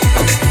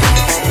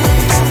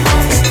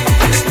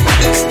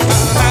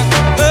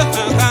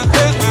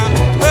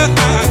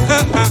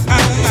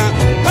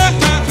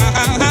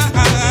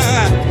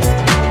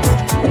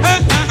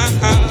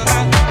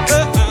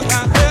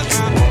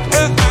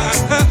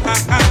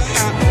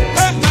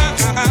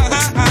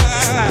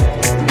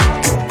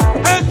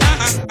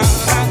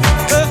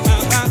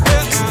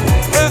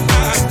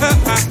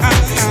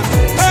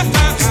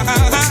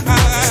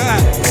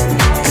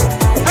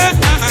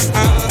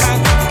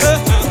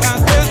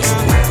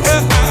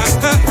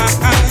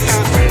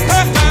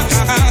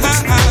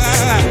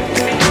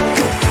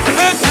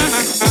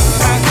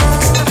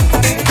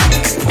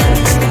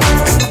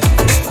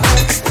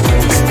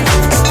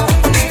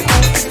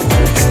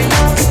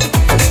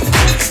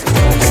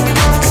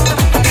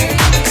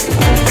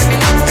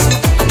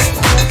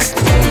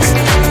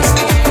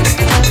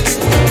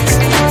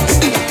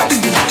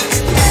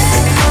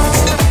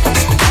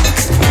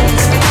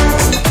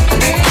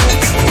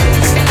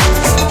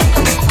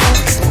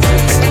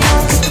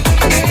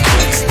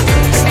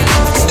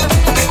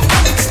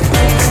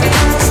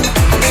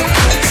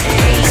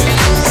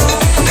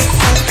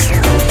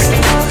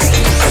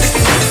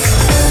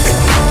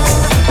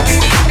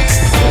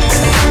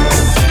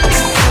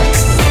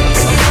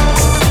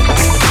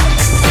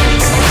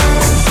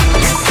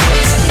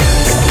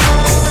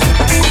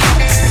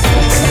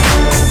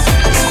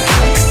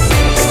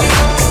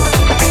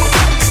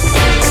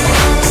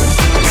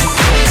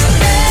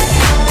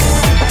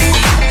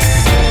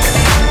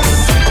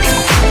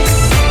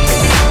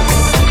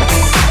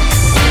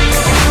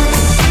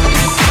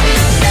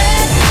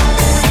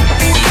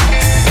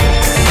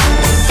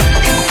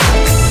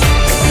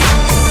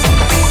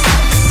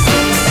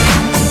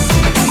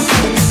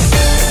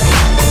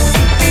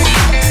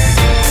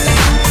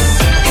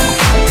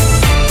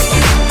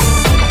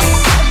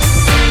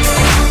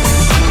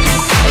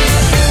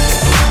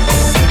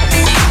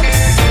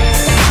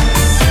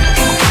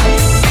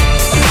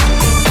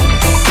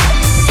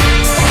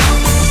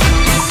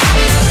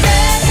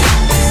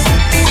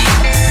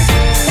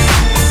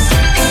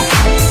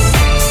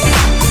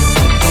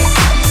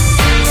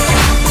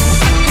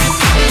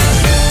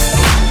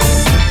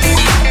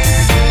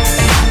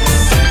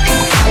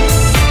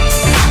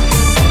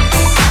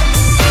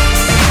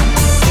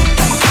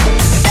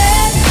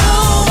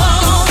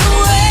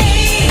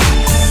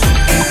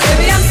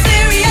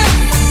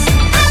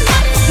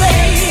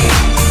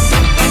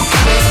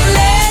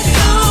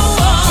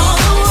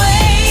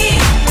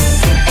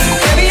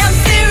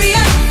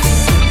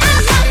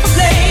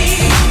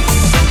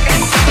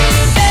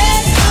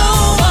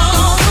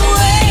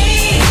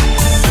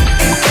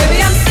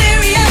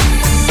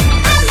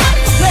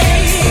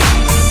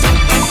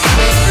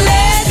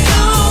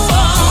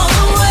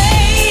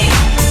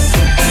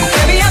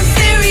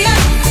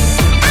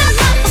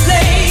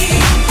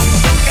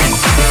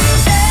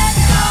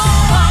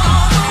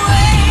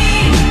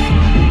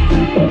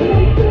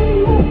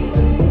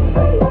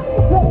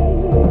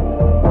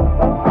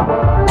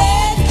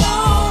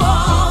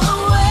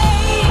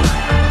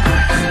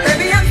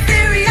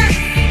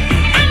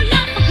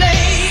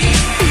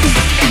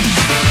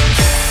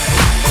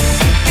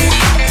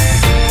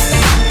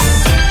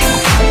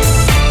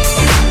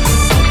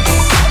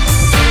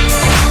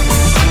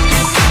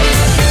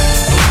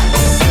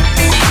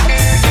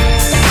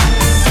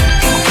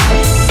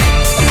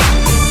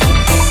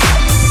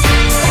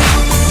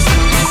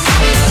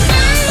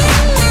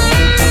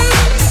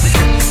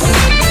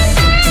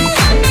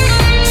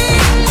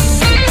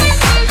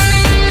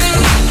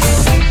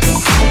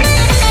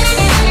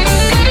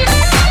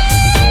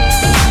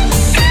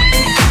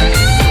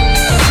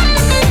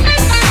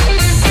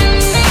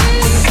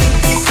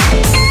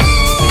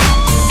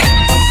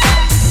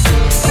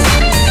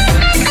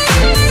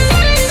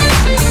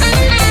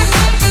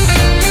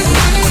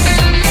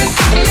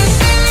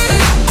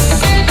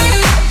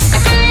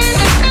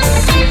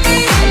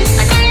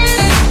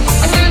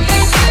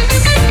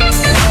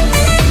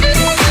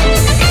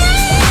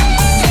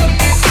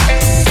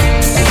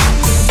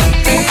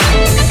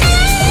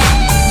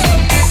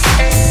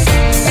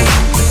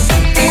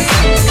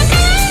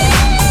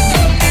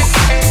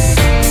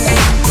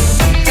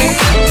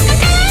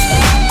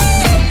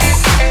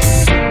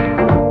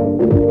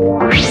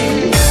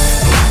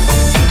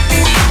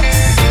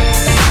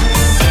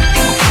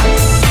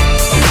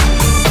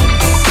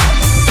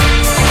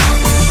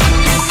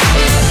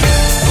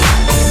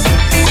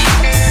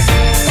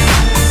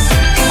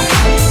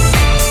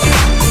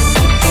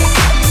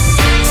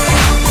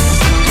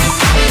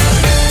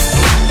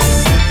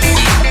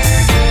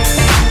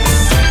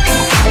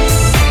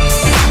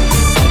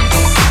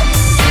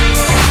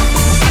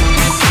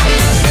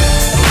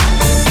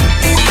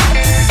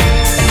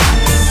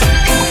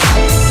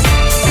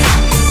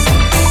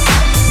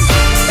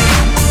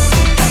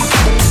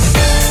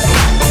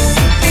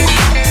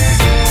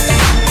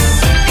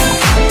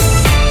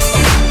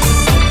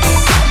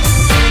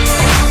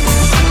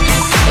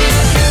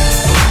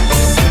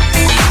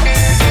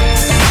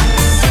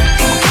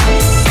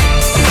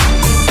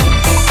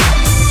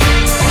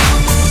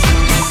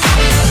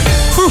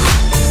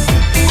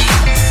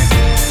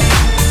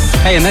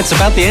 Hey, and that's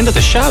about the end of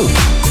the show.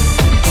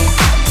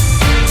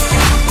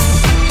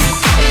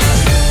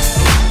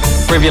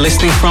 Wherever you're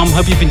listening from,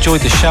 hope you've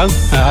enjoyed the show.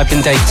 I've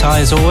been Dave Ty,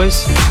 as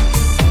always.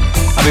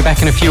 I'll be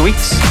back in a few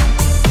weeks.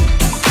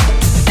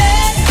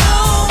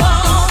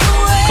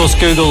 Of course,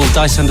 Google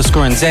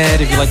Dice_NZ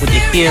if you like what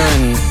you hear,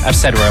 and I've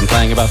said where I'm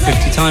playing about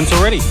 50 times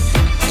already.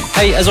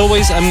 Hey, as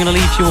always, I'm going to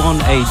leave you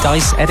on a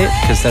Dice edit,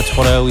 because that's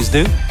what I always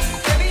do.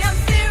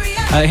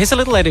 Here's a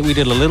little edit we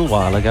did a little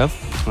while ago.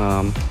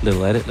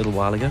 Little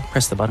while ago.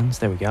 Press the buttons,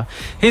 there we go.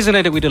 Here's an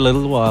edit we did a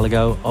little while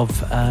ago of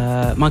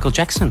Michael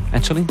Jackson,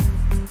 actually.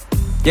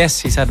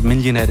 Yes, he's had a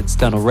million edits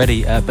done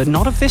already, but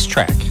not of this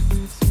track.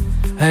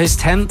 His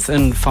 10th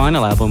and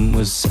final album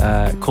was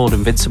called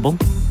Invincible.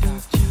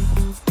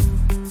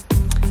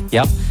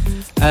 Yep.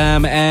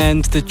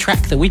 And the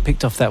track that we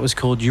picked off that was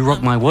called You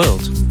Rock My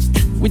World,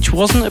 which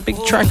wasn't a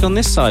big track on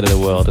this side of the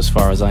world, as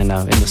far as I know,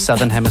 in the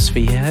southern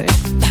hemisphere.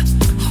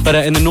 But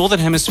in the northern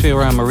hemisphere,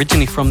 where I'm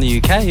originally from the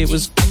UK, it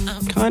was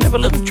kind of a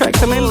little track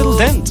that made a little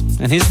dent.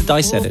 And here's the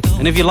Dice edit.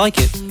 And if you like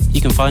it,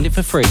 you can find it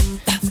for free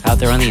out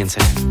there on the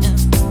internet.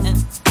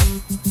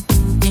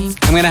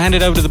 I'm going to hand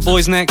it over to the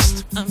boys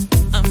next.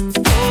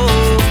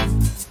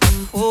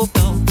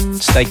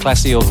 Stay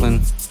classy,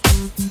 Auckland.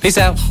 Peace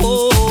out.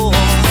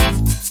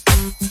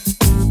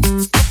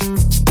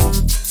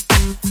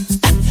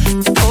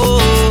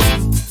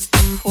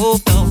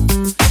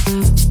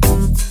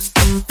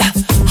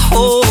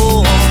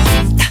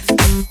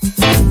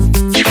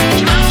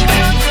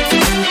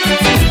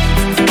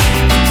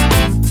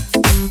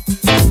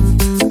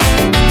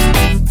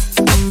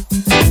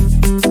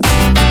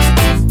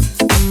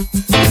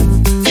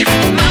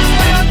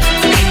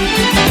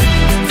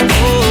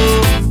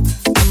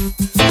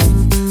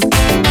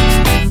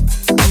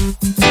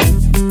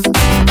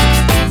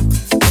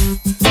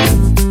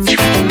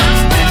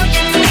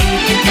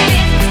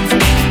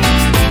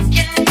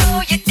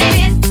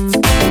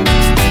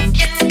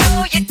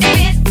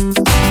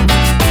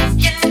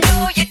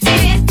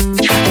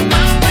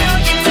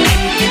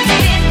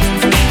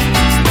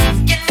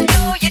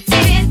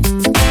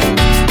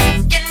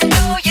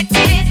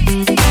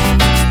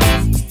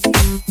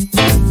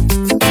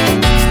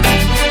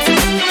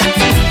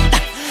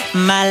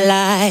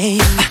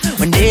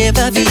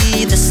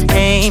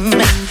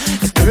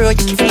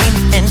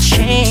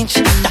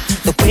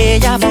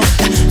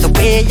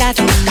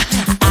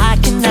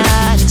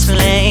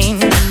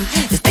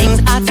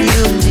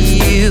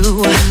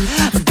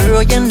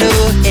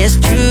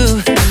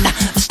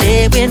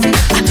 Stay with me,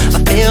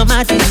 fulfill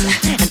my dues,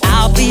 and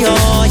I'll be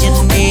all you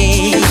need.